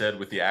what I said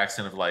with the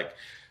accent of like,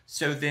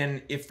 so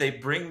then if they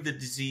bring the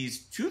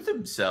disease to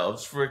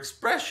themselves for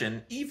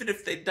expression, even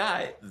if they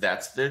die,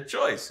 that's their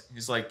choice.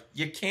 He's like,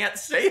 you can't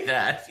say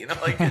that,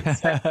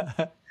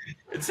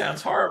 it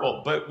sounds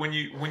horrible. But when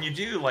you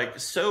do, like,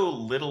 so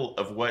little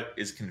of what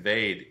is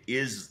conveyed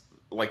is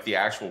like the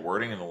actual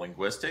wording and the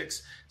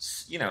linguistics,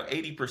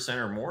 80%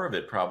 or more of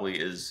it probably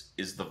is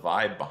the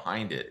vibe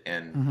behind it.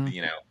 And,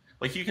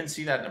 like you can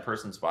see that in a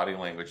person's body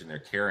language and their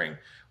caring.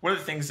 One of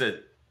the things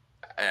that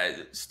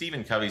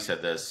Stephen Covey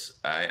said this,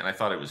 and I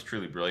thought it was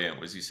truly brilliant,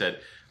 was he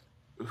said,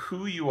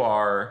 who you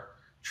are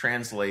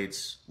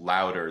translates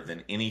louder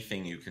than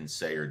anything you can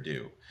say or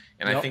do.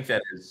 And I think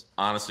that has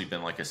honestly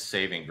been like a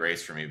saving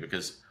grace for me,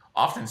 because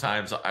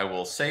oftentimes I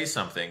will say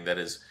something that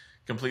is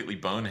completely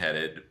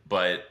boneheaded,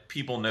 but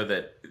people know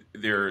that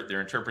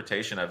their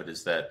interpretation of it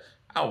is that,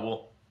 oh,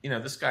 well,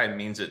 this guy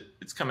means it.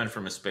 It's coming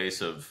from a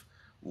space of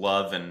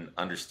love and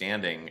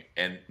understanding,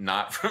 and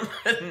not from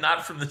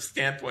the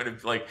standpoint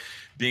of like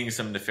being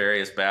some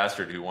nefarious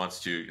bastard who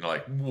wants to,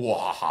 like,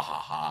 wah ha ha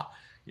ha,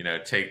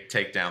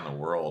 take down the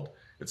world.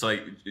 It's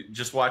like,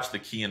 just watch the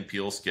Key and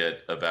Peele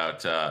skit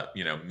about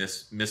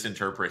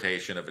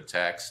misinterpretation of a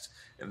text,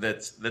 and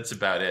that's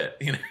about it.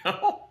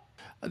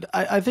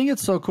 I think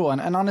it's so cool.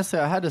 And honestly,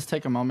 I had to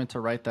take a moment to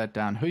write that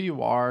down. Who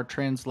you are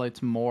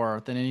translates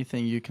more than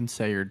anything you can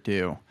say or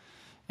do.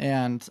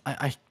 And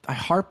I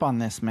harp on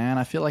this, man.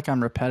 I feel like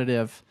I'm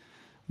repetitive,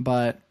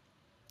 but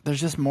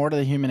there's just more to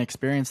the human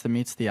experience than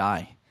meets the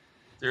eye.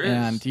 There is.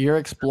 And you're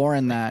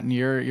exploring that, and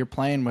you're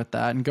playing with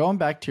that. And going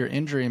back to your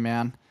injury,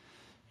 man,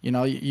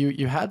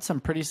 you had some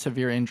pretty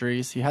severe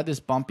injuries. You had this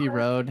bumpy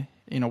road,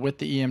 with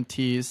the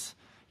EMTs.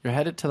 You're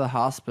headed to the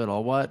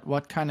hospital.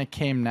 What kind of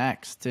came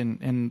next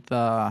in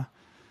the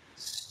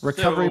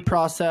recovery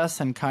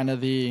process, and kind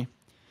of the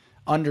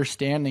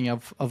understanding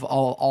of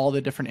all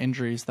the different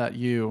injuries that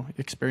you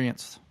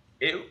experienced?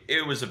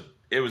 It was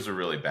a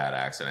really bad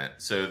accident.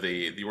 So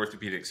the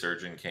orthopedic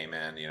surgeon came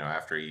in,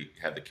 after he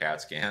had the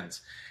CAT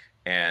scans,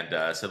 and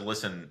said,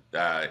 listen,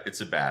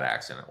 it's a bad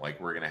accident. Like,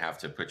 we're going to have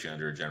to put you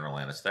under a general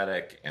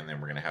anesthetic, and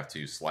then we're going to have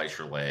to slice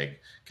your leg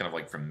kind of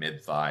like from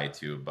mid-thigh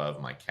to above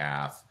my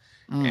calf.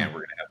 And we're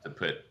going to have to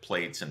put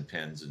plates and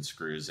pins and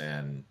screws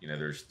in.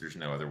 There's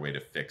no other way to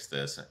fix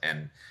this.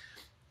 And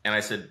I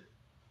said,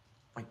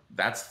 like,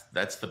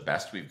 that's the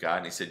best we've got.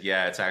 And he said,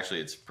 yeah,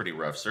 it's pretty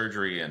rough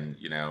surgery, and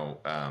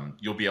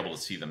you'll be able to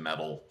see the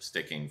metal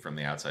sticking from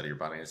the outside of your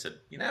body. And I said,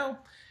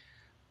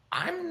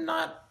 I'm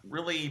not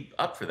really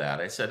up for that.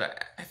 I said,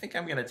 I think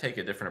I'm going to take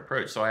a different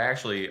approach. So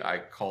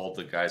I called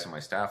the guys on my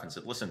staff and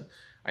said, listen,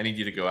 I need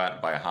you to go out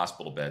and buy a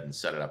hospital bed and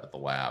set it up at the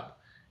lab.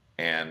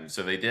 And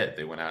so they did.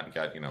 They went out and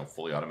got,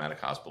 fully automatic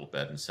hospital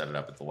bed and set it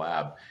up at the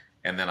lab.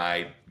 And then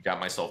I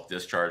got myself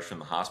discharged from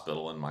the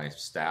hospital, and my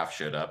staff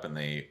showed up, and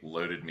they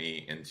loaded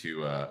me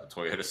into a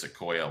Toyota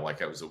Sequoia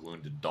like I was a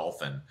wounded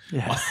dolphin.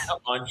 Yes.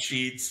 On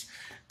sheets,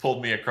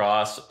 pulled me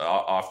across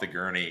off the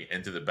gurney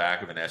into the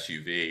back of an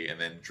SUV, and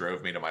then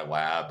drove me to my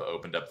lab,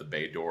 opened up the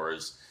bay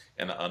doors,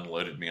 and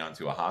unloaded me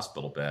onto a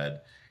hospital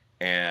bed.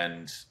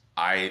 And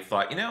I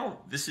thought,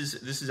 this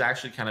is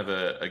actually kind of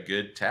a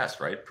good test,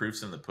 right?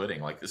 Proof's in the pudding.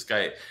 Like, this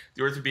guy,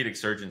 the orthopedic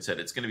surgeon said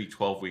it's going to be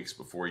 12 weeks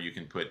before you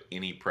can put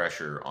any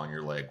pressure on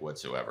your leg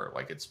whatsoever.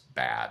 Like, it's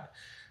bad.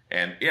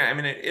 And yeah, I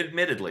mean,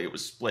 admittedly, it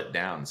was split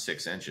down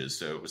 6 inches,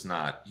 so it was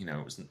not,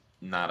 it was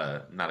not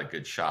a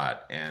good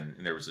shot. And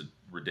there was a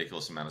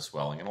ridiculous amount of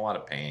swelling and a lot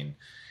of pain.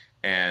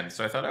 And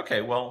so I thought,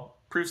 okay, well,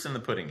 proof's in the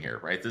pudding here,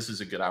 right? This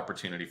is a good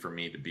opportunity for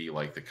me to be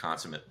like the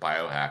consummate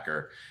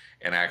biohacker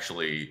and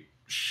actually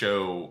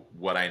show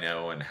what I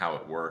know and how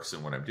it works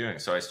and what I'm doing.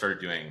 So I started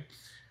doing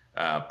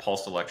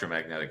pulsed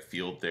electromagnetic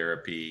field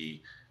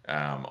therapy,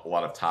 a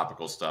lot of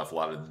topical stuff, a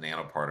lot of the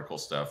nanoparticle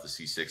stuff, the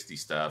C60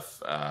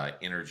 stuff,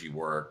 energy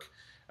work,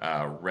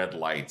 red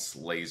lights,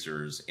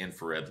 lasers,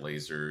 infrared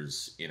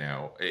lasers,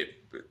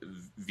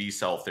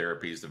 V-cell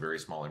therapies, the very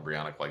small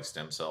embryonic-like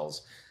stem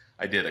cells.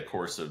 I did a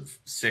course of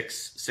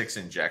six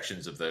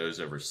injections of those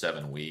over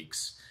 7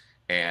 weeks.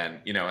 And,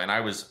 and I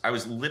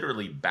was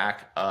literally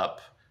back up,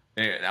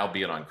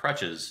 albeit on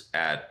crutches,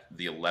 at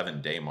the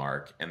 11-day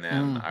mark. And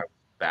then I was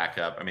back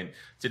up. I mean,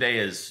 today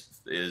is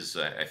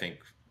I think,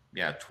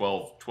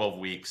 12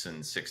 weeks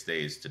and 6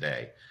 days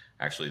today,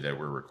 actually, that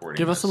we're recording.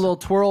 Give us a little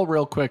twirl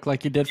real quick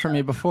like you did for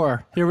me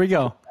before. Here we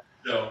go.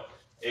 So,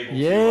 able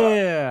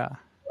to,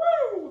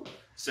 woo!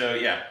 So,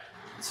 yeah,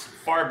 it's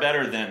far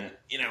better than,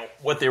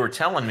 what they were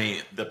telling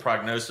me. The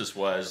prognosis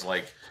was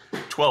like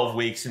 12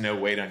 weeks and no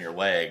weight on your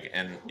leg.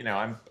 And,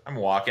 I'm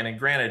walking, and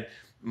granted,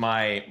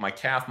 my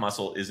calf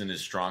muscle isn't as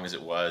strong as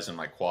it was, and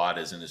my quad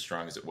isn't as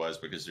strong as it was,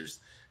 because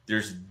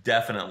there's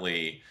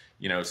definitely,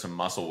 some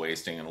muscle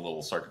wasting and a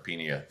little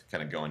sarcopenia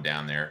kind of going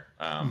down there.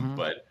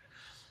 But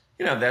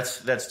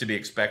that's to be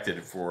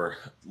expected for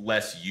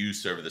less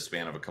use over the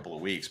span of a couple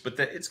of weeks, but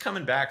it's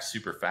coming back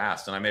super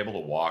fast, and I'm able to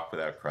walk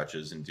without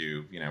crutches and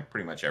do,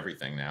 pretty much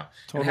everything now.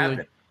 And have Totally.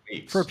 been for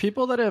For weeks.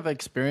 people that have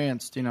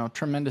experienced,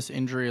 tremendous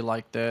injury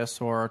like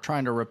this or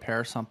trying to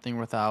repair something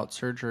without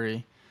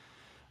surgery,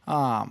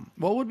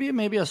 what would be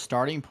maybe a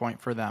starting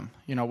point for them?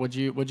 Would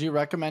you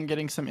recommend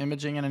getting some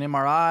imaging and an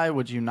MRI?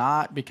 Would you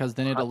not? Because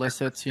then it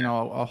elicits,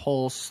 a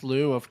whole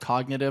slew of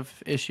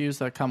cognitive issues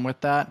that come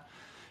with that.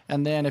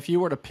 And then if you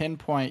were to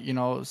pinpoint,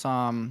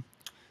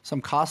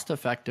 some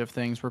cost-effective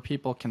things where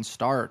people can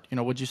start,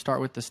 would you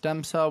start with the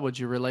stem cell? Would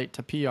you relate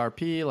to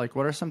PRP? Like,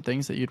 what are some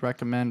things that you'd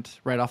recommend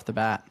right off the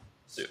bat?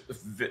 So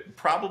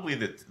probably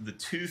the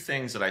two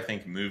things that I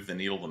think move the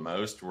needle the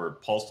most were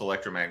pulsed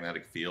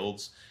electromagnetic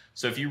fields.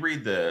 So if you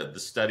read the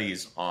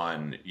studies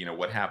on,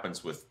 what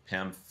happens with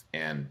PEMF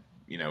and,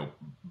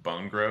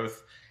 bone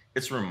growth,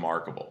 it's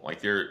remarkable.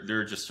 Like there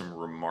are just some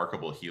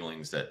remarkable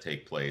healings that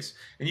take place,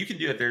 and you can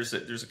do it. There's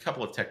a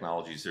couple of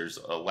technologies. There's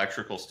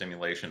electrical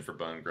stimulation for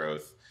bone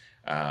growth.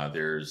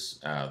 There's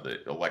the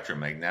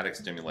electromagnetic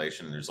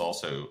stimulation, and there's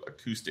also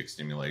acoustic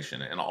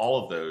stimulation, and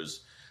all of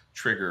those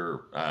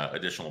trigger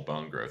additional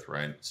bone growth,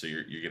 right? So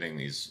you're getting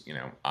these,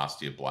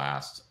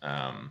 osteoblasts,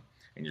 and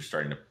you're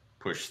starting to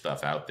push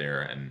stuff out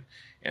there, and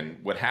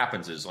what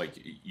happens is like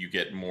you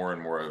get more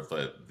and more of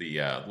the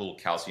little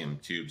calcium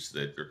tubes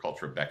that are called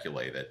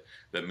trabeculae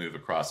that move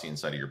across the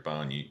inside of your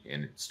bone,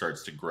 and it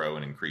starts to grow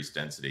and increase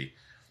density.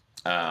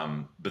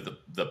 But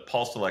the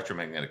pulsed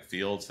electromagnetic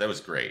fields, that was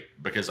great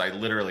because I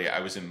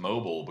was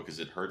immobile because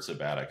it hurt so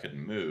bad I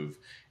couldn't move,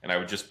 and I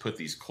would just put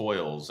these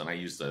coils, and I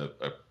used a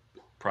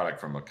product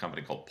from a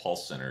company called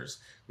Pulse Centers,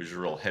 which is a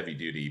real heavy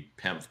duty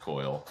PEMF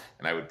coil,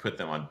 and I would put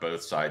them on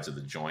both sides of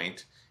the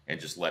joint and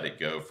just let it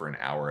go for an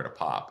hour at a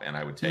pop. And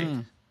I would take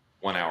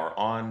 1 hour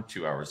on,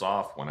 2 hours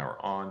off, 1 hour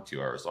on,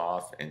 2 hours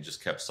off, and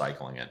just kept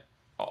cycling it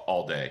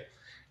all day.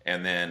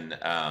 And then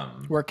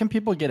Where can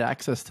people get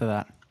access to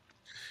that?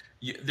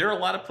 there are a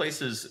lot of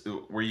places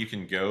where you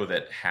can go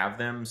that have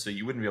them, so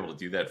you wouldn't be able to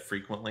do that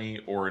frequently.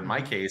 Or in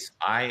my case,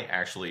 I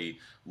actually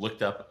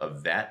looked up a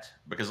vet,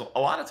 because a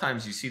lot of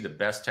times you see the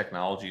best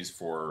technologies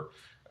for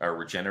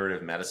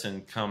regenerative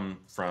medicine come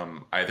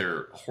from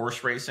either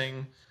horse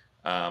racing,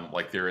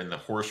 like they're in the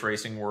horse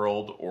racing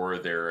world, or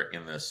they're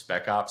in the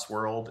spec ops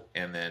world,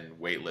 and then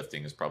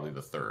weightlifting is probably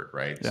the third,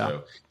 right? Yeah.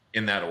 So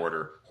in that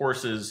order: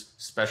 horses,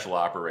 special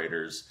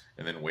operators,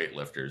 and then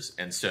weightlifters.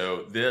 And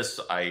so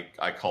this I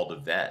called a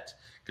vet,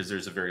 because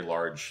there's a very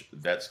large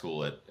vet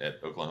school at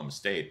Oklahoma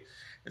State.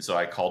 And so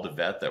I called a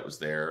vet that was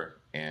there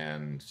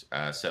and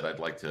said, I'd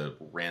like to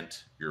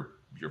rent your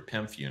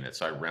PEMF unit.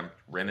 So I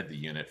rented the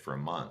unit for a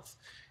month.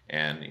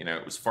 And,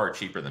 it was far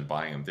cheaper than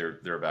buying them.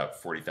 They're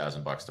about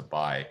 $40,000 to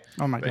buy.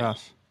 Oh my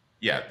gosh.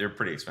 Yeah, they're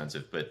pretty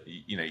expensive, but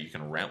you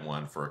can rent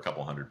one for a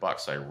couple $100.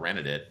 So I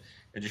rented it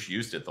and just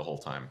used it the whole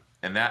time.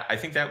 And I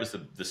think that was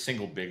the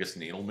single biggest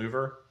needle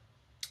mover.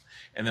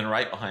 And then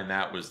right behind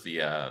that was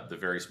the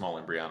very small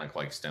embryonic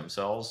like stem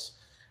cells.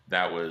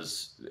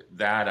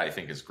 That I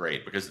think is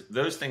great, because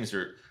those things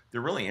they're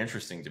really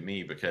interesting to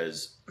me,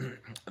 because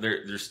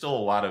there's still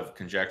a lot of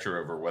conjecture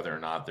over whether or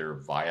not they're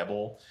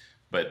viable,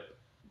 but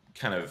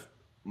kind of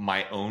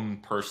my own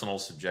personal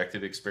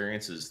subjective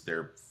experience is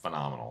they're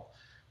phenomenal.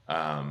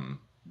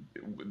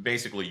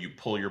 Basically, you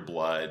pull your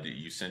blood,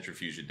 you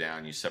centrifuge it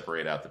down, you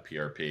separate out the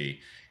PRP,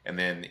 and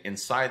then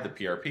inside the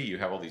PRP, you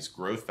have all these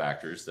growth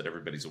factors that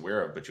everybody's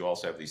aware of, but you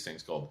also have these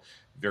things called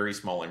very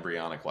small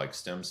embryonic-like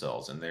stem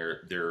cells, and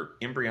they're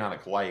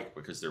embryonic-like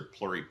because they're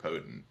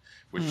pluripotent,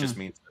 which just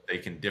means that they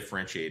can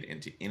differentiate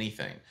into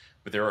anything.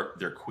 But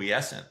they're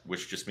quiescent,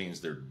 which just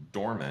means they're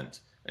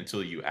dormant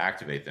until you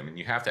activate them, and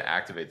you have to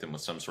activate them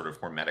with some sort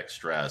of hormetic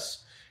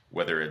stress,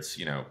 whether it's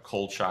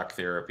cold shock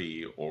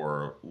therapy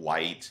or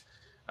light.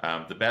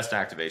 The best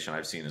activation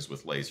I've seen is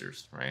with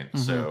lasers, right? Mm-hmm.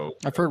 So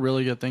I've heard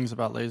really good things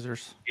about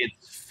lasers.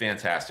 It's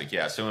fantastic.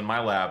 Yeah. So in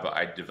my lab,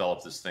 I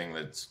developed this thing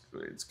it's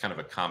kind of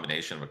a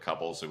combination of a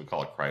couple. So we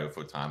call it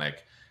cryophotonic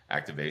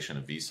activation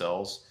of V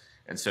cells.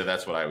 And so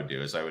that's what I would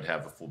do, is I would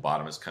have a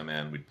phlebotomist come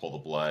in, we'd pull the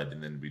blood,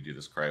 and then we do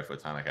this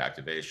cryophotonic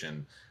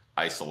activation,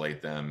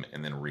 isolate them,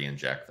 and then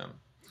re-inject them.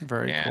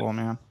 Very cool,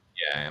 man.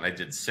 Yeah. And I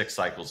did 6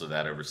 cycles of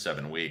that over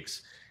 7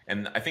 weeks.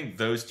 And I think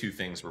those two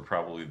things were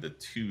probably the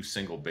 2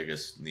 single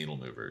biggest needle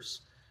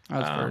movers.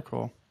 That's very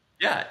cool.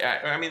 Yeah.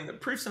 I mean, the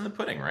proof's in the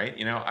pudding, right?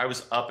 I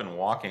was up and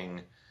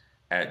walking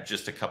at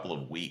just a couple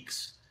of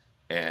weeks,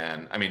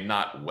 and I mean,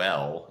 not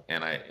well.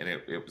 And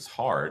it was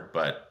hard,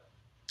 but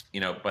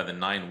by the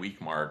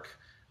 9-week mark,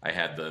 I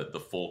had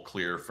the full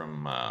clear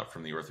from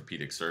the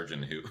orthopedic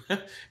surgeon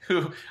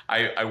who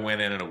I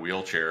went in a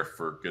wheelchair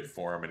for good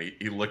form. And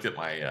he looked at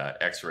my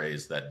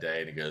x-rays that day,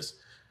 and he goes,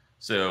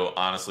 "So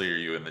honestly, are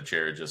you in the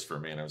chair just for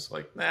me?" And I was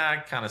like, "Nah, I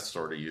kind of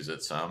sort of use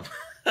it some."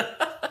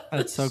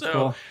 That's so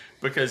cool.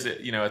 Because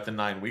at the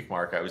 9-week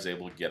mark, I was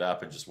able to get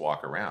up and just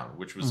walk around,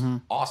 which was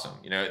awesome.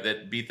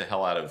 That beat the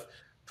hell out of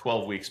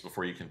 12 weeks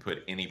before you can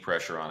put any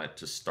pressure on it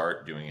to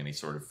start doing any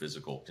sort of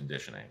physical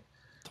conditioning.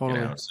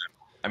 Totally.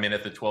 I mean,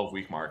 at the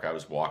 12-week mark, I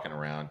was walking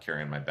around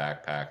carrying my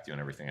backpack, doing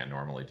everything I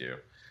normally do.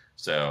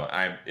 So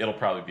it'll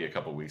probably be a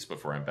couple weeks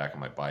before I'm back on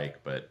my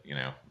bike, but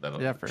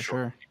that'll Yeah, for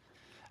sure.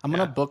 I'm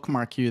going to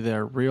bookmark you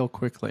there real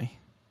quickly.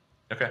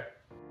 Okay.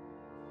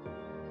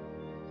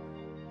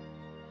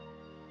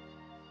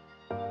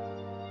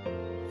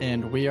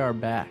 And we are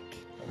back.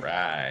 All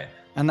right.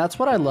 And that's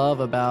what I love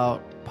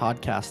about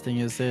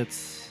podcasting is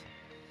it's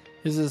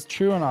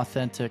true and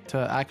authentic to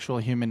actual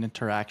human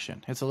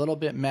interaction. It's a little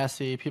bit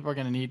messy. People are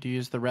going to need to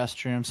use the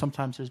restroom.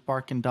 Sometimes there's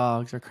barking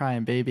dogs or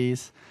crying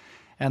babies.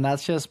 And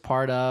that's just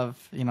part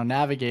of,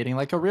 navigating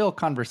like a real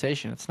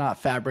conversation. It's not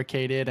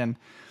fabricated and,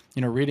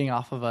 reading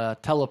off of a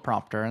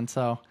teleprompter. And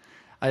so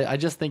I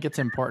just think it's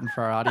important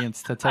for our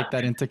audience to take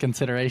that into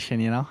consideration,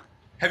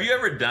 Have you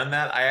ever done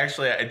that? I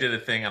did a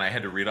thing and I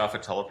had to read off a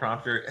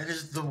teleprompter. It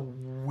is the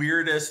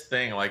weirdest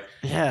thing. Like,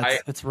 yeah,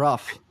 it's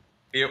rough.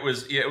 It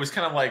was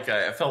kind of like,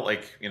 I felt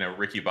like,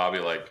 Ricky Bobby,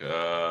 like,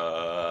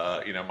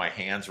 my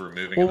hands were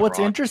moving. Well, what's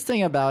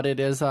interesting about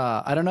it is,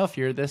 I don't know if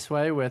you're this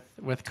way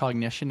with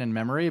cognition and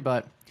memory,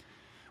 but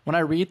when I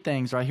read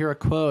things or I hear a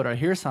quote or I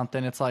hear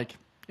something, it's like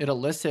it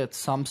elicits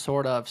some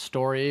sort of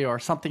story or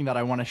something that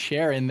I want to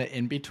share in the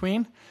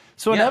in-between.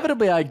 So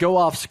inevitably I go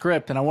off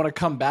script and I want to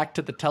come back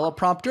to the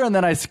teleprompter and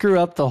then I screw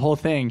up the whole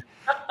thing.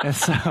 And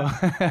so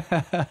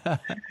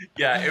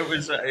yeah, it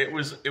was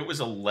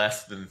a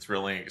less than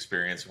thrilling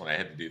experience when I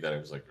had to do that. I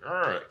was like,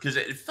 because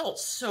it felt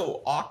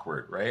so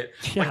awkward, right?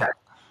 Yeah.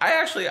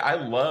 Like I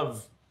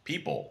love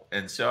people,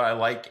 and so I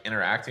like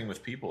interacting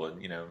with people,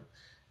 and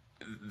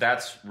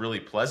that's really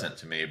pleasant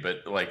to me.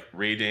 But like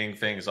reading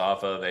things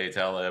off of a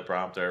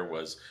teleprompter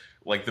was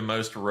like the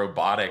most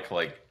robotic,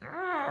 like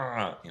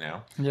Yeah,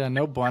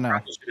 no bueno. I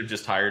should have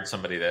just hired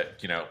somebody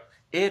that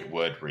it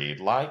would read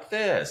like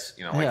this,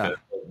 the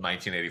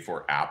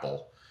 1984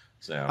 Apple.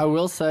 So I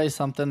will say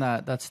something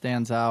that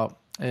stands out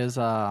is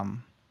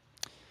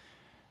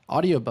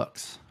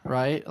audiobooks,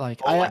 right? Like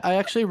I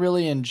actually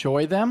really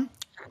enjoy them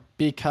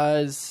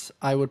because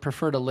I would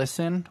prefer to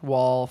listen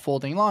while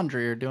folding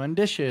laundry or doing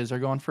dishes or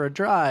going for a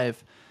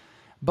drive.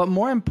 But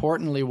more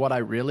importantly, what I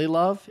really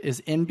love is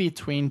in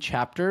between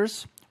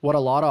chapters. What a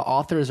lot of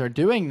authors are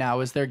doing now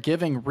is they're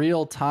giving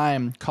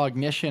real-time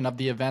cognition of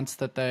the events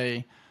that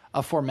they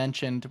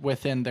aforementioned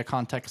within the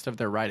context of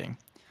their writing.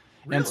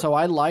 Really? And so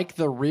I like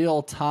the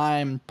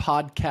real-time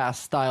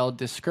podcast-style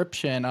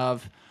description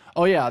of,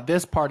 oh yeah,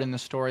 this part in the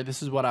story,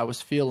 this is what I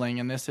was feeling,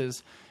 and this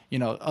is,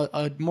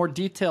 a more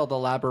detailed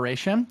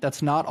elaboration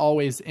that's not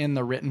always in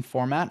the written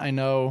format. I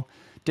know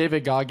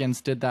David Goggins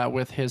did that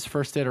with his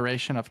first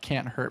iteration of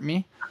Can't Hurt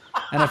Me,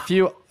 and a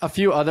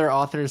few other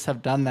authors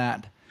have done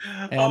that.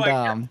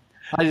 And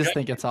I just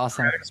think it's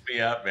awesome. Cracks me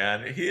up,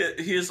 man. He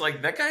is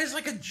like, that guy is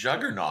like a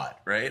juggernaut,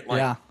 right? Like,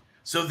 yeah.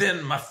 So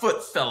then my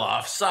foot fell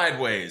off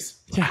sideways.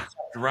 Yeah. I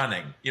kept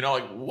running.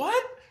 Like,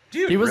 what?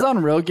 Dude. He was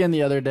on Rogan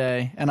the other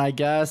day, and I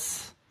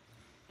guess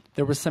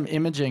there was some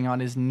imaging on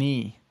his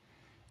knee.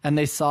 And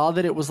they saw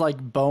that it was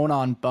like bone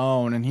on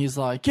bone. And he's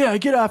like, yeah,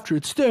 get after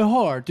it, stay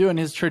hard, doing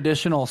his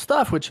traditional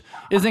stuff, which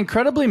is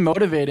incredibly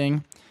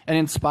motivating and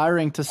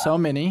inspiring to so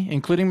many,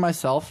 including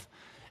myself.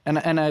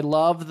 And I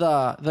love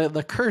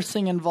the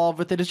cursing involved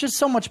with it. It's just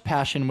so much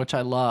passion, which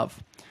I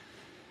love.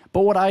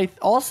 But what I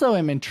also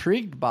am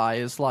intrigued by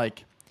is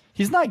like,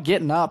 he's not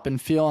getting up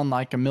and feeling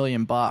like $1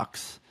 million.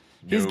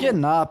 He's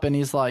getting up and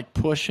he's like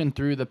pushing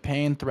through the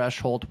pain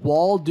threshold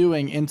while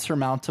doing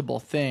insurmountable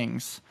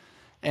things.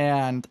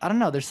 And I don't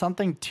know, there's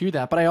something to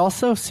that. But I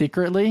also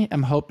secretly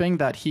am hoping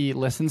that he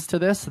listens to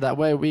this. So that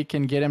way we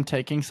can get him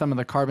taking some of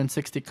the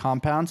carbon-60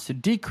 compounds to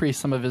decrease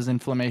some of his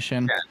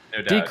inflammation,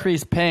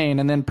 decrease pain,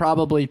 and then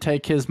probably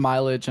take his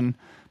mileage and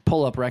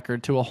pull-up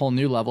record to a whole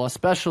new level,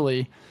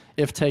 especially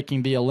if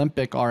taking the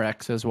Olympic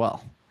RX as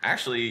well.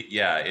 Actually,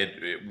 yeah,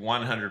 it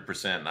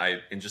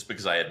 100%. And just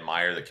because I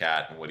admire the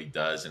cat and what he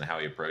does and how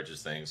he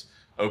approaches things,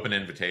 open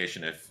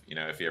invitation if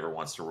he ever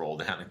wants to roll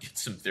down and get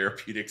some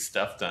therapeutic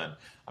stuff done.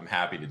 I'm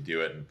happy to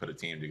do it and put a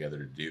team together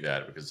to do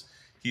that, because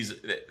he's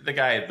the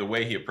guy. The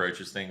way he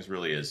approaches things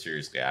really is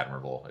seriously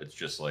admirable. It's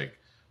just like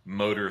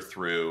motor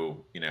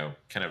through,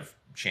 kind of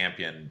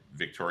champion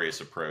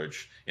victorious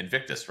approach,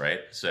 Invictus, right?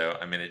 So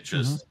I mean, it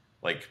just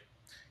like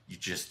you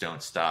just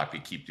don't stop.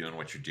 You keep doing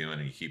what you're doing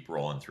and you keep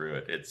rolling through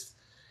it.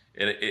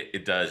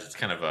 It does. It's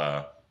kind of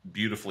a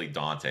beautifully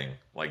daunting.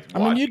 Like, I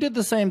mean, you did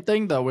the same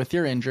thing though with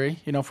your injury.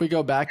 If we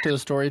go back to the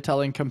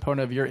storytelling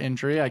component of your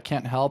injury, I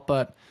can't help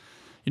but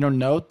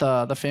note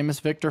the famous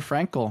Viktor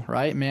Frankl,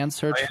 right? Man's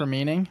search for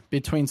meaning.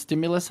 Between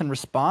stimulus and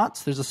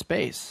response, there's a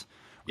space.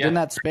 Within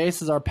that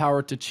space is our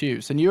power to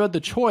choose. And you had the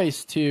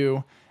choice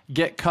to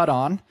get cut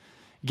on,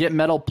 get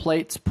metal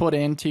plates put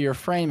into your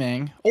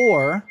framing,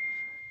 or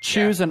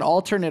choose an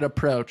alternate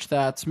approach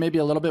that's maybe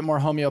a little bit more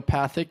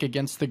homeopathic,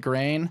 against the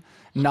grain,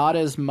 not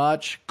as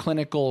much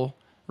clinical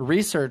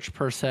research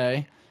per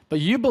se, but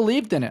you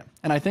believed in it.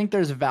 And I think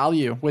there's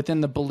value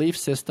within the belief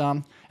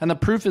system. And the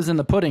proof is in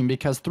the pudding,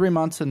 because 3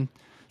 months and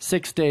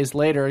 6 days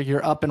later,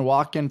 you're up and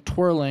walking,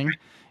 twirling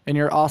in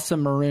your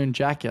awesome maroon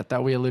jacket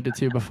that we alluded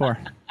to before.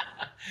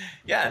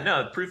 Yeah,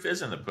 no, the proof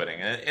is in the pudding.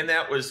 And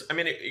that was, I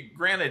mean,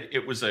 granted,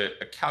 it was a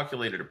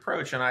calculated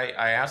approach. And I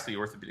asked the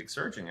orthopedic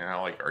surgeon,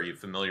 like, are you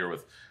familiar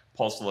with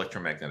pulsed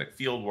electromagnetic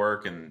field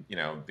work? And,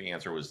 the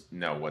answer was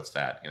no, what's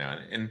that?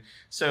 And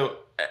so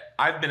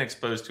I've been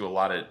exposed to a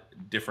lot of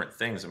different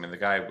things. I mean, the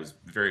guy was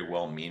very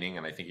well meaning,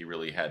 and I think he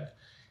really had,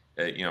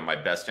 my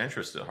best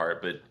interest at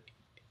heart, but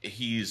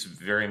he's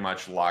very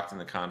much locked in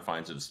the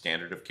confines of the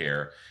standard of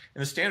care.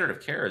 And the standard of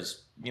care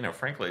is,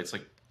 frankly, it's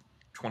like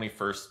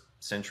 21st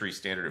century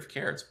standard of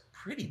care. It's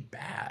pretty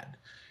bad.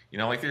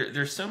 Like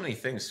there's so many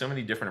things, so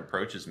many different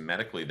approaches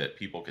medically that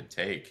people could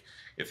take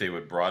if they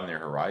would broaden their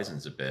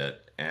horizons a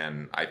bit.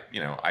 And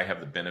I have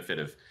the benefit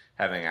of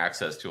having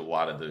access to a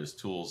lot of those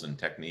tools and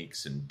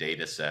techniques and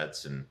data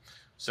sets. And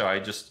so I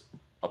just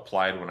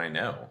applied when I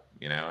know,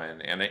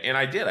 and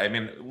I did. I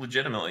mean,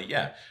 legitimately,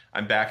 yeah,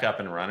 I'm back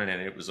up and running,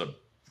 and it was a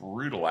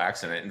brutal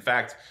accident. In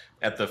fact,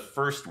 at the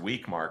first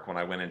week mark, when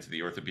I went into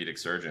the orthopedic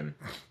surgeon,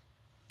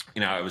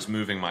 I was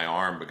moving my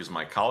arm because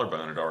my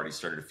collarbone had already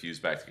started to fuse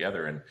back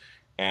together.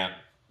 And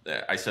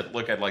I said,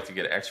 look, I'd like to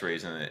get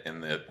x-rays.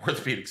 And the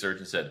orthopedic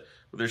surgeon said,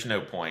 well, there's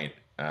no point.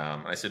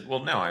 I said,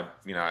 well, no,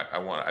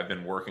 I've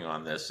been working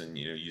on this and,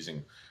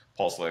 using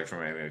pulse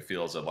electromagnetic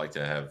fields. I'd like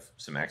to have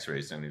some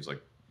x-rays. And he was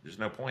like, there's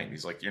no point.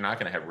 He's like, you're not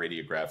going to have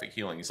radiographic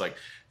healing. He's like,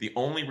 the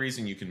only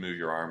reason you can move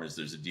your arm is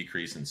there's a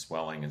decrease in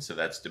swelling. And so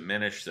that's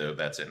diminished. So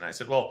that's it. And I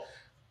said, well,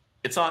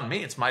 it's on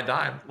me. It's my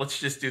dime. Let's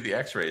just do the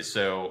x-rays.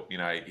 So,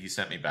 he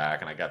sent me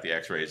back and I got the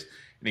x-rays,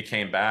 and he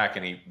came back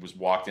and he was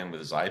walked in with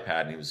his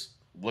iPad and he was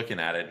looking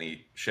at it and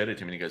he showed it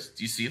to me and he goes,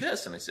 do you see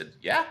this? And I said,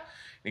 yeah. And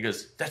he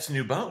goes, that's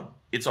new bone.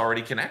 It's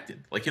already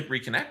connected. Like it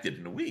reconnected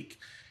in a week.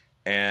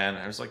 And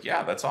I was like,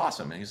 yeah, that's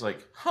awesome. And he's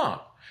like, huh.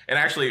 And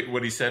actually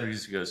what he said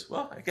was, he goes,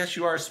 well, I guess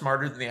you are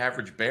smarter than the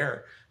average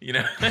bear, you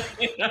know?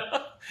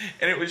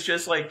 And it was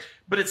just like,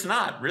 but it's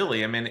not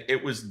really. I mean,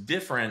 it was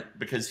different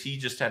because he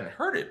just hadn't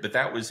heard it, but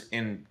that was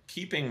in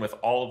keeping with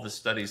all of the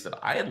studies that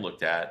I had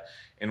looked at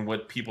and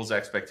what people's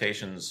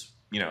expectations,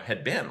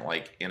 had been.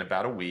 Like in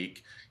about a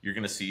week, you're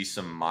going to see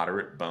some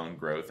moderate bone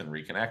growth and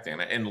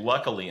reconnecting. And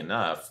luckily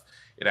enough,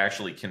 it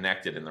actually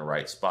connected in the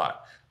right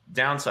spot.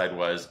 Downside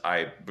was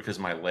because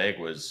my leg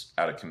was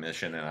out of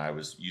commission and I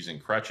was using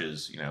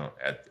crutches,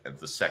 at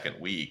the second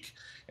week,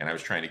 and I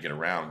was trying to get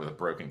around with a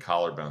broken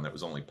collarbone that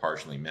was only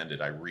partially mended.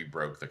 I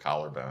re-broke the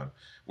collarbone,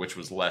 which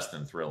was less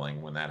than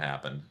thrilling when that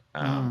happened.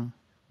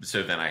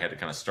 So then I had to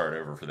kind of start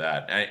over for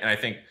that. And I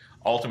think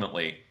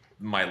ultimately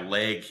my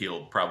leg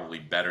healed probably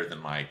better than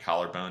my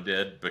collarbone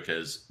did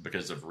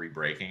because of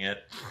re-breaking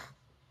it.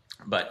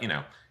 But,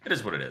 it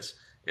is what it is.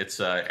 It's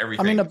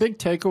everything. I mean, a big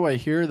takeaway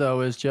here,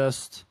 though, is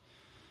just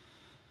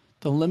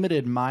the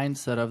limited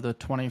mindset of the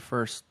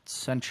 21st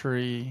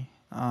century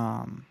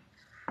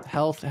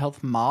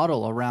health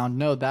model around,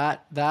 no,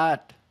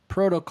 that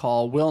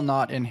protocol will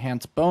not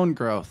enhance bone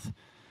growth.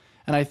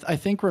 And I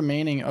think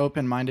remaining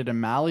open-minded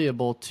and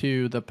malleable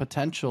to the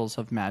potentials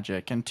of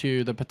magic and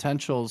to the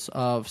potentials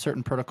of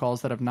certain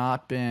protocols that have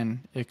not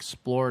been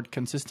explored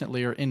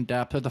consistently or in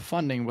depth, or the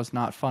funding was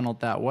not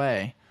funneled that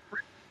way.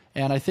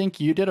 And I think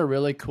you did a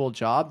really cool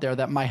job there.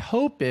 That my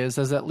hope is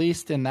at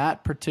least in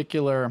that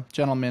particular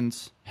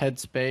gentleman's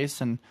headspace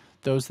and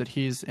those that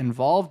he's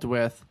involved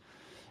with,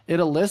 it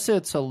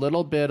elicits a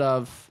little bit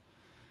of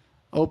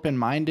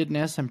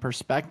open-mindedness and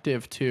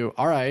perspective to,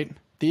 all right,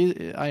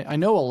 I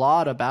know a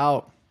lot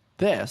about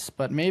this,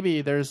 but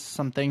maybe there's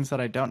some things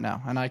that I don't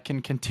know. And I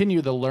can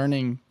continue the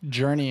learning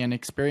journey and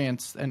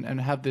experience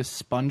and have this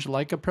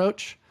sponge-like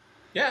approach.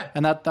 Yeah.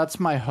 And that's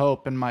my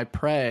hope and my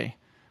pray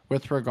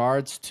with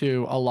regards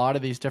to a lot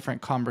of these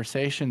different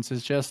conversations,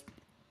 is just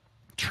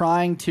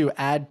trying to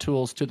add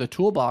tools to the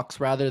toolbox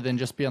rather than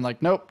just being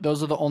like, nope,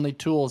 those are the only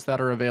tools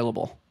that are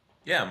available.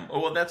 Yeah,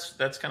 well,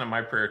 that's kind of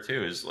my prayer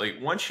too. Is like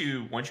once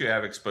you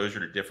have exposure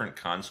to different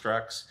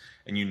constructs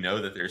and you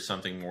know that there's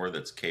something more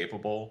that's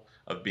capable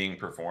of being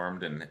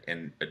performed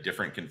in a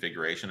different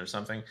configuration of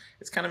something,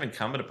 it's kind of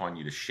incumbent upon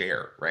you to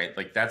share, right?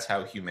 Like that's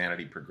how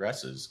humanity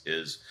progresses.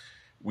 Is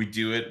we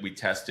do it, we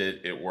test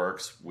it, it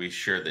works, we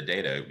share the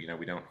data.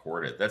 We don't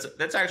hoard it.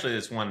 That's actually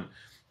this one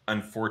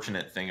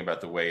unfortunate thing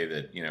about the way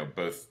that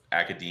both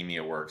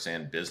academia works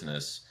and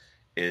business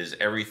is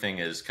everything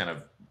is kind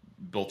of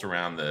built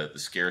around the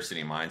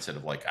scarcity mindset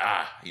of like,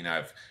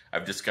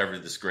 I've discovered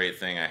this great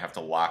thing. I have to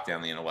lock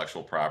down the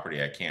intellectual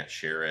property. I can't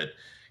share it,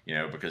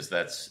 because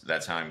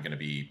that's how I'm going to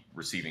be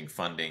receiving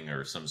funding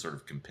or some sort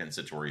of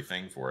compensatory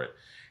thing for it.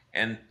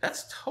 And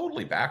that's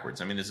totally backwards.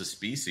 I mean, as a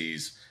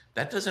species,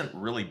 that doesn't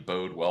really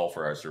bode well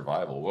for our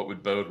survival. What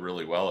would bode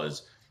really well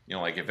is,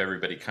 like if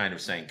everybody kind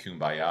of sang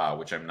Kumbaya,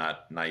 which I'm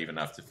not naive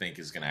enough to think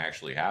is going to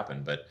actually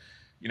happen. But,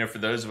 for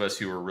those of us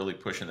who are really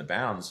pushing the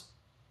bounds,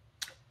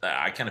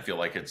 I kind of feel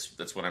like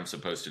that's what I'm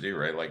supposed to do,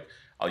 right? Like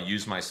I'll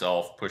use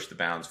myself, push the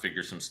bounds,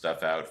 figure some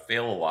stuff out,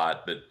 fail a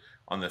lot, but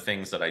on the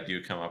things that I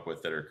do come up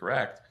with that are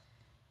correct,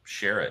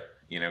 share it,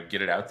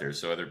 get it out there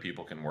so other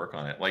people can work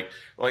on it. Like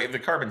the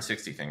carbon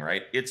 60 thing,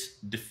 right? It's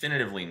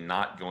definitively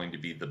not going to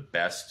be the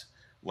best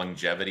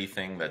longevity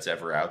thing that's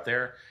ever out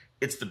there.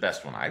 it's the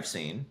best one I've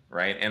seen,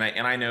 right? And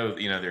I know,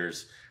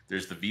 there's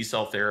the V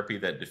cell therapy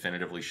that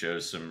definitively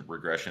shows some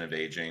regression of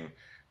aging.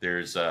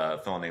 There's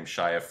a fellow named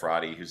Shia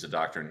Fradi, who's a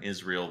doctor in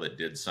Israel, that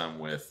did some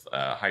with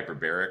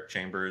hyperbaric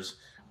chambers,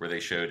 where they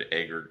showed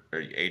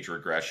age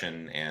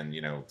regression and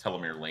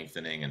telomere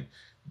lengthening and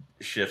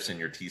shifts in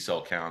your T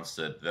cell counts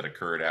that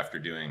occurred after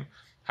doing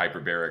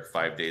hyperbaric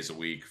 5 days a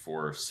week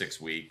for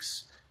 6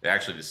 weeks.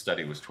 Actually, the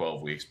study was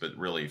 12 weeks, but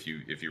really, if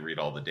you read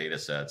all the data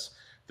sets,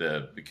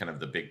 the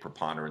big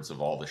preponderance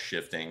of all the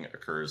shifting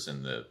occurs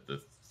in the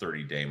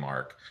 30-day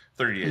mark,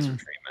 30 days of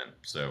treatment.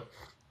 So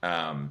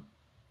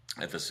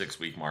at the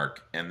 6-week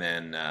mark, and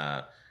then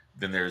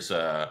there's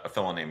a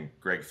fellow named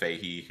Greg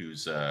Fahey,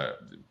 who's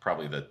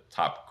probably the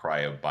top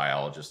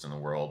cryobiologist in the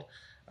world.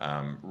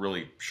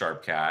 Really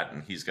sharp cat,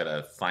 and he's got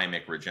a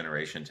thymic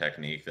regeneration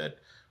technique that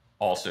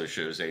also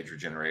shows age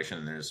regeneration.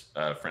 And there's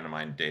a friend of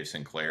mine, Dave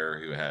Sinclair,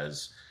 who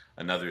has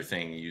another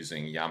thing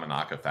using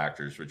Yamanaka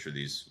factors, which are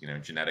these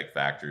genetic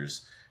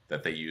factors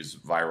that they use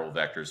viral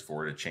vectors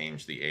for to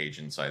change the age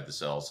inside the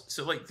cells.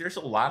 So like, there's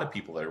a lot of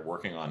people that are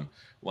working on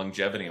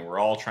longevity, and we're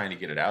all trying to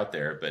get it out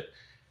there. But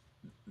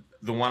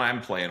the one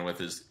I'm playing with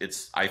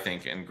is I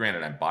think, and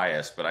granted I'm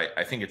biased, but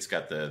I think it's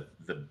got the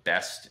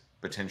best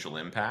potential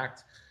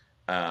impact.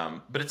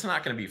 But it's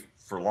not going to be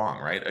for long,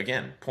 right?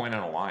 Again, point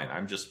on a line.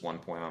 I'm just one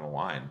point on a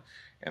line.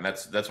 And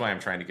that's why I'm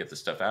trying to get this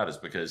stuff out, is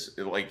because,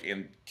 like,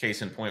 in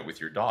case in point with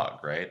your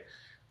dog, right?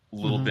 A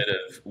little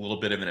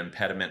bit of an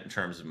impediment in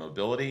terms of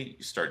mobility.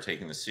 You start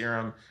taking the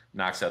serum,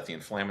 knocks out the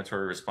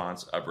inflammatory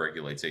response,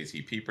 upregulates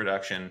ATP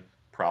production,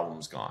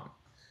 problem's gone.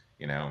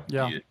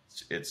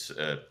 It's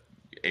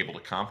able to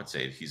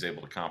compensate. He's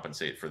able to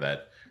compensate for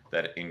that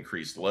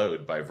increased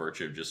load by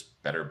virtue of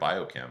just better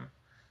biochem.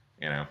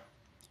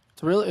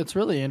 It's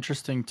really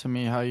interesting to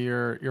me how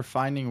you're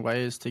finding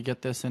ways to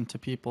get this into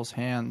people's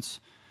hands,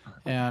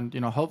 and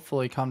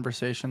hopefully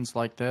conversations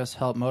like this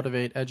help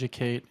motivate,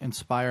 educate,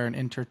 inspire, and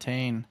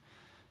entertain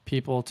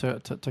people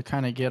to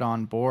kind of get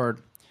on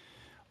board.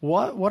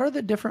 What are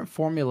the different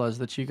formulas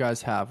that you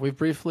guys have? We've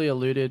briefly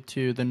alluded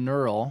to the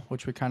neural,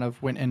 which we kind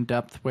of went in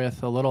depth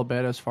with a little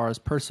bit as far as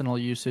personal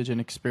usage and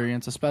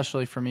experience,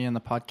 especially for me in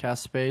the podcast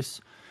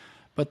space,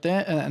 but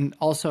then and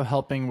also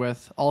helping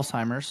with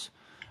Alzheimer's.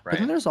 Right. But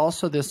then there's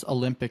also this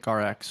Olympic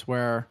RX,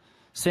 where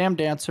Sam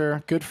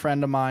Dancer, good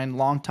friend of mine,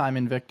 longtime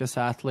Invictus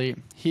athlete,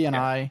 he and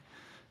I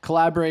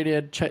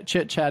collaborated,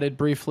 chit-chatted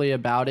briefly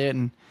about it,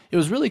 and it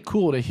was really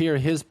cool to hear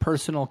his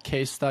personal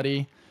case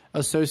study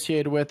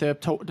associated with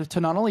it, to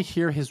not only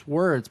hear his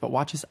words, but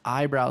watch his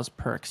eyebrows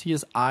perk, see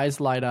his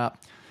eyes light up,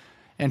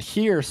 and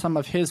hear some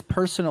of his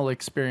personal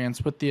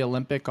experience with the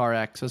Olympic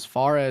RX, as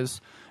far as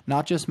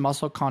not just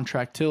muscle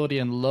contractility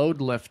and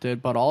load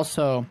lifted, but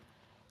also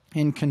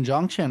in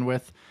conjunction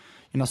with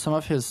some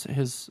of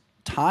his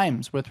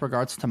times with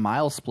regards to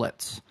mile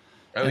splits.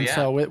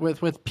 So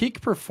with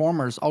peak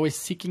performers always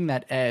seeking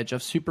that edge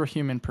of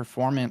superhuman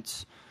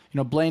performance,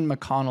 Blaine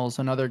McConnell's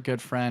another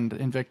good friend,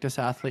 Invictus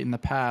athlete in the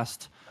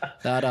past,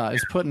 that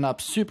is putting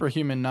up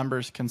superhuman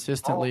numbers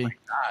consistently. Oh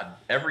my God,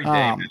 every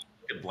day.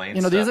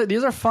 Blaine stuff.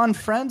 These are fun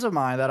friends of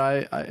mine that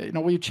I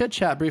we chit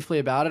chat briefly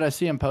about it. I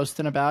see him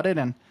posting about it,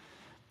 and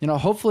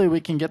hopefully we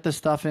can get this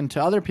stuff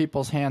into other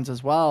people's hands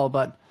as well.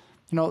 But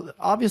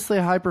obviously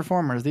high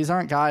performers, these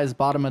aren't guys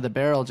bottom of the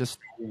barrel just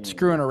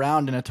screwing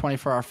around in a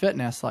 24-hour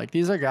fitness. Like,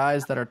 these are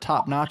guys that are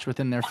top notch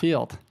within their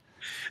field.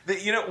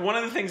 One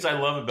of the things I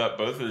love about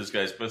both of those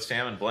guys, both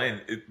Sam and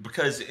Blaine,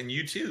 because, and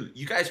you too,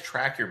 you guys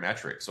track your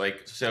metrics.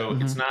 Like, so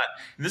it's not,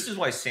 and this is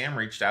why Sam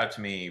reached out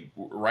to me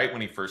right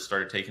when he first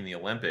started taking the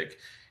Olympic,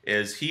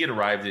 is he had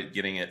arrived at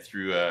getting it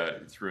through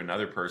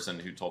another person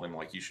who told him,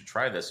 like, you should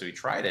try this. So he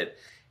tried it,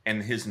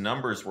 and his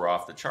numbers were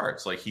off the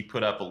charts. Like, he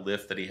put up a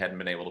lift that he hadn't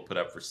been able to put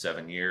up for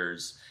 7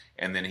 years,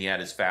 and then he had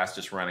his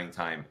fastest running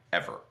time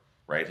ever,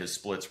 right? His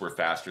splits were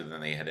faster than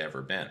they had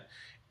ever been.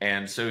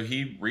 And so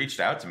he reached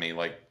out to me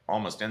like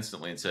almost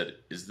instantly and said,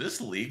 "Is this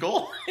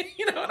legal?"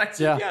 And I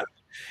said, "Yeah,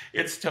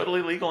 it's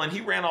totally legal." And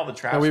he ran all the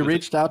traps. We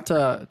reached out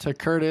to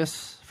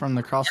Curtis from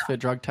the CrossFit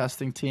drug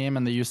testing team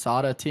and the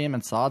USADA team,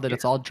 and saw that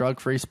it's all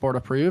drug-free, sport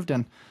approved,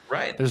 and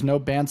there's no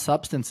banned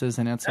substances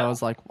in it. So I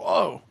was like,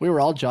 "Whoa!" We were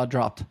all jaw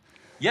dropped.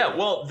 Yeah.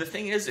 Well, the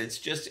thing is,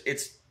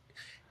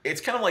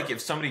 it's kind of like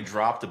if somebody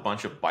dropped a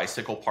bunch of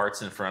bicycle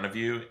parts in front of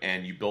you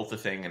and you built the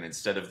thing, and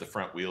instead of the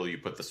front wheel, you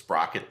put the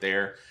sprocket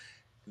there.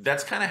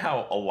 That's kind of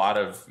how a lot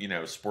of,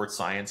 sports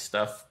science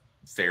stuff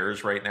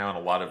fares right now, and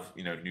a lot of,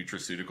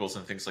 nutraceuticals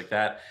and things like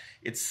that.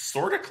 It's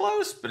sort of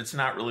close, but it's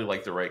not really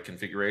like the right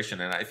configuration.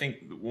 And I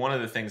think one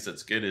of the things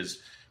that's good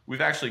is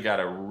we've actually got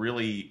a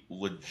really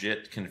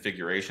legit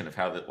configuration of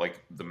how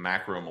the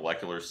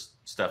macromolecular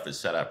stuff is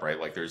set up, right?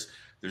 Like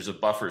there's a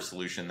buffer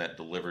solution that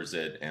delivers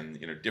it, and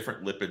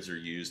different lipids are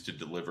used to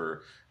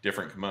deliver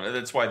different components.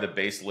 That's why the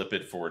base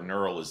lipid for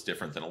neural is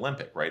different than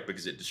Olympic, right?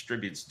 Because it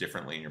distributes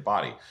differently in your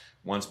body.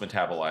 One's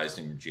metabolized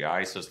in your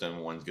GI system,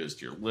 one goes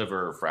to your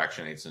liver,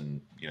 fractionates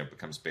and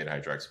becomes beta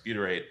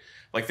hydroxybutyrate.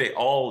 Like, they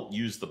all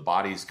use the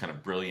body's kind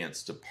of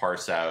brilliance to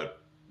parse out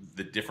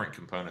the different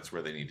components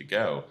where they need to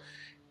go.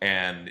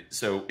 And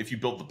so if you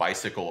build the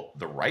bicycle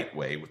the right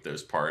way with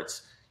those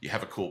parts, you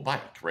have a cool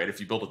bike, right? If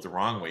you build it the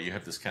wrong way, you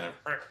have this kind of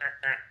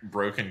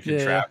broken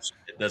contraption.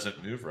 It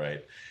doesn't move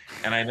right.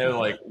 And I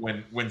know, like,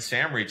 when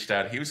Sam reached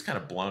out, he was kind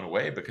of blown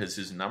away because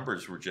his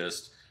numbers were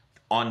just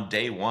on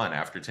day one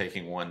after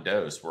taking one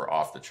dose were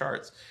off the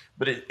charts.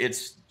 But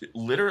it's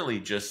literally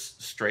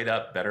just straight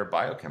up better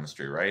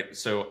biochemistry, right?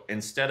 So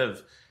instead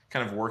of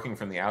kind of working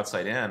from the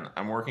outside in,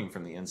 I'm working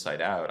from the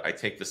inside out. I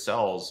take the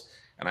cells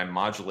and I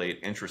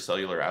modulate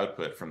intracellular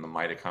output from the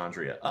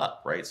mitochondria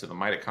up, right? So the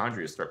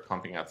mitochondria start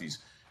pumping out these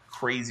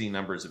crazy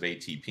numbers of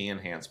ATP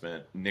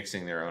enhancement,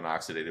 nixing their own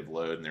oxidative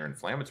load and their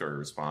inflammatory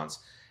response,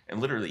 and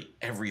literally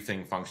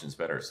everything functions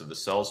better. So the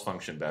cells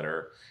function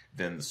better,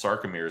 then the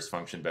sarcomeres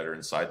function better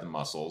inside the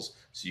muscles,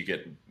 so you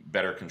get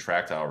better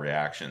contractile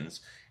reactions.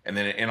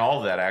 And all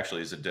of that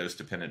actually is a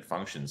dose-dependent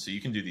function. So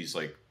you can do these,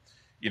 like,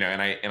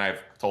 and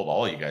I've told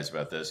all of you guys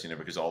about this,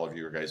 because all of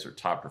you guys are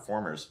top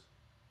performers.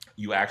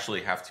 You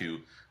actually have to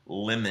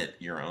limit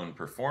your own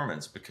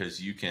performance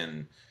because you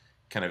can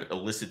kind of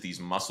elicit these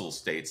muscle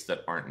states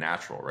that aren't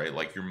natural, right?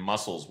 Like your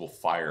muscles will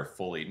fire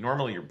fully.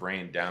 Normally your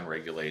brain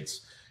downregulates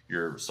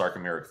your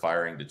sarcomeric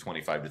firing to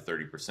 25 to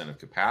 30% of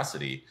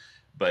capacity.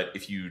 But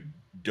if you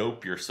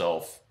dope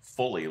yourself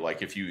fully,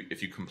 like if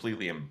you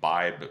completely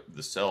imbibe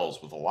the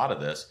cells with a lot of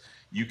this,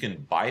 you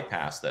can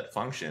bypass that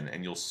function,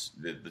 and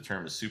the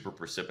term is super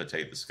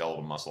precipitate the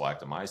skeletal muscle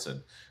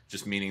actomyosin,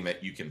 just meaning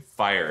that you can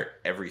fire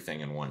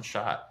everything in one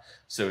shot.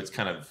 So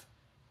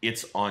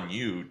it's on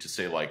you to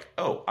say, like,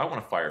 oh, I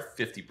want to fire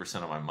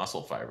 50% of my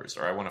muscle fibers,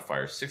 or I want to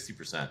fire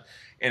 60%.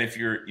 And if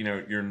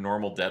your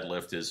normal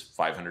deadlift is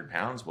 500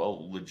 pounds,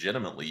 well,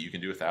 legitimately you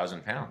can do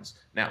 1,000 pounds.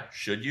 Now,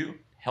 should you?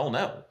 Hell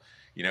no.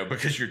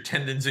 Because your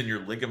tendons and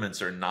your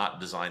ligaments are not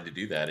designed to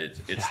do that.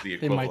 It's the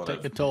equivalent might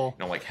take a toll.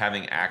 like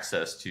having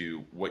access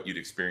to what you'd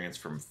experience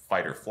from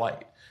fight or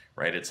flight,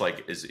 right? It's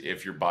like as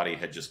if your body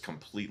had just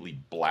completely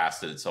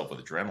blasted itself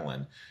with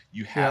adrenaline.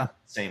 You have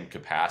the same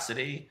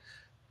capacity,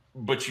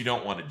 but you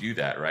don't want to do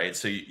that, right?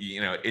 So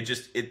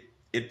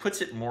it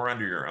puts it more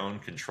under your own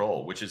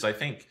control, which is, I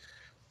think,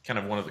 kind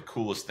of one of the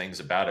coolest things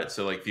about it.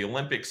 So like the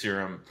Olympic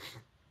serum,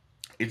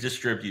 it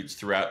distributes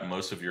throughout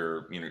most of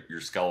your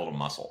skeletal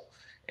muscle.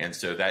 And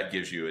so that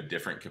gives you a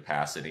different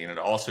capacity, and it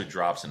also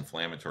drops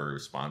inflammatory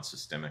response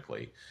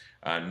systemically.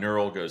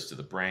 Neural goes to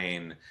the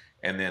brain,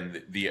 and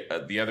then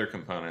the other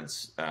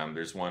components.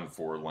 There's one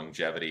for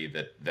longevity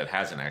that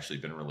hasn't actually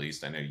been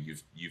released. I know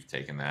you've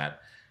taken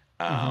that,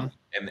 and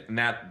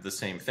that the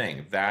same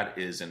thing. That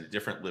is in a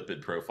different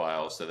lipid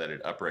profile, so that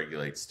it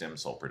upregulates stem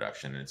cell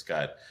production, and it's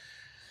got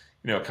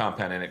a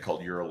compound in it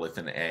called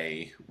urolithin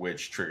A,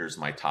 which triggers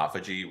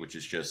mitophagy, which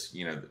is just,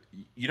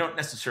 you don't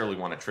necessarily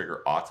want to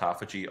trigger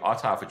autophagy.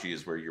 Autophagy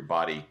is where your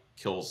body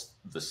kills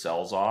the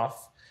cells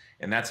off.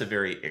 And that's a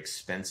very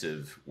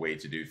expensive way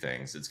to do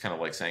things. It's kind of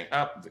like saying,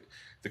 oh,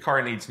 the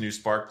car needs new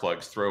spark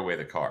plugs, throw away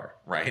the car,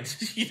 right?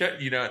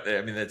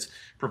 I mean, that's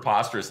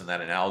preposterous in that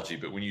analogy.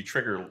 But when you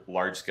trigger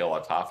large scale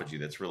autophagy,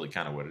 that's really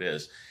kind of what it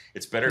is.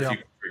 It's better if you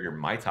trigger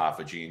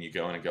mitophagy and you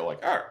go in and go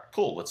like, all right,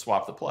 cool, let's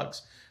swap the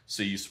plugs.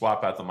 So you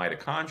swap out the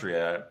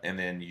mitochondria and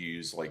then you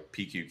use like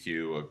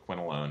PQQ or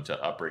quinolone to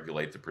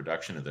upregulate the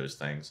production of those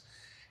things.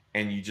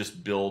 And you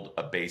just build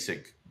a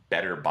basic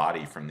better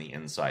body from the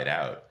inside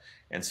out.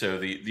 And so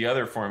the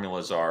other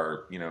formulas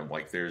are,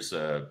 like there's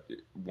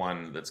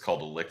one that's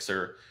called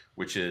Elixir,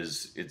 which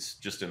it's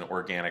just an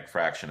organic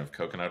fraction of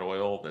coconut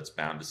oil that's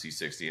bound to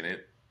C60.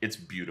 And it's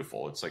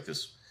beautiful. It's like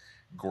this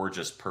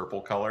gorgeous purple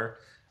color,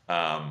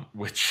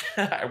 which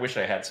I wish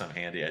I had some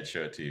handy. I'd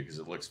show it to you because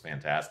it looks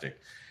fantastic.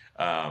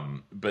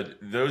 But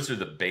those are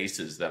the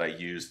bases that I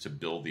use to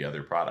build the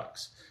other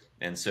products.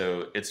 And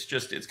so it's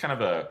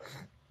kind of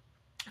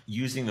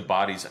using the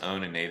body's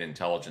own innate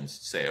intelligence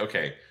to say,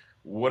 okay,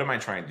 what am I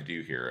trying to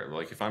do here?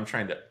 Like if I'm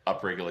trying to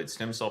upregulate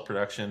stem cell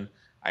production,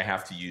 I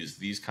have to use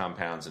these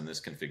compounds in this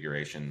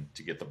configuration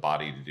to get the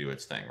body to do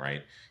its thing,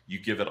 right? You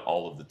give it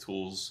all of the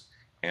tools,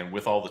 and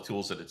with all the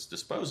tools at its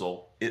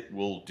disposal, it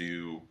will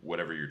do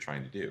whatever you're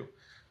trying to do.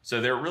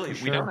 So they're really,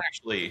 we don't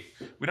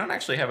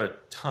actually have a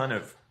ton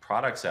of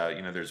products out.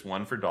 There's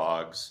one for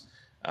dogs.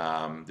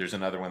 There's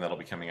another one that'll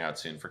be coming out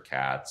soon for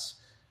cats.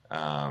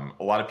 A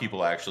lot of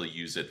people actually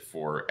use it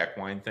for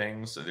equine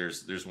things. So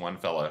there's one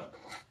fella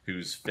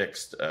who's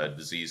fixed a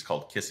disease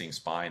called kissing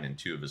spine in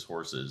 2 of his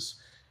horses,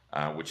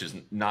 which is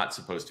not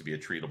supposed to be a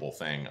treatable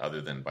thing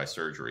other than by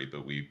surgery,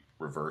 but we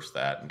reversed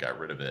that and got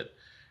rid of it.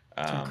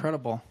 It's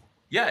incredible.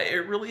 Yeah,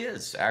 it really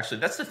is.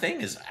 Actually, that's the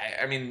thing is,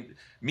 I mean,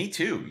 me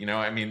too.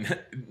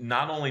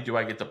 Not only do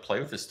I get to play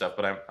with this stuff,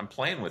 but I'm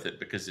playing with it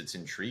because it's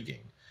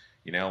intriguing.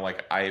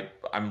 Like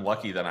I'm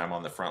lucky that I'm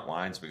on the front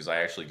lines because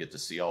I actually get to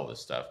see all this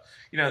stuff.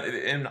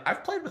 And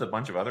I've played with a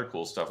bunch of other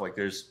cool stuff. Like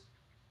there's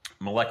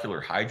molecular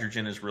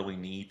hydrogen is really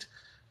neat.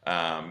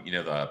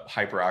 The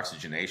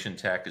hyperoxygenation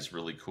tech is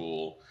really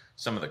cool.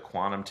 Some of the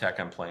quantum tech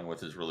I'm playing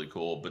with is really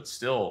cool, but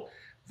still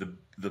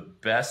the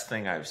best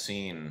thing I've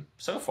seen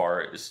so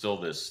far is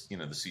still this, the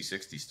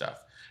C60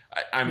 stuff.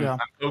 I'm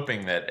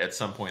hoping that at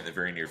some point in the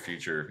very near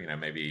future,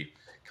 maybe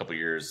couple of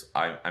years,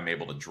 I'm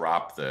able to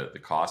drop the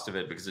cost of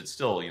it, because it's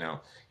still,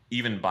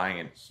 even buying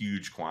in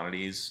huge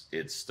quantities,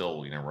 it's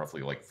still,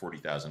 roughly like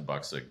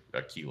 $40,000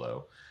 a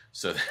kilo.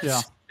 So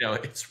Yeah.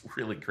 that's, it's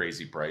really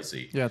crazy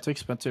pricey. Yeah, it's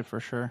expensive for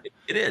sure.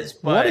 It is,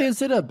 What but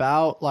is it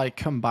about like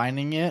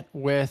combining it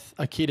with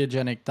a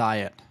ketogenic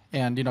diet?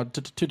 And,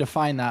 to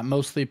define that,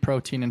 mostly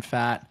protein and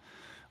fat,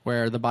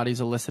 where the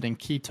body's eliciting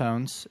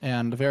ketones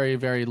and very,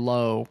 very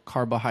low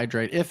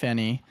carbohydrate, if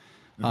any,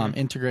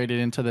 integrated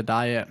into the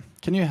diet.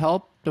 Can you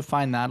help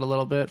define that a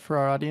little bit for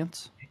our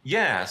audience?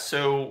 Yeah,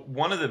 so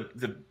one of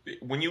the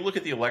when you look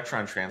at the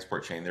electron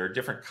transport chain, there are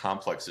different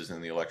complexes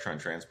in the electron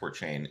transport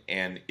chain,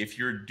 and if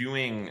you're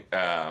doing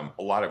a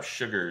lot of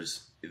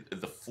sugars,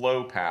 the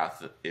flow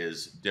path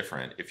is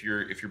different. If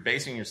you're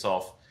basing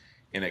yourself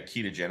in a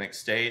ketogenic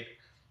state,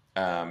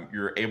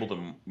 you're able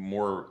to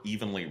more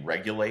evenly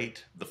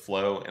regulate the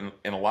flow, and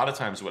a lot of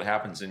times what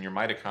happens in your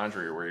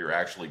mitochondria, where you're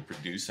actually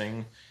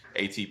producing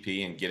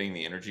ATP and getting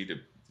the energy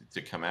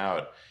to come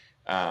out.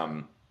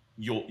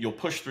 You'll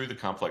push through the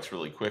complex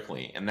really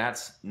quickly, and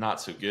that's not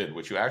so good.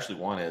 What you actually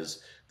want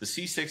is the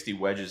C60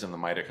 wedges in the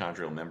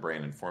mitochondrial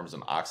membrane and forms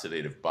an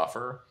oxidative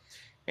buffer.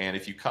 And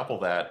if you couple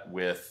that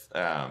with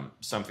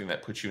something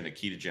that puts you in a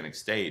ketogenic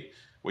state,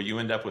 what you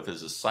end up with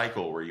is a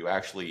cycle where you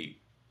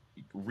actually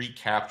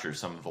recapture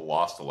some of the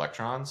lost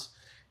electrons.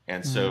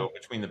 And so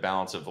between the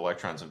balance of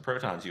electrons and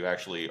protons, you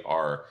actually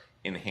are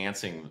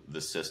enhancing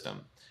the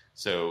system.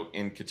 So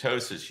in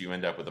ketosis, you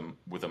end up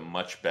with a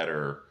much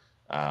better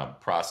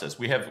process.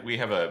 We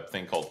have a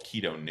thing called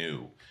keto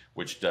new,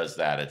 which does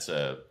that. It's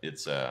a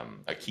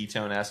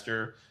ketone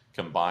ester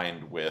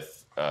combined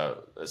with a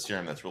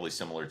serum that's really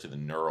similar to the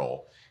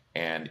neural,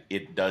 and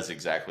it does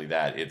exactly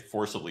that. It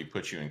forcibly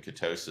puts you in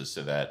ketosis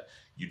so that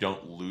you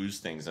don't lose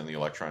things in the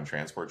electron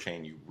transport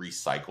chain. You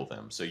recycle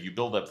them. So you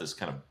build up this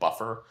kind of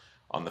buffer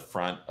on the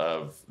front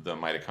of the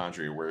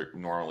mitochondria, where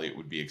normally it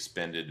would be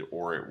expended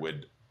or it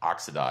would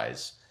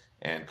oxidize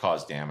and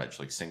cause damage,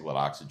 like singlet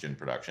oxygen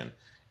production.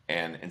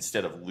 And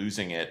instead of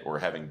losing it or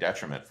having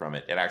detriment from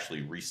it, it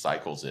actually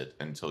recycles it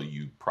until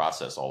you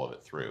process all of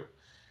it through.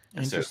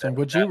 And interesting.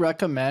 Would you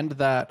recommend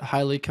that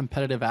highly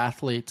competitive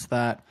athletes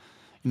that,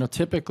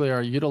 typically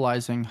are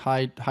utilizing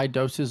high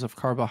doses of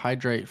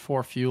carbohydrate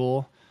for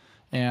fuel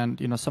and,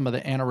 some of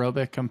the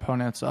anaerobic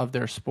components of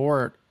their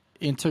sport,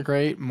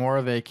 integrate more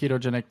of a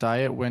ketogenic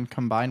diet when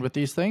combined with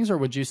these things? Or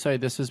would you say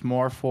this is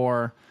more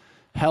for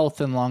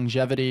health and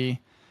longevity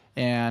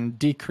and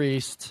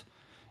decreased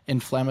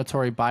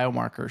inflammatory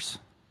biomarkers?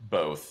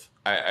 Both.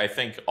 I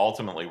think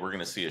ultimately we're going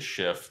to see a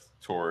shift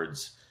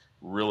towards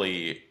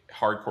really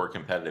hardcore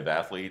competitive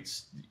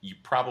athletes. You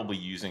probably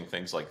using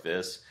things like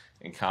this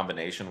in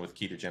combination with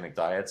ketogenic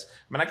diets.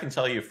 I mean, I can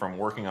tell you from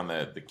working on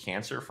the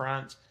cancer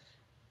front,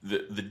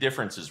 the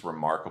difference is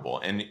remarkable.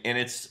 And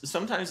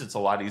sometimes it's a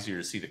lot easier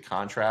to see the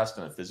contrast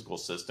in a physical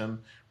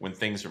system when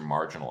things are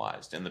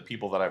marginalized. And the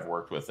people that I've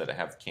worked with that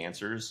have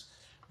cancers,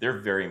 they're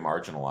very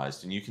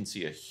marginalized, and you can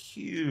see a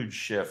huge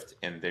shift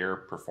in their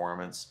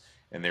performance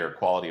and their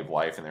quality of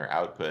life and their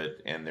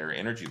output and their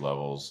energy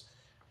levels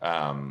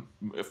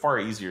far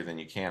easier than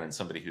you can in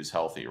somebody who's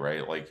healthy,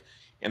 right? Like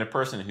in a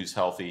person who's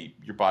healthy,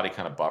 your body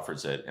kind of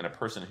buffers it. In a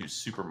person who's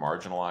super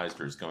marginalized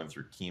or is going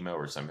through chemo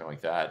or something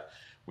like that,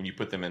 when you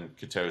put them in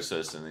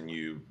ketosis and then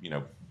you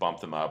bump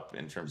them up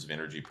in terms of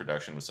energy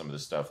production with some of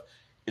this stuff,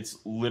 it's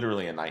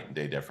literally a night and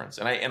day difference.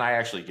 And I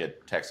actually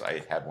get texts.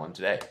 I had one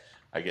today.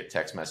 I get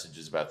text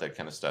messages about that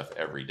kind of stuff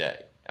every day.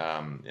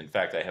 In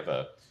fact, I have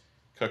a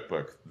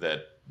cookbook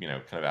that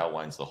kind of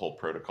outlines the whole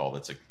protocol.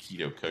 That's a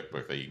keto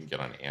cookbook that you can get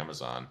on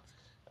Amazon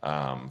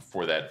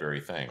for that very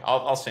thing.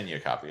 I'll send you a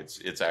copy.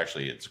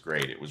 It's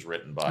great. It was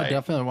written by. I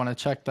definitely want to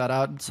check that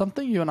out.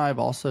 Something you and I have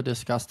also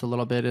discussed a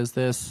little bit is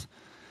this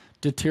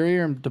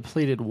deuterium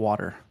depleted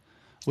water.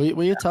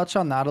 Will you touch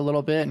on that a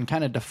little bit and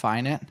kind of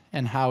define it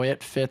and how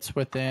it fits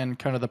within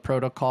kind of the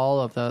protocol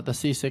of the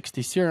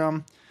C60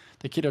 serum,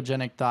 the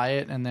ketogenic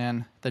diet, and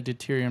then the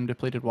deuterium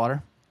depleted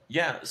water?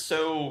 Yeah,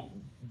 so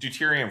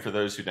deuterium, for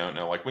those who don't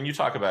know, like when you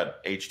talk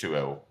about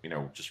H2O,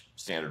 just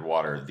standard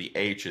water, the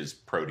H is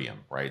protium,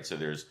 right? So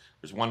there's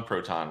one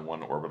proton,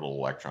 one orbital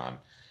electron.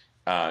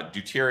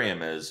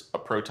 Deuterium is a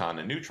proton,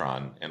 a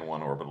neutron, and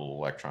one orbital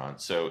electron.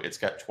 So it's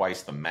got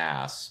twice the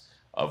mass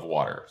of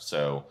water.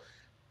 So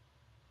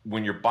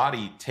when your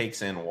body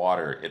takes in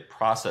water, it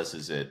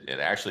processes it. It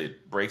actually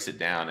breaks it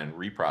down and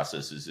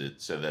reprocesses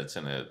it so that it's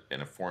in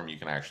a form you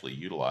can actually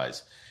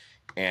utilize.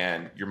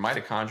 And your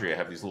mitochondria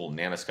have these little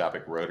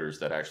nanoscopic rotors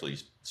that actually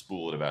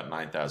spool at about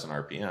 9,000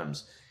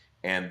 RPMs,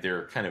 and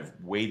they're kind of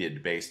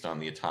weighted based on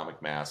the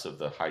atomic mass of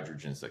the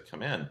hydrogens that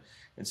come in.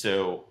 And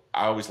so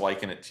I always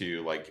liken it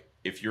to, like,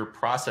 if you're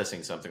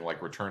processing something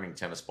like returning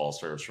tennis ball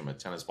serves from a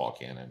tennis ball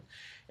cannon,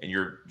 and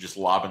you're just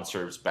lobbing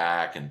serves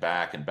back and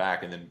back and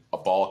back, and then a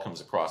ball comes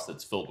across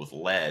that's filled with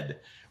lead.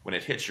 When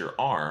it hits your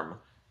arm,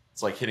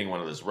 it's like hitting one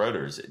of those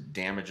rotors. It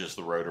damages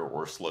the rotor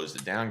or slows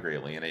it down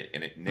greatly, and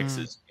it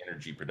nixes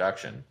energy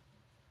production.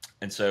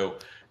 And so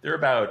there are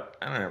about,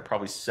 I don't know,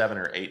 probably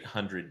 700 or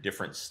 800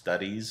 different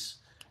studies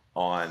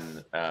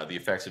on the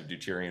effects of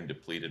deuterium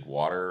depleted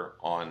water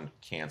on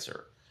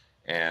cancer.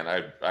 And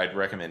I'd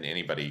recommend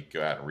anybody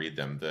go out and read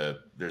them.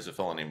 There's a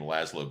fellow named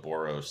Laszlo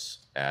Boros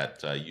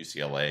at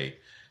UCLA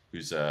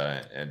who's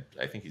and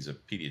I think he's a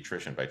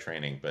pediatrician by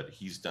training, but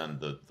he's done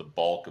the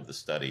bulk of the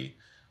study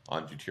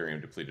on deuterium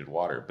depleted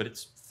water. But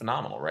it's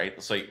phenomenal, right?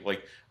 It's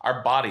like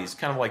our bodies,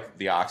 kind of like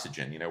the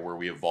oxygen, where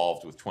we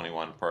evolved with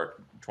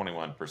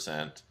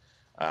 21%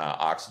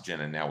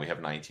 oxygen, and now we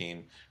have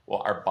 19.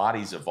 Well, our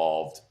bodies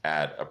evolved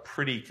at a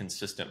pretty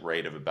consistent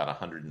rate of about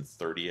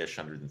 130-ish,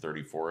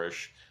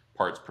 134-ish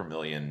parts per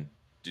million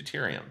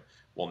deuterium.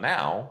 Well,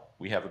 now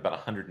we have about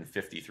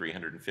 153,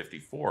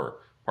 154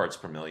 parts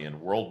per million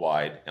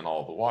worldwide in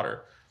all of the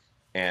water.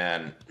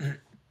 And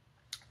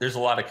there's a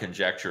lot of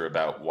conjecture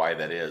about why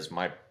that is.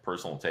 My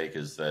personal take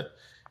is that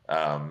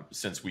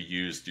since we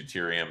use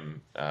deuterium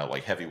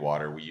like heavy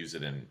water, we use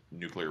it in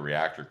nuclear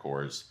reactor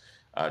cores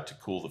to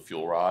cool the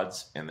fuel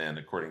rods. And then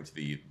according to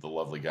the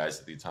lovely guys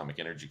at the Atomic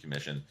Energy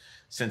Commission,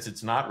 since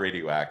it's not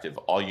radioactive,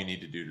 all you need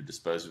to do to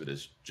dispose of it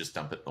is just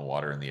dump it in the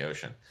water in the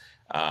ocean.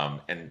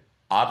 And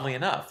oddly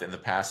enough, in the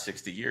past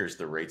 60 years,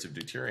 the rates of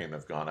deuterium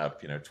have gone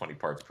up, 20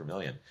 parts per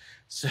million.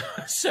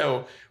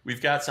 So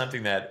we've got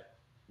something that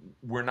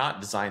we're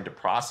not designed to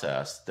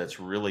process that's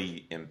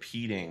really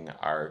impeding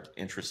our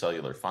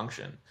intracellular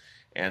function.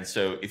 And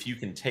so if you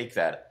can take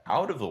that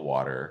out of the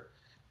water,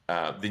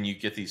 then you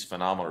get these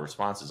phenomenal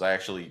responses. I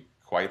actually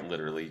quite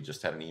literally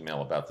just had an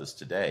email about this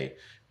today,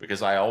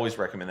 because I always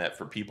recommend that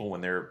for people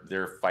when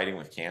they're fighting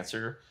with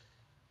cancer.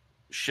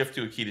 Shift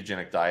to a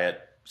ketogenic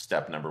diet,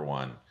 step number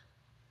 1.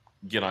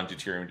 Get on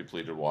deuterium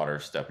depleted water,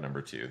 step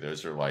number 2.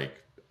 Those are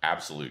like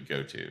absolute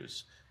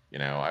go-tos.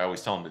 I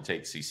always tell them to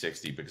take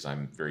C60 because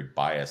I'm very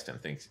biased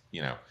and think,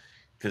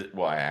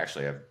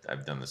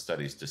 I've done the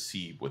studies to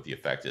see what the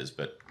effect is,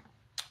 but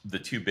the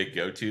 2 big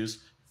go-tos,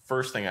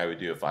 first thing I would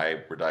do if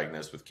I were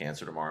diagnosed with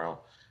cancer tomorrow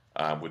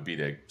would be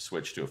to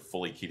switch to a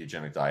fully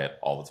ketogenic diet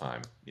all the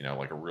time,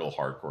 like a real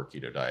hardcore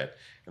keto diet.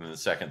 And then the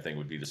second thing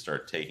would be to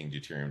start taking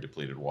deuterium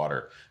depleted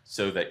water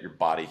so that your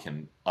body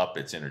can up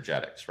its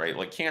energetics, right?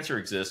 Like cancer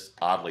exists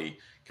oddly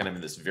kind of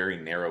in this very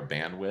narrow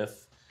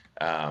bandwidth.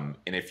 And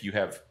if you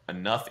have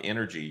enough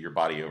energy, your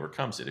body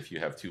overcomes it. If you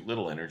have too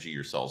little energy,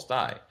 your cells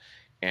die.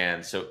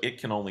 And so it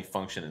can only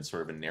function in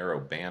sort of a narrow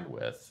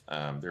bandwidth.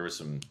 There was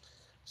some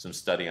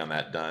study on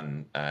that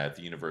done at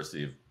the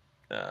University of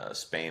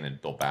Spain in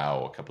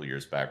Bilbao a couple of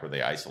years back, where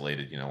they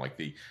isolated, like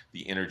the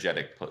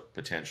energetic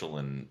potential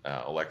in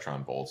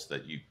electron volts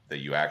that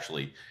you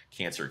actually,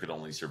 cancer could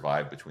only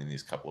survive between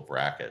these couple of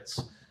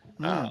brackets.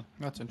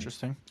 That's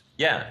interesting.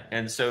 Yeah.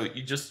 And so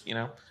you just,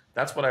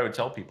 that's what I would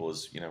tell people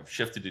is,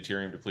 shift to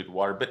deuterium depleted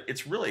water, but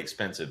it's really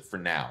expensive for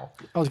now.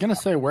 I was going to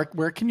say,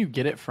 where can you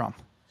get it from?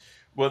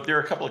 Well, there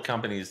are a couple of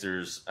companies.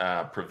 There's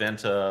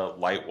Preventa,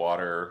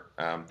 Lightwater.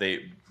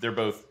 They're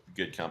both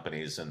good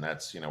companies, and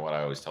that's what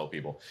I always tell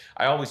people.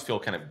 I always feel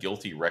kind of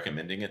guilty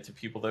recommending it to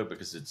people though,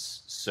 because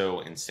it's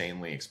so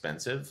insanely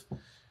expensive.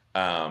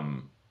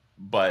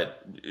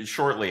 But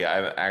shortly,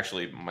 I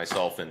actually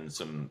myself and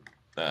some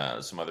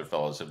other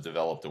fellows have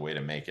developed a way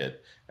to make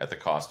it at the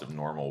cost of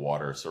normal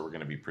water. So we're going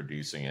to be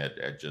producing it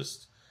at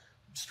just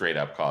straight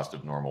up cost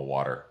of normal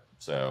water.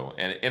 So,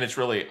 and it's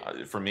really,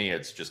 for me,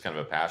 it's just kind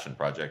of a passion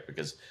project,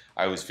 because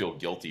I always feel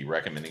guilty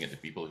recommending it to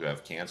people who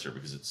have cancer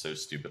because it's so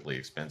stupidly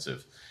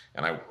expensive.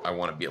 And I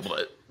want to be able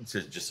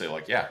to just say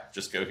like, yeah,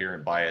 just go here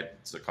and buy it.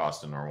 It's the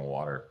cost of normal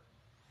water.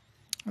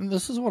 And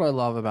this is what I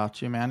love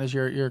about you, man, is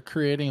you're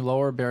creating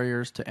lower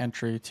barriers to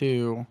entry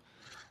to,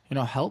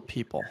 help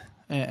people.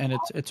 And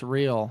it's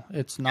real.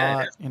 It's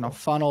not,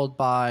 funneled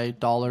by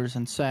dollars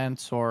and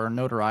cents or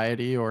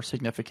notoriety or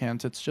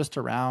significance. It's just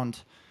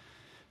around,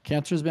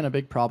 cancer has been a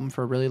big problem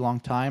for a really long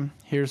time.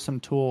 Here's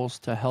some tools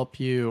to help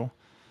you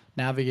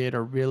navigate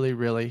a really,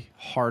 really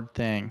hard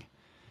thing.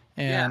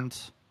 And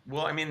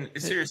well, I mean,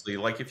 seriously,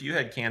 like if you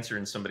had cancer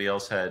and somebody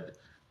else had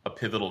a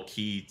pivotal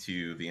key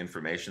to the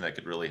information that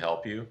could really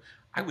help you,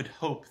 I would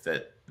hope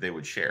that they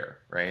would share,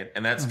 right?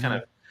 And that's kind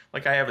of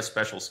like, I have a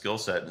special skill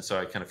set, and so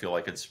I kind of feel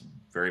like it's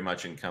very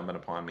much incumbent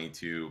upon me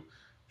to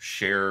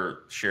share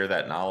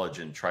that knowledge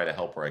and try to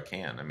help where I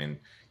can. I mean,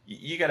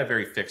 you got a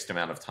very fixed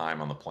amount of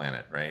time on the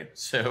planet, right?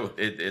 So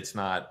it's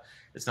not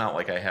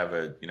like I have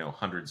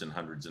hundreds and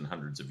hundreds and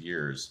hundreds of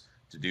years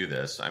to do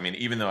this. I mean,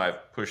 even though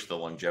I've pushed the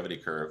longevity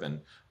curve,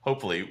 and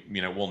hopefully,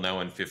 we'll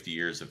know in 50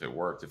 years if it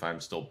worked. If I'm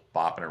still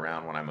bopping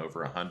around when I'm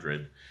over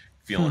 100,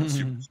 feeling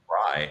super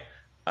spry,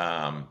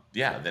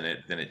 then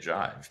it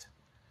jived,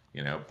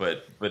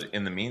 But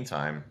in the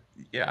meantime,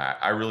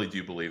 I really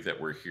do believe that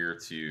we're here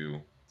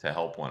to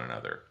help one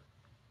another.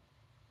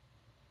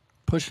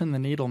 Pushing the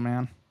needle,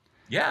 man.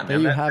 Yeah, there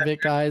you have it,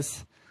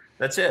 guys.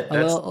 That's it.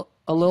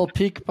 A little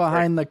peek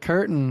behind the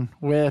curtain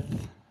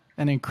with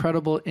an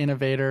incredible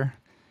innovator,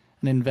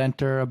 an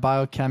inventor, a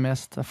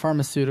biochemist, a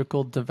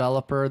pharmaceutical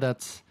developer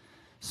that's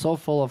so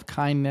full of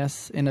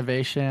kindness,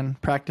 innovation,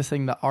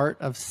 practicing the art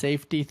of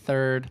safety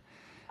third,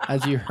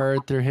 as you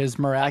heard through his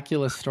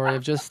miraculous story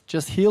of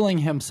just healing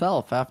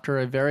himself after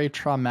a very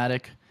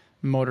traumatic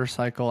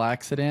motorcycle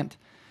accident.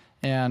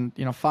 and,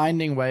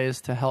 finding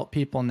ways to help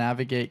people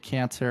navigate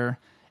cancer,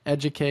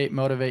 educate,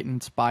 motivate, and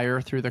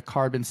inspire through the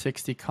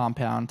carbon-60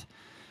 compound.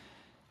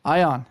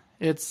 Ion,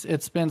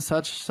 it's been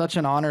such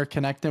an honor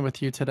connecting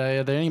with you today.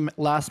 Are there any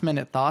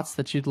last-minute thoughts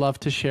that you'd love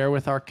to share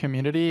with our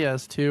community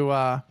as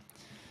to,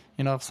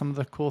 some of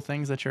the cool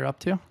things that you're up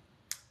to?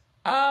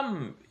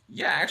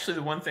 Yeah, actually,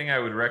 the one thing I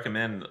would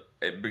recommend,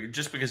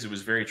 just because it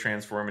was very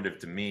transformative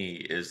to me,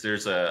 is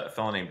there's a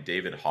fellow named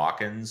David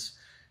Hawkins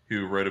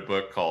who wrote a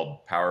book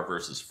called Power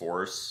versus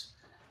Force.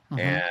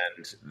 And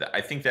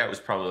I think that was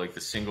probably like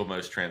the single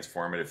most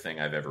transformative thing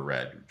I've ever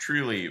read.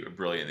 Truly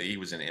brilliant. He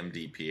was an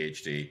MD,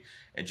 PhD,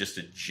 and just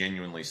a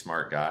genuinely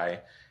smart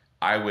guy.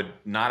 I would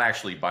not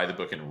actually buy the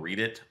book and read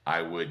it.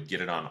 I would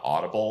get it on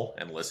Audible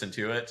and listen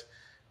to it.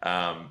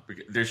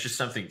 There's just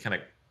something kind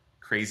of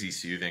crazy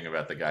soothing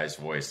about the guy's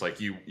voice.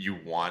 Like you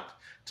want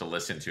to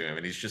listen to him,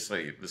 and he's just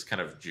like this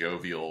kind of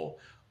jovial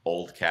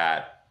old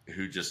cat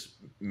who just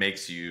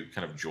makes you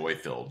kind of joy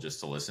filled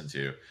just to listen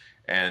to.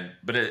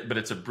 But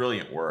it's a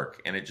brilliant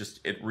work, and it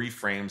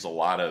reframes a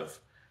lot of,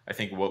 I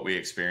think, what we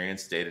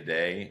experience day to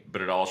day,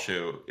 but it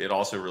also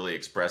really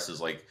expresses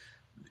like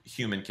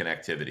human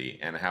connectivity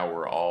and how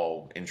we're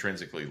all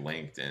intrinsically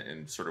linked,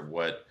 and sort of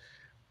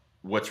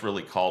what's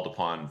really called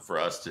upon for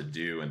us to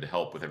do and to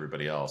help with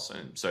everybody else.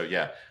 And so,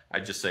 yeah,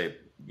 I'd just say,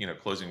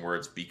 closing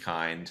words, be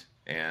kind,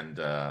 and,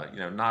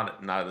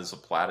 not as a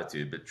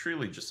platitude, but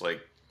truly just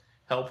like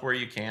help where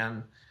you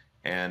can.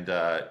 And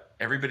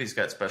everybody's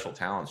got special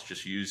talents.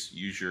 Just use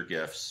your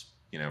gifts,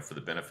 for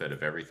the benefit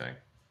of everything.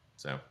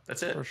 So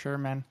that's it. For sure,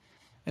 man.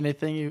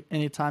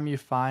 Anytime you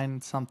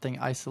find something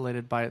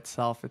isolated by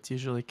itself, it's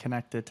usually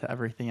connected to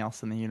everything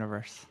else in the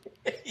universe.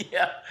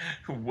 Yeah.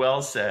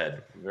 Well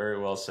said. Very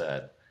well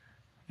said.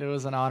 It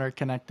was an honor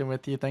connecting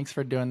with you. Thanks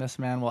for doing this,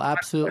 man. We'll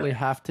absolutely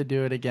have to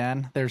do it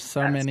again. There's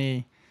so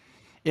many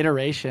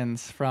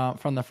iterations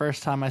from the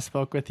first time I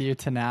spoke with you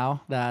to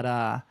now that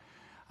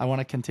I want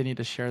to continue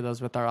to share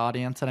those with our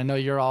audience. And I know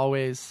you're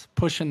always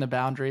pushing the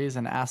boundaries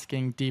and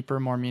asking deeper,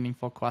 more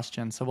meaningful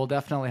questions. So we'll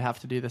definitely have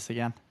to do this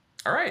again.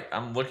 All right.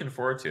 I'm looking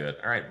forward to it.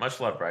 All right. Much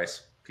love,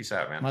 Bryce. Peace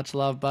out, man. Much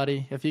love,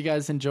 buddy. If you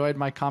guys enjoyed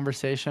my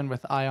conversation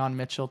with Ion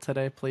Mitchell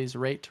today, please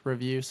rate,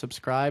 review,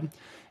 subscribe,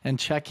 and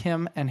check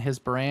him and his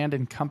brand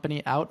and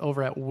company out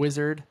over at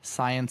Wizard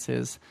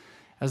Sciences,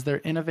 as they're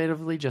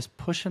innovatively just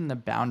pushing the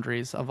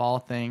boundaries of all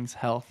things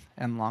health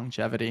and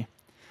longevity.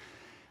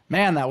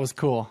 Man, that was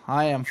cool.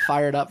 I am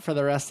fired up for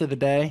the rest of the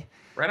day.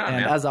 Right on,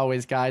 and man. As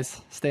always, guys,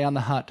 stay on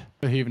the hunt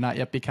for who you've not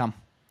yet become.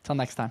 Till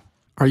next time.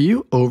 Are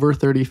you over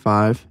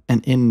 35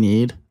 and in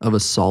need of a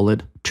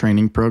solid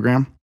training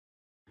program?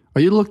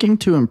 Are you looking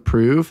to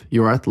improve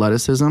your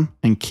athleticism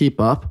and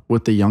keep up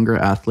with the younger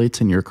athletes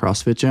in your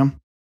CrossFit gym?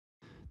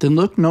 Then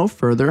look no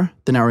further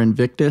than our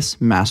Invictus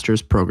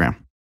Masters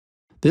program.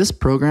 This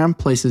program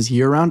places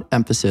year-round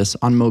emphasis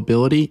on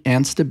mobility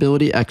and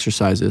stability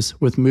exercises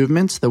with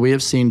movements that we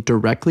have seen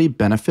directly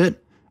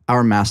benefit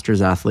our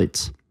Masters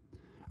athletes.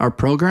 Our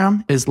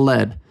program is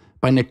led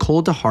by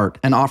Nicole DeHart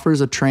and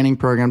offers a training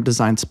program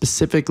designed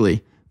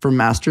specifically for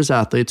Masters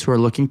athletes who are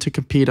looking to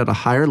compete at a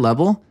higher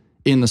level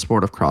in the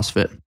sport of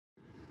CrossFit.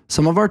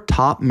 Some of our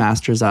top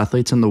Masters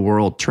athletes in the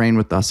world train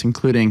with us,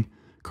 including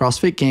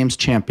CrossFit Games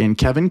champion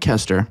Kevin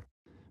Kester,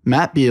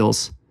 Matt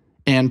Beals,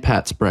 and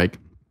Pat Sprague.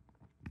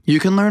 You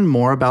can learn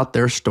more about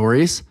their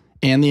stories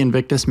and the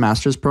Invictus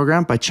Masters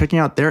program by checking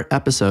out their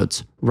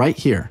episodes right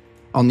here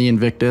on the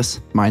Invictus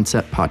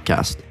Mindset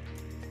Podcast.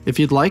 If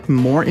you'd like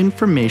more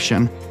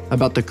information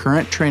about the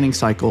current training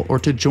cycle or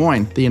to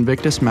join the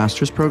Invictus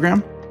Masters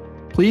program,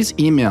 please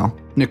email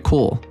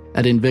Nicole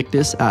at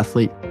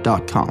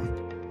invictusathlete.com.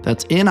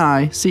 That's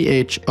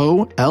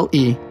NICHOLE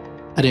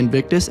at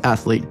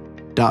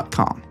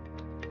invictusathlete.com.